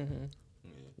shit. You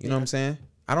know what I'm saying?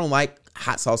 I don't like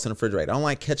hot sauce in the refrigerator. I don't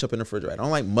like ketchup in the refrigerator. I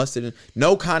don't like mustard.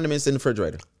 No condiments in the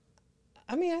refrigerator.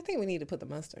 I mean, I think we need to put the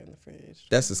mustard in the fridge.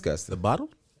 That's disgusting. The bottle?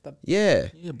 Yeah.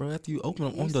 Yeah, bro. After you open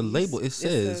them on the label, it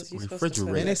says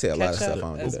refrigerator. Man, they say a lot of stuff. I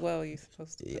don't do as that. well. You're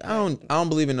supposed to. I don't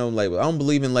believe in no labels. I don't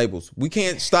believe in labels. We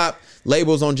can't stop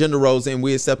labels on gender roles and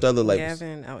we accept other labels.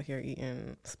 Gavin out here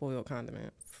eating spoiled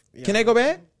condiments. Yeah. Can they go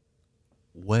bad?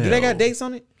 Well, do they got dates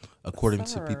on it? According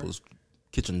to people's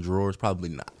kitchen drawers, probably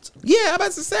not. Yeah, I'm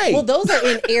about to say. Well, those are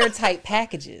in airtight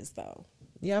packages, though.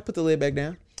 Yeah, I put the lid back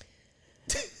down.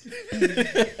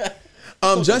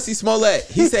 Jussie Smollett,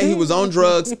 he said he was on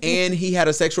drugs and he had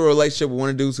a sexual relationship with one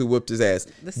of the dudes who whipped his ass.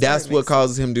 That's what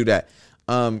causes him to do that.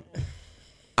 I'm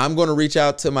going to reach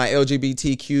out to my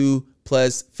LGBTQ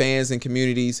plus fans and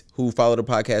communities who follow the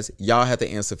podcast. Y'all have to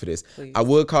answer for this. Please. I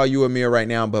would call you Amir right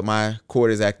now, but my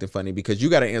cord is acting funny because you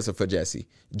got to answer for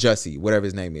Jussie, whatever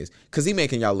his name is, because he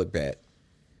making y'all look bad.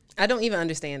 I don't even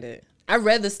understand it. I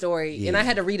read the story and I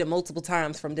had to read it multiple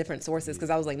times from different sources because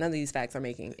I was like, none of these facts are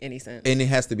making any sense. And it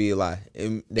has to be a lie.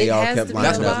 And they all kept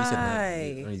lying.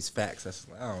 That's these facts. That's,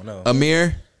 I don't know.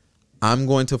 Amir, I'm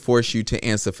going to force you to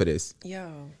answer for this.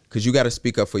 Yo. Because you got to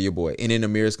speak up for your boy. And then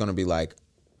Amir's going to be like,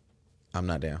 I'm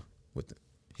not down with it.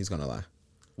 He's going to lie.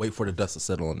 Wait for the dust to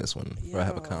settle on this one before I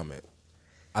have a comment.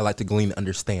 I like to glean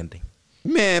understanding.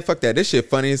 Man, fuck that. This shit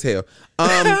funny as hell.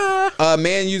 A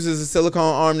man uses a silicone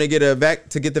arm to get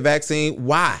the vaccine.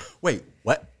 Why? Wait,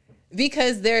 what?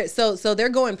 Because they're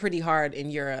going pretty hard in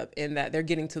Europe in that they're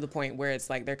getting to the point where it's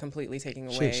like they're completely taking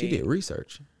away. Shit, she did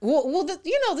research. Well,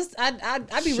 this I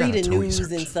be reading news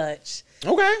and such.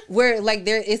 Okay. Where like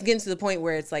it's getting to the point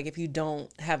where it's like if you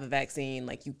don't have a vaccine,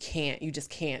 like you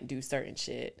just can't do certain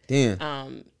shit.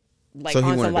 Damn. Like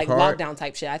on some like lockdown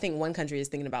type shit. I think one country is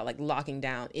thinking about like locking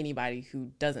down anybody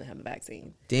who doesn't have the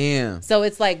vaccine. Damn. So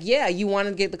it's like, yeah, you want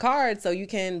to get the card so you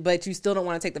can, but you still don't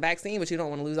want to take the vaccine, but you don't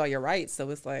want to lose all your rights. So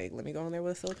it's like, let me go in there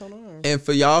with a silicone arm. And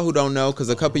for y'all who don't know, because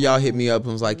a couple of y'all hit me up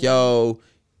and was like, yo,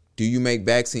 do you make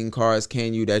vaccine cards?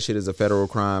 Can you? That shit is a federal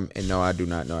crime. And no, I do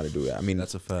not know how to do it. I mean,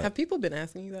 that's a fact. Have people been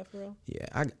asking you that for real?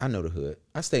 Yeah, I know the hood.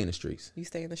 I stay in the streets. You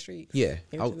stay in the streets? Yeah.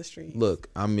 Into the streets. Look,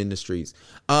 I'm in the streets.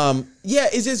 Yeah,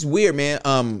 it's just weird,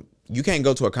 man. You can't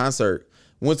go to a concert.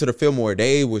 Went to the Fillmore.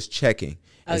 They was checking.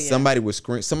 And somebody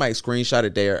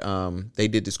screenshotted their, they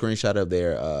did the screenshot of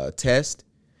their test.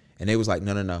 And they was like,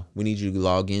 no. We need you to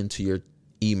log into your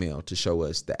email to show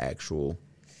us the actual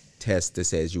test that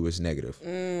says you was negative.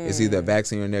 It's either a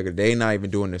vaccine or negative. They not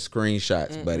even doing the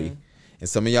screenshots, buddy. And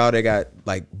some of y'all that got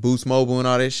like Boost Mobile and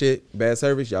all that shit, bad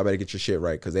service, y'all better get your shit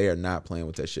right because they are not playing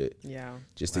with that shit. Yeah.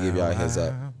 Just to give y'all a heads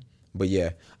up. But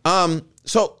yeah.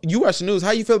 So you watch the news.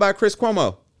 How you feel about Chris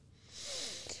Cuomo?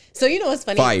 So you know what's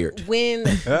funny? Fired.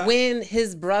 When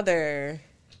his brother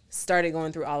started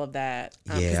going through all of that.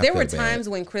 Because there were times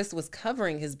when Chris was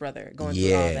covering his brother going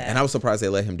through all that. And I was surprised they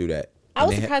let him do that. I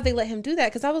was surprised they let him do that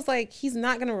because I was like, he's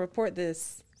not going to report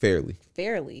this fairly.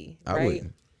 Right? I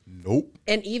wouldn't. Nope.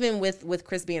 And even with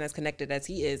Chris being as connected as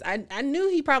he is, I knew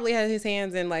he probably had his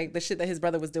hands in like the shit that his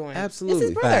brother was doing. Absolutely. It's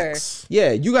his brother. Facts.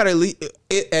 Yeah, you gotta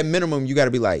at minimum, you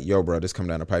gotta be like, yo, bro, this come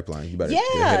down the pipeline. You better. get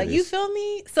ahead of this. You feel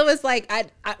me? So it's like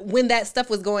I when that stuff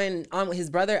was going on with his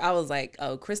brother, I was like,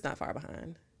 oh, Chris not far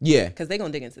behind. Yeah, Because they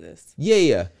gonna dig into this.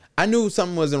 yeah. I knew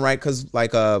something wasn't right because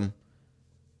like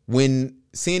when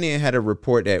CNN had a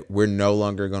report that we're no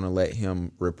longer gonna let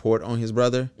him report on his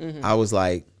brother, I was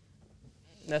like.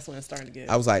 That's when it started to get.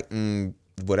 I was like, well,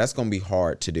 that's going to be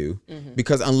hard to do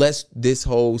because unless this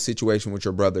whole situation with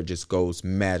your brother just goes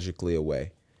magically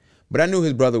away. But I knew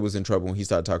his brother was in trouble when he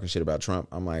started talking shit about Trump.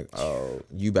 I'm like, oh,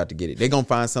 you about to get it. They're going to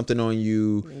find something on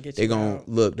you. They're going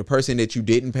to look, the person that you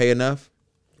didn't pay enough.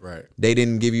 Right. They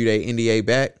didn't give you their NDA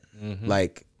back.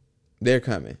 Like, they're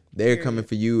coming. They're coming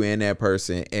for you and that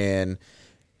person. And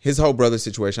his whole brother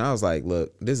situation, I was like,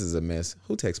 look, this is a mess.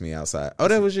 Who texted me outside? Oh,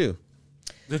 that was you.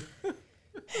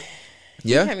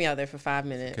 He had me out there for 5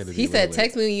 minutes. He said,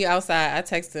 text me when you outside. I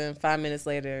texted him 5 minutes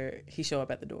later. He showed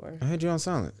up at the door. I had you on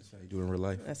silent. That's how you do in real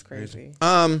life. That's crazy.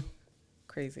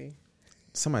 Crazy.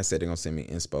 Somebody said they're gonna send me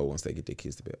inspo once they get their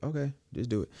kids to bed. Okay, just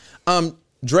do it.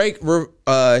 Drake,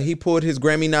 he pulled his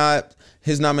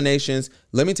his nominations.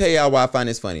 Let me tell y'all why I find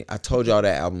this funny. I told y'all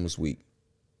that album was weak.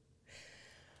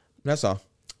 That's all.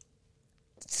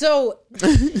 So,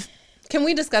 can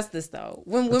we discuss this though?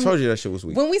 When I told you that shit was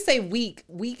weak. When we say weak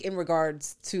in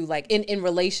regards to like in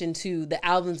relation to the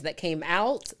albums that came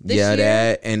out this year.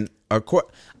 That and of course,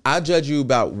 I judge you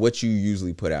about what you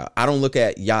usually put out. I don't look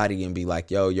at Yachty and be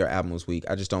like, yo, your album was weak.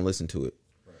 I just don't listen to it.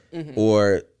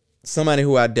 Or somebody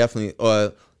who I definitely,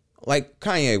 or like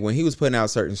Kanye, when he was putting out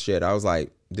certain shit, I was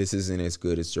like, this isn't as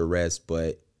good as the rest,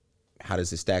 but how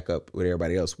does it stack up with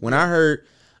everybody else? When I heard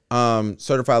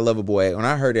Certified Lover Boy, when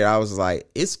I heard it, I was like,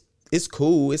 it's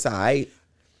cool, it's all right.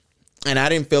 And I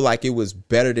didn't feel like it was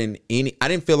better than I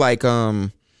didn't feel like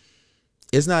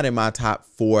it's not in my top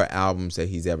 4 albums that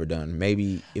he's ever done.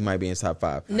 Maybe it might be in top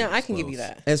 5. No, I can give you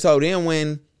that. And so then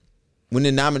when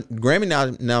the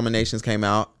Grammy nominations came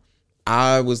out,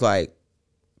 I was like,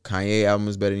 Kanye album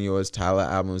is better than yours. Tyler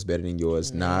album is better than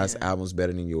yours. Nas album is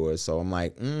better than yours. So I'm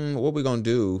like, what we gonna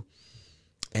do?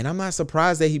 And I'm not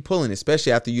surprised that he pulling,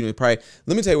 especially after you probably.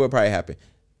 Let me tell you what probably happened.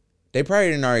 They probably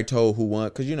didn't already told who won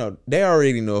because they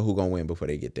already know who gonna win before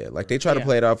they get there. Like they try to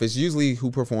play it off. It's usually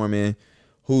who performing,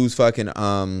 who's fucking.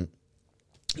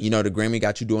 The Grammy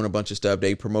got you doing a bunch of stuff.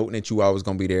 They promoting that you always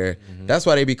gonna be there. That's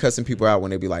why they be cussing people out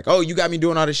when they be like, "Oh, you got me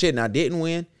doing all this shit and I didn't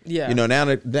win." Yeah.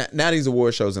 Now these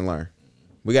award shows and learn.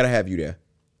 We gotta have you there.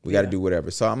 We gotta do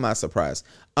whatever. So I'm not surprised.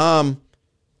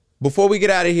 Before we get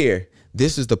out of here,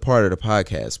 this is the part of the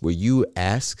podcast where you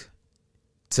ask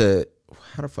to.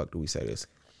 How the fuck do we say this?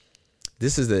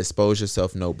 This is the expose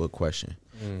yourself notebook question.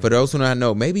 For those who don't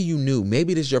know, maybe you knew.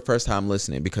 Maybe this is your first time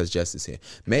listening because Jess is here.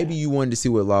 Maybe you wanted to see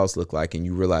what laws look like and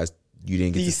you realized you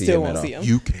didn't get to see them at all.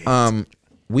 You can't.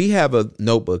 We have a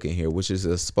notebook in here, which is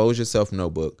an expose yourself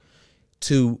notebook.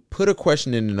 To put a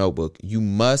question in the notebook, you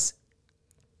must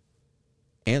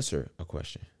answer a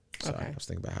question. Sorry, I was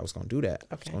thinking about how I was going to do that.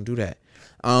 I was going to do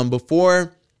that.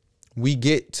 Before we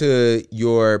get to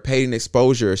your paid and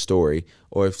exposure story,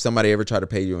 or if somebody ever tried to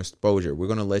pay you exposure, we're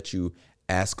going to let you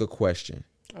ask a question.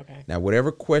 Okay. Now,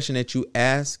 whatever question that you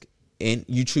ask and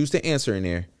you choose to answer in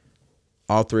there,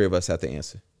 all 3 of us have to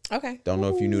answer. Okay. Don't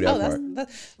know if you knew that part.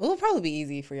 It'll probably be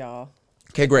easy for y'all.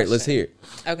 Okay, great. Let's hear it.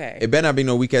 Okay. It better not be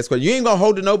no weak ass question. You ain't gonna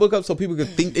hold the notebook up so people can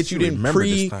think that you didn't remember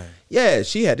this time. Yeah,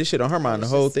 she had this shit on her mind the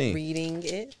whole thing. Reading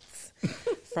it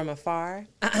from afar.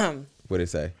 What'd it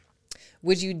say?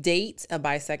 Would you date a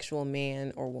bisexual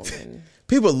man or woman?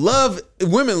 People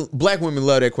black women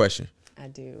love that question. I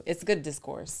do. It's good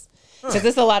discourse. Because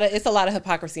it's a lot of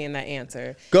hypocrisy in that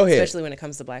answer. Go ahead. Especially when it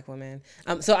comes to black women.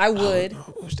 So I would.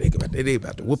 They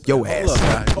about to whoop your ass.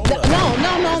 No.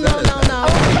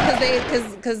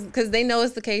 Because they know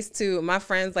it's the case too. My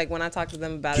friends, like when I talk to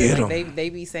them about it, like,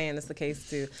 they be saying it's the case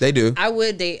too. They do. I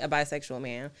would date a bisexual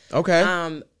man.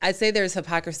 Okay. I'd say there's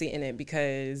hypocrisy in it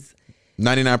because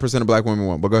 99% of black women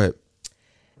won't. But go ahead.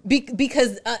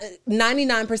 Because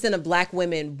 99% of black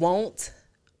women won't,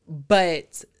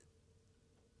 but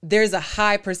there's a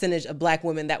high percentage of black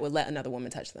women that would let another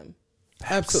woman touch them.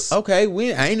 Absolutely.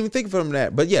 Okay. I ain't even thinking from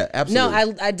that, but yeah,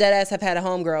 absolutely. No, I dead ass have had a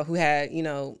homegirl who had,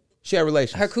 she had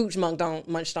relations. Her cooch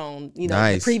munched on,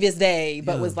 Nice. the previous day,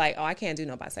 but was like, oh, I can't do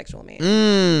no bisexual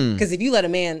man. Because if you let a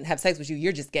man have sex with you,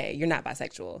 you're just gay. You're not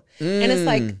bisexual. And it's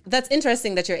like, that's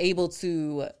interesting that you're able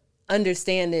to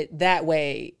understand it that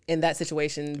way in that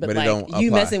situation, but But it like don't you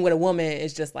apply. messing with a woman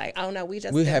is just like, oh no, we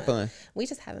have fun. We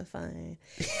just having fun, and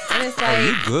it's Oh, like,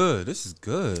 you good. This is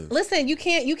good. listen, you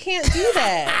can't do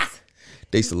that.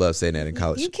 They used to love saying that in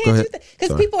college. You Go can't ahead. do that because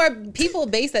Sorry. people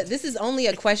base that. This is only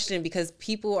a question because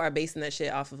people are basing that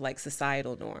shit off of like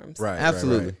societal norms. Right.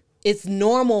 Absolutely. Right. It's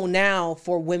normal now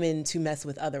for women to mess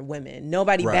with other women.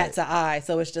 Nobody Right. bats an eye,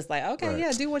 so it's just like, okay, Right.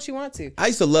 yeah, do what you want to. I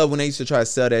used to love when they used to try to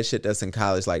sell that shit that's in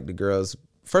college. Like the girls.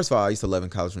 First of all, I used to love in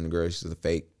college when the girls used to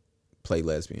fake play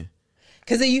lesbian.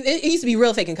 Because it used to be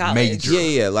real fake in college. Major.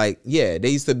 Yeah. They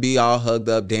used to be all hugged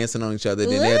up, dancing on each other.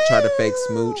 Then they'd try to fake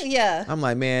smooch. Yeah. I'm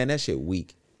like, man, that shit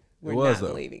weak. We're was, not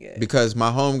though. believing it. Because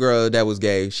my homegirl that was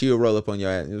gay, she would roll up on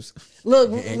your ass. It was,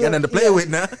 Look, Ain't got nothing to play with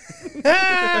now.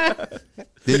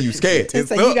 then you scared.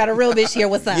 So you got a real bitch here.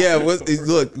 What's up? Yeah, it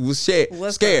was scared.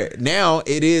 What's Scared. Now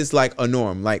it is like a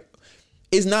norm. Like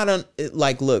it's not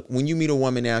like look, when you meet a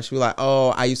woman now, she be like, "Oh,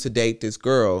 I used to date this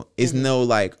girl." It's no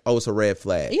like, "Oh, it's a red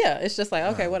flag." Yeah, it's just like,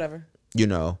 okay, whatever. You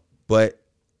know. But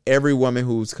every woman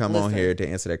who's come on Listen. here to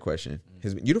answer that question,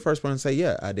 you the first one to say,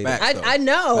 "Yeah, I did." Facts. I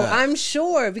know, Facts. I'm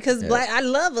sure, because I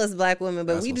love us black women,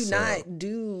 but That's we do what's not up.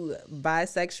 do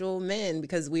bisexual men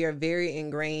because we are very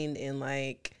ingrained in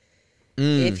like,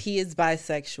 if he is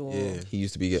bisexual, Yeah. He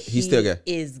used to be gay. He's still gay.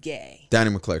 is gay.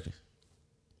 Donnie McClurkin.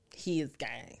 He is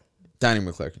gay. Donnie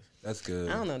McClurkin. That's good.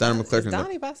 I don't know. Donnie Is McClurkin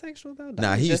Donnie bisexual though? Nah,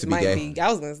 Donnie he used just to be might gay.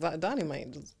 I was gonna say Donnie might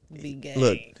just be gay.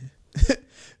 Look.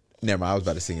 Never mind. I was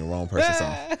about to sing the wrong person's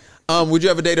song. Would you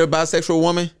ever date a bisexual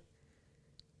woman?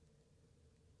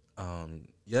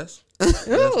 Yes.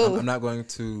 Ooh. I'm not going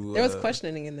to. There was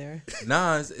questioning in there.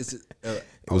 Nah, it's It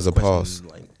was a pause.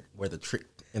 Like where the trick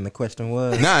in the question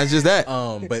was. Nah, it's just that.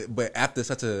 But after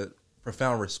such a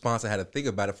profound response, I had to think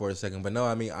about it for a second. But no,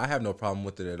 I mean, I have no problem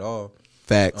with it at all.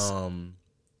 Facts.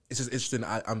 It's just interesting.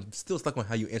 I'm still stuck on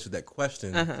how you answered that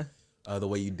question the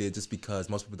way you did, just because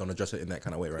most people don't address it in that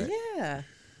kind of way, right? Yeah.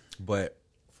 But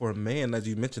for a man, as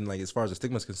you mentioned, like as far as the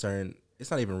stigma is concerned,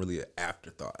 it's not even really an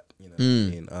afterthought. You know what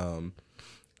I mean?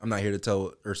 I'm not here to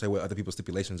tell or say what other people's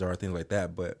stipulations are, things like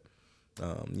that. But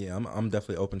yeah, I'm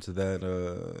definitely open to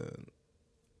that.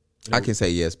 I can say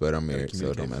yes, but I'm married,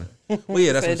 so it don't matter. Well,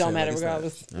 yeah, that's So what it don't I'm matter saying. Like,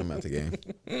 it's regardless. I'm out the game.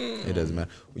 It doesn't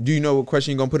matter. Do you know what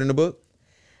question you're gonna put in the book?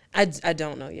 I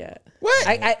don't know yet. What?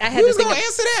 I had Who's to think gonna of-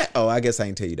 answer that? Oh, I guess I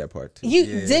didn't tell you that part too. You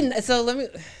didn't. So let me.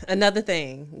 Another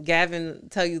thing, Gavin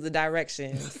tell you the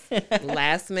directions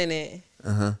last minute.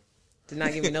 Did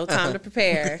not give me no time to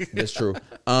prepare. That's true.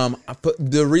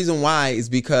 The reason why is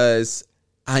because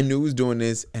I knew he was doing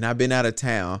this, and I've been out of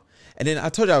town. And then I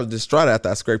told you I was distraught after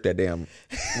I scraped that damn.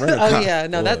 Oh yeah,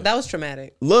 no, that was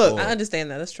traumatic. Look, I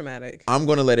understand that. That's traumatic. I'm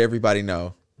gonna let everybody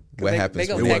know what happens.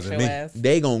 They gonna when text your ass.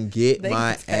 They gonna get They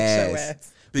my gonna text your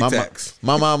ass. Big tax.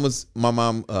 My mom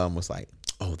was like,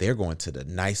 "Oh, they're going to the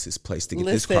nicest place to get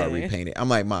this car Listen. repainted." I'm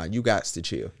like, "Mom, you got to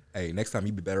chill." Hey, next time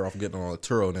you'd be better off getting on a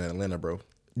Turo than Atlanta, bro.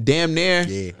 Damn near.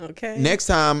 Yeah. Okay. Next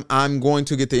time, I'm going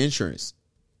to get the insurance.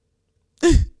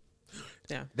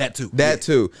 Yeah. That too. That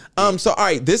too. So all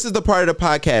right, this is the part of the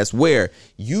podcast where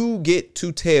you get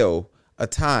to tell a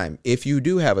time, if you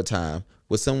do have a time,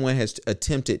 where someone has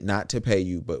attempted not to pay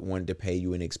you but wanted to pay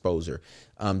you an exposure.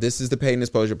 This is the Paid and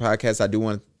Exposure podcast. I do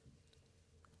want.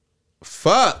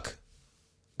 Fuck.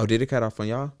 Oh, did it cut off on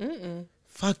y'all?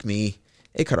 Fuck me.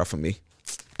 It cut off on me.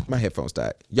 My headphones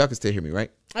died. Y'all can still hear me, right?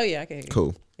 Oh yeah, I can hear you.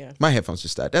 Cool. Yeah. My headphones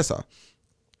just died. That's all.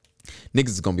 Niggas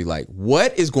is gonna be like,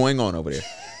 what is going on over there?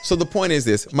 So the point is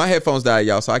this: my headphones died,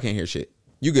 y'all, so I can't hear shit.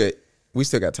 You good? We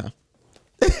still got time.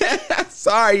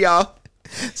 Sorry, y'all.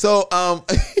 So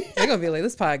They're gonna be like,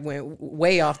 this pod went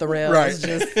way off the rails. Right.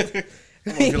 Just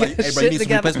You're like, hey, bro, you need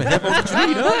some replacement headphones.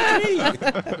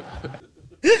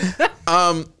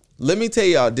 let me tell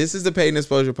y'all, this is the Paid and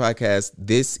Exposure podcast.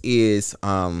 This is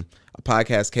a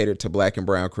podcast catered to Black and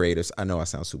brown creators. I know I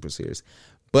sound super serious,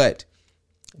 but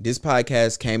this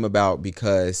podcast came about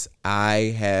because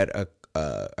I had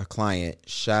a client.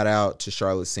 Shout out to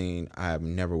Charlotte Scene.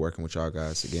 I'm never working with y'all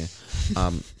guys again.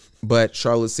 But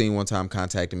Charlotte Scene one time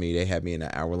contacted me. They had me in an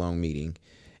hour-long meeting,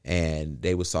 and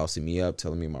they was saucing me up,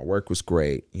 telling me my work was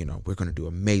great. You know, we're gonna do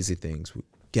amazing things.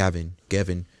 Gavin,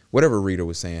 whatever Rita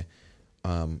was saying.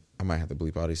 I might have to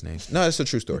bleep all these names. No, it's a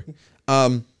true story.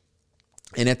 And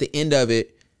at the end of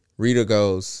it, Rita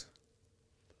goes,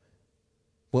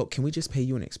 "Well, can we just pay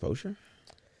you an exposure?"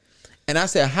 And I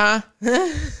said, "Huh?"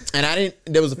 And I didn't.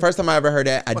 That was the first time I ever heard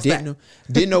that. I didn't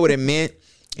know what it meant.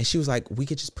 And she was like, "We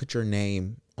could just put your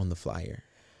name on the flyer,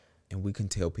 and we can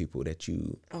tell people that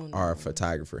you are a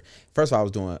photographer." First of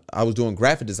all, I was doing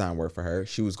graphic design work for her.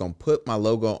 She was gonna put my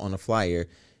logo on the flyer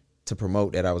to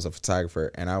promote that I was a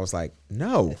photographer, and I was like,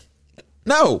 "No,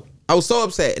 No, I was so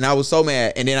upset and I was so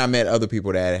mad. And then I met other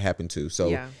people that it happened to. So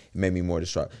Yeah. it made me more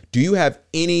distraught. Do you have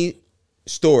any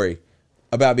story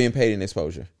about being paid in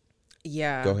exposure?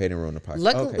 Yeah. Go ahead and ruin the podcast.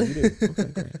 Luckily- Okay, you did. Okay,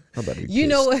 great. I'm about to be You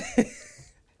know pissed. what?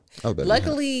 I was about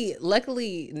to be hot.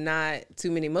 Luckily, not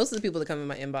too many. Most of the people that come in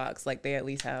my inbox, like they at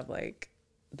least have like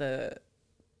the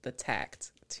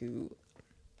tact to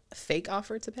fake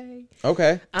offer to pay.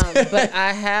 Okay. But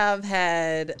I have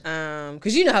had,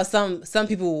 because you know how some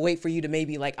people will wait for you to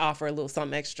maybe like offer a little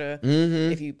something extra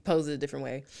if you pose it a different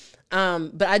way.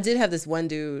 But I did have this one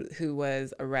dude who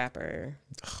was a rapper.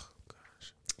 Oh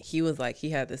gosh. He was like, he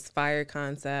had this fire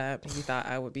concept. He thought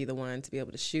I would be the one to be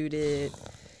able to shoot it.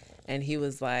 And he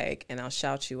was like, and I'll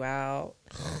shout you out.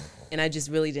 And I just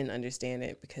really didn't understand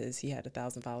it because he had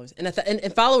 1,000 followers.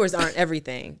 And followers aren't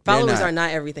everything. Followers are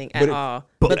not everything at all.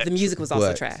 But the music was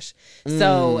also trash.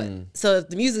 So if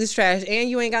the music is trash and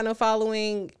you ain't got no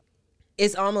following,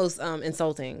 it's almost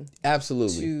insulting.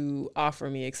 Absolutely. To offer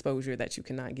me exposure that you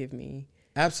cannot give me.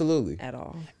 Absolutely. At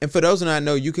all. And for those who not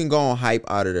know, you can go on Hype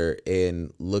Auditor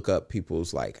and look up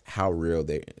people's like how real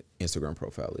their Instagram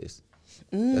profile is.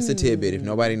 That's a tidbit. If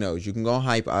nobody knows, you can go on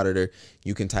Hype Auditor.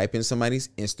 You can type in somebody's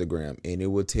Instagram, and it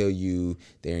will tell you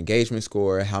their engagement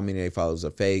score, how many of their followers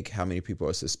are fake, how many people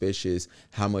are suspicious,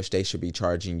 how much they should be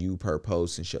charging you per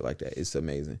post, and shit like that. It's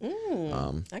amazing.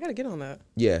 I gotta get on that.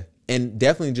 Yeah, and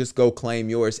definitely just go claim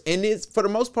yours. And it's for the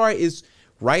most part is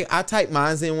right. I typed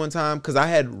mine in one time because I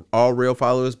had all real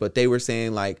followers, but they were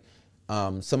saying like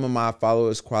some of my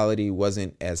followers quality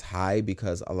wasn't as high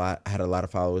because I had a lot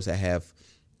of followers that have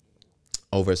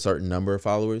over a certain number of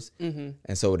followers. And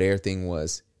so their thing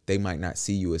was they might not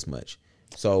see you as much.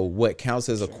 So what counts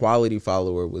as a quality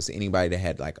follower was anybody that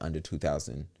had like under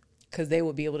 2,000. Because they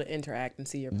would be able to interact and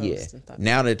see your posts and stuff.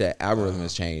 Now that the algorithm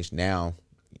has changed, now,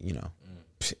 you know,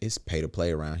 it's pay to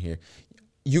play around here.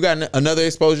 You got another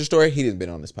exposure story? He didn't been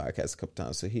on this podcast a couple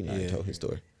times, so he never told his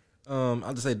story. I'll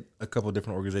just say a couple of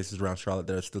different organizations around Charlotte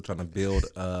that are still trying to build.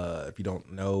 If you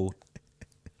don't know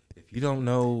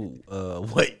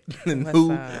what and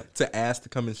who to ask to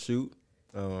come and shoot.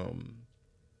 I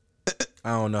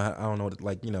don't know.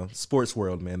 Like, you know, sports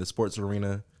world, man. The sports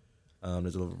arena.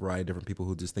 There's a variety of different people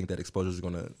who just think that exposure is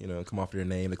going to, you know, come off their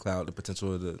name, the cloud, the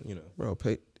potential of the, you know. Bro,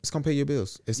 it's going to pay your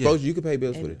bills. Exposure, you can pay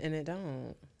bills with it. And it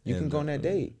don't. You can go on that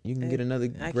date. You can get another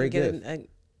great gift.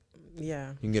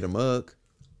 You can get a mug.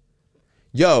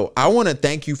 Yo, I want to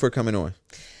thank you for coming on.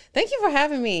 Thank you for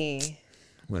having me.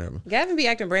 Whatever. Gavin be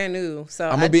acting brand new, so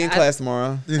I'm gonna be in class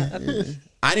tomorrow.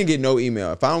 I didn't get no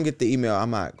email. If I don't get the email, I'm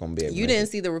not gonna be able. You didn't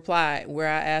see the reply where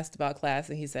I asked about class,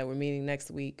 and he said we're meeting next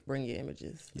week. Bring your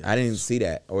images. I didn't see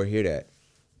that or hear that.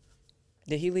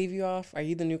 Did he leave you off? Are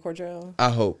you the new Cordell? I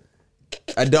hope.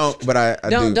 I don't, but I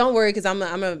do. Don't worry, because I'm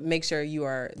gonna make sure you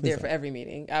are there for every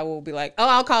meeting. I will be like, oh,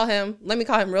 I'll call him. Let me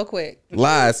call him real quick.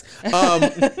 Lies. All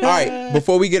right.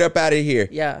 Before we get up out of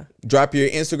here, drop your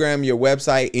Instagram, your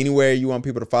website, anywhere you want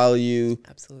people to follow you.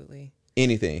 Absolutely.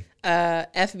 Anything.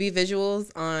 FB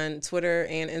Visuals on Twitter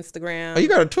and Instagram. Oh, you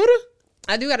got a Twitter?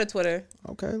 I do got a Twitter.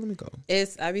 Okay, let me go.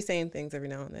 I be saying things every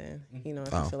now and then. You know,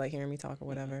 if you feel like hearing me talk or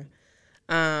whatever.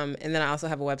 And then I also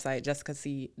have a website, Jessica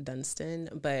C. Dunston.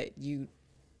 But you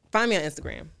find me on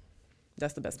Instagram.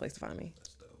 That's the best place to find me.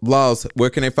 Laws, where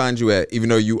can they find you at? Even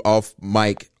though you off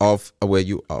mic, where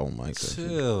you? Oh my God.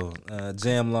 Chill.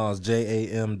 Jam Laws,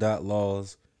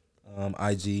 JAM.laws.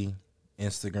 IG,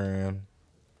 Instagram,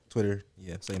 Twitter.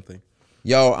 Yeah, same thing.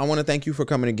 Yo, I want to thank you for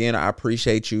coming again. I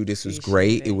appreciate you. This was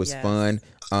great. It was fun.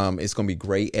 It's gonna be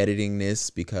great editing this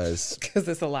because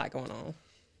there's a lot going on.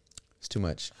 It's too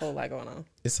much. A whole lot going on.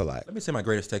 It's a lot. Let me say my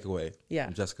greatest takeaway. Yeah.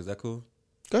 Jessica, is that cool?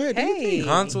 Go ahead. Hey.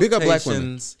 Big up black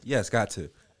women. Yes, got to.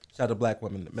 Shout out to black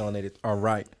women, melanated. All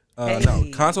right. Hey. No,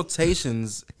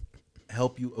 consultations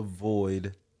help you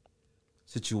avoid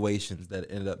situations that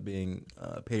ended up being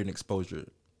paid and exposure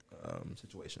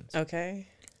situations. Okay.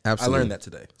 Absolutely. I learned that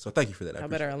today. So thank you for that. I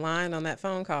better align on that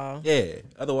phone call. Yeah.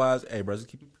 Otherwise, hey, brothers,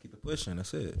 keep it pushing.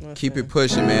 That's it. Keep it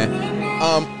pushing,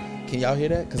 man. Can y'all hear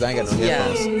that? Because I ain't got no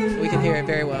headphones. Yeah, we can hear it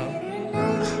very well.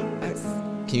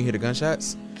 Can you hear the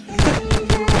gunshots?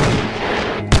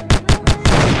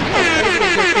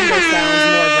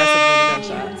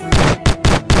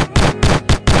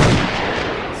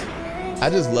 I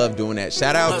just love doing that.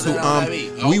 Shout out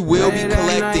to we will be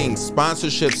collecting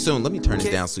sponsorship soon. Let me turn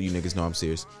this down so you niggas know I'm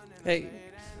serious. Hey.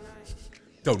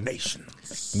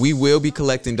 Donations. We will be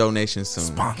collecting donations soon.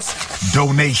 Sponsors.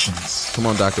 Donations. Come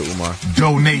on, Dr. Umar.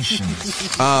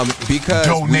 Donations. Because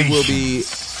Donations. we will be.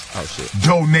 Oh shit.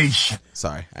 Donation.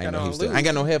 Sorry, I ain't know he was still. I ain't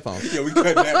got no headphones. Yeah, we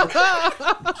cut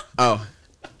that. Oh,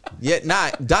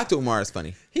 Dr. Umar is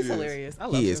funny. He's hilarious. I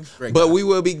love He him. is. But we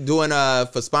will be doing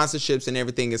for sponsorships and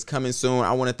everything is coming soon.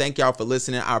 I want to thank y'all for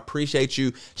listening. I appreciate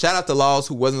you. Shout out to Laws,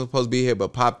 who wasn't supposed to be here but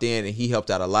popped in and he helped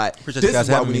out a lot. Appreciate This you guys is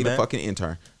why having we me, need a man. fucking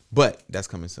intern. But that's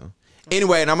coming soon.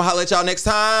 Anyway, and I'm gonna holler at y'all next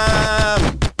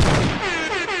time.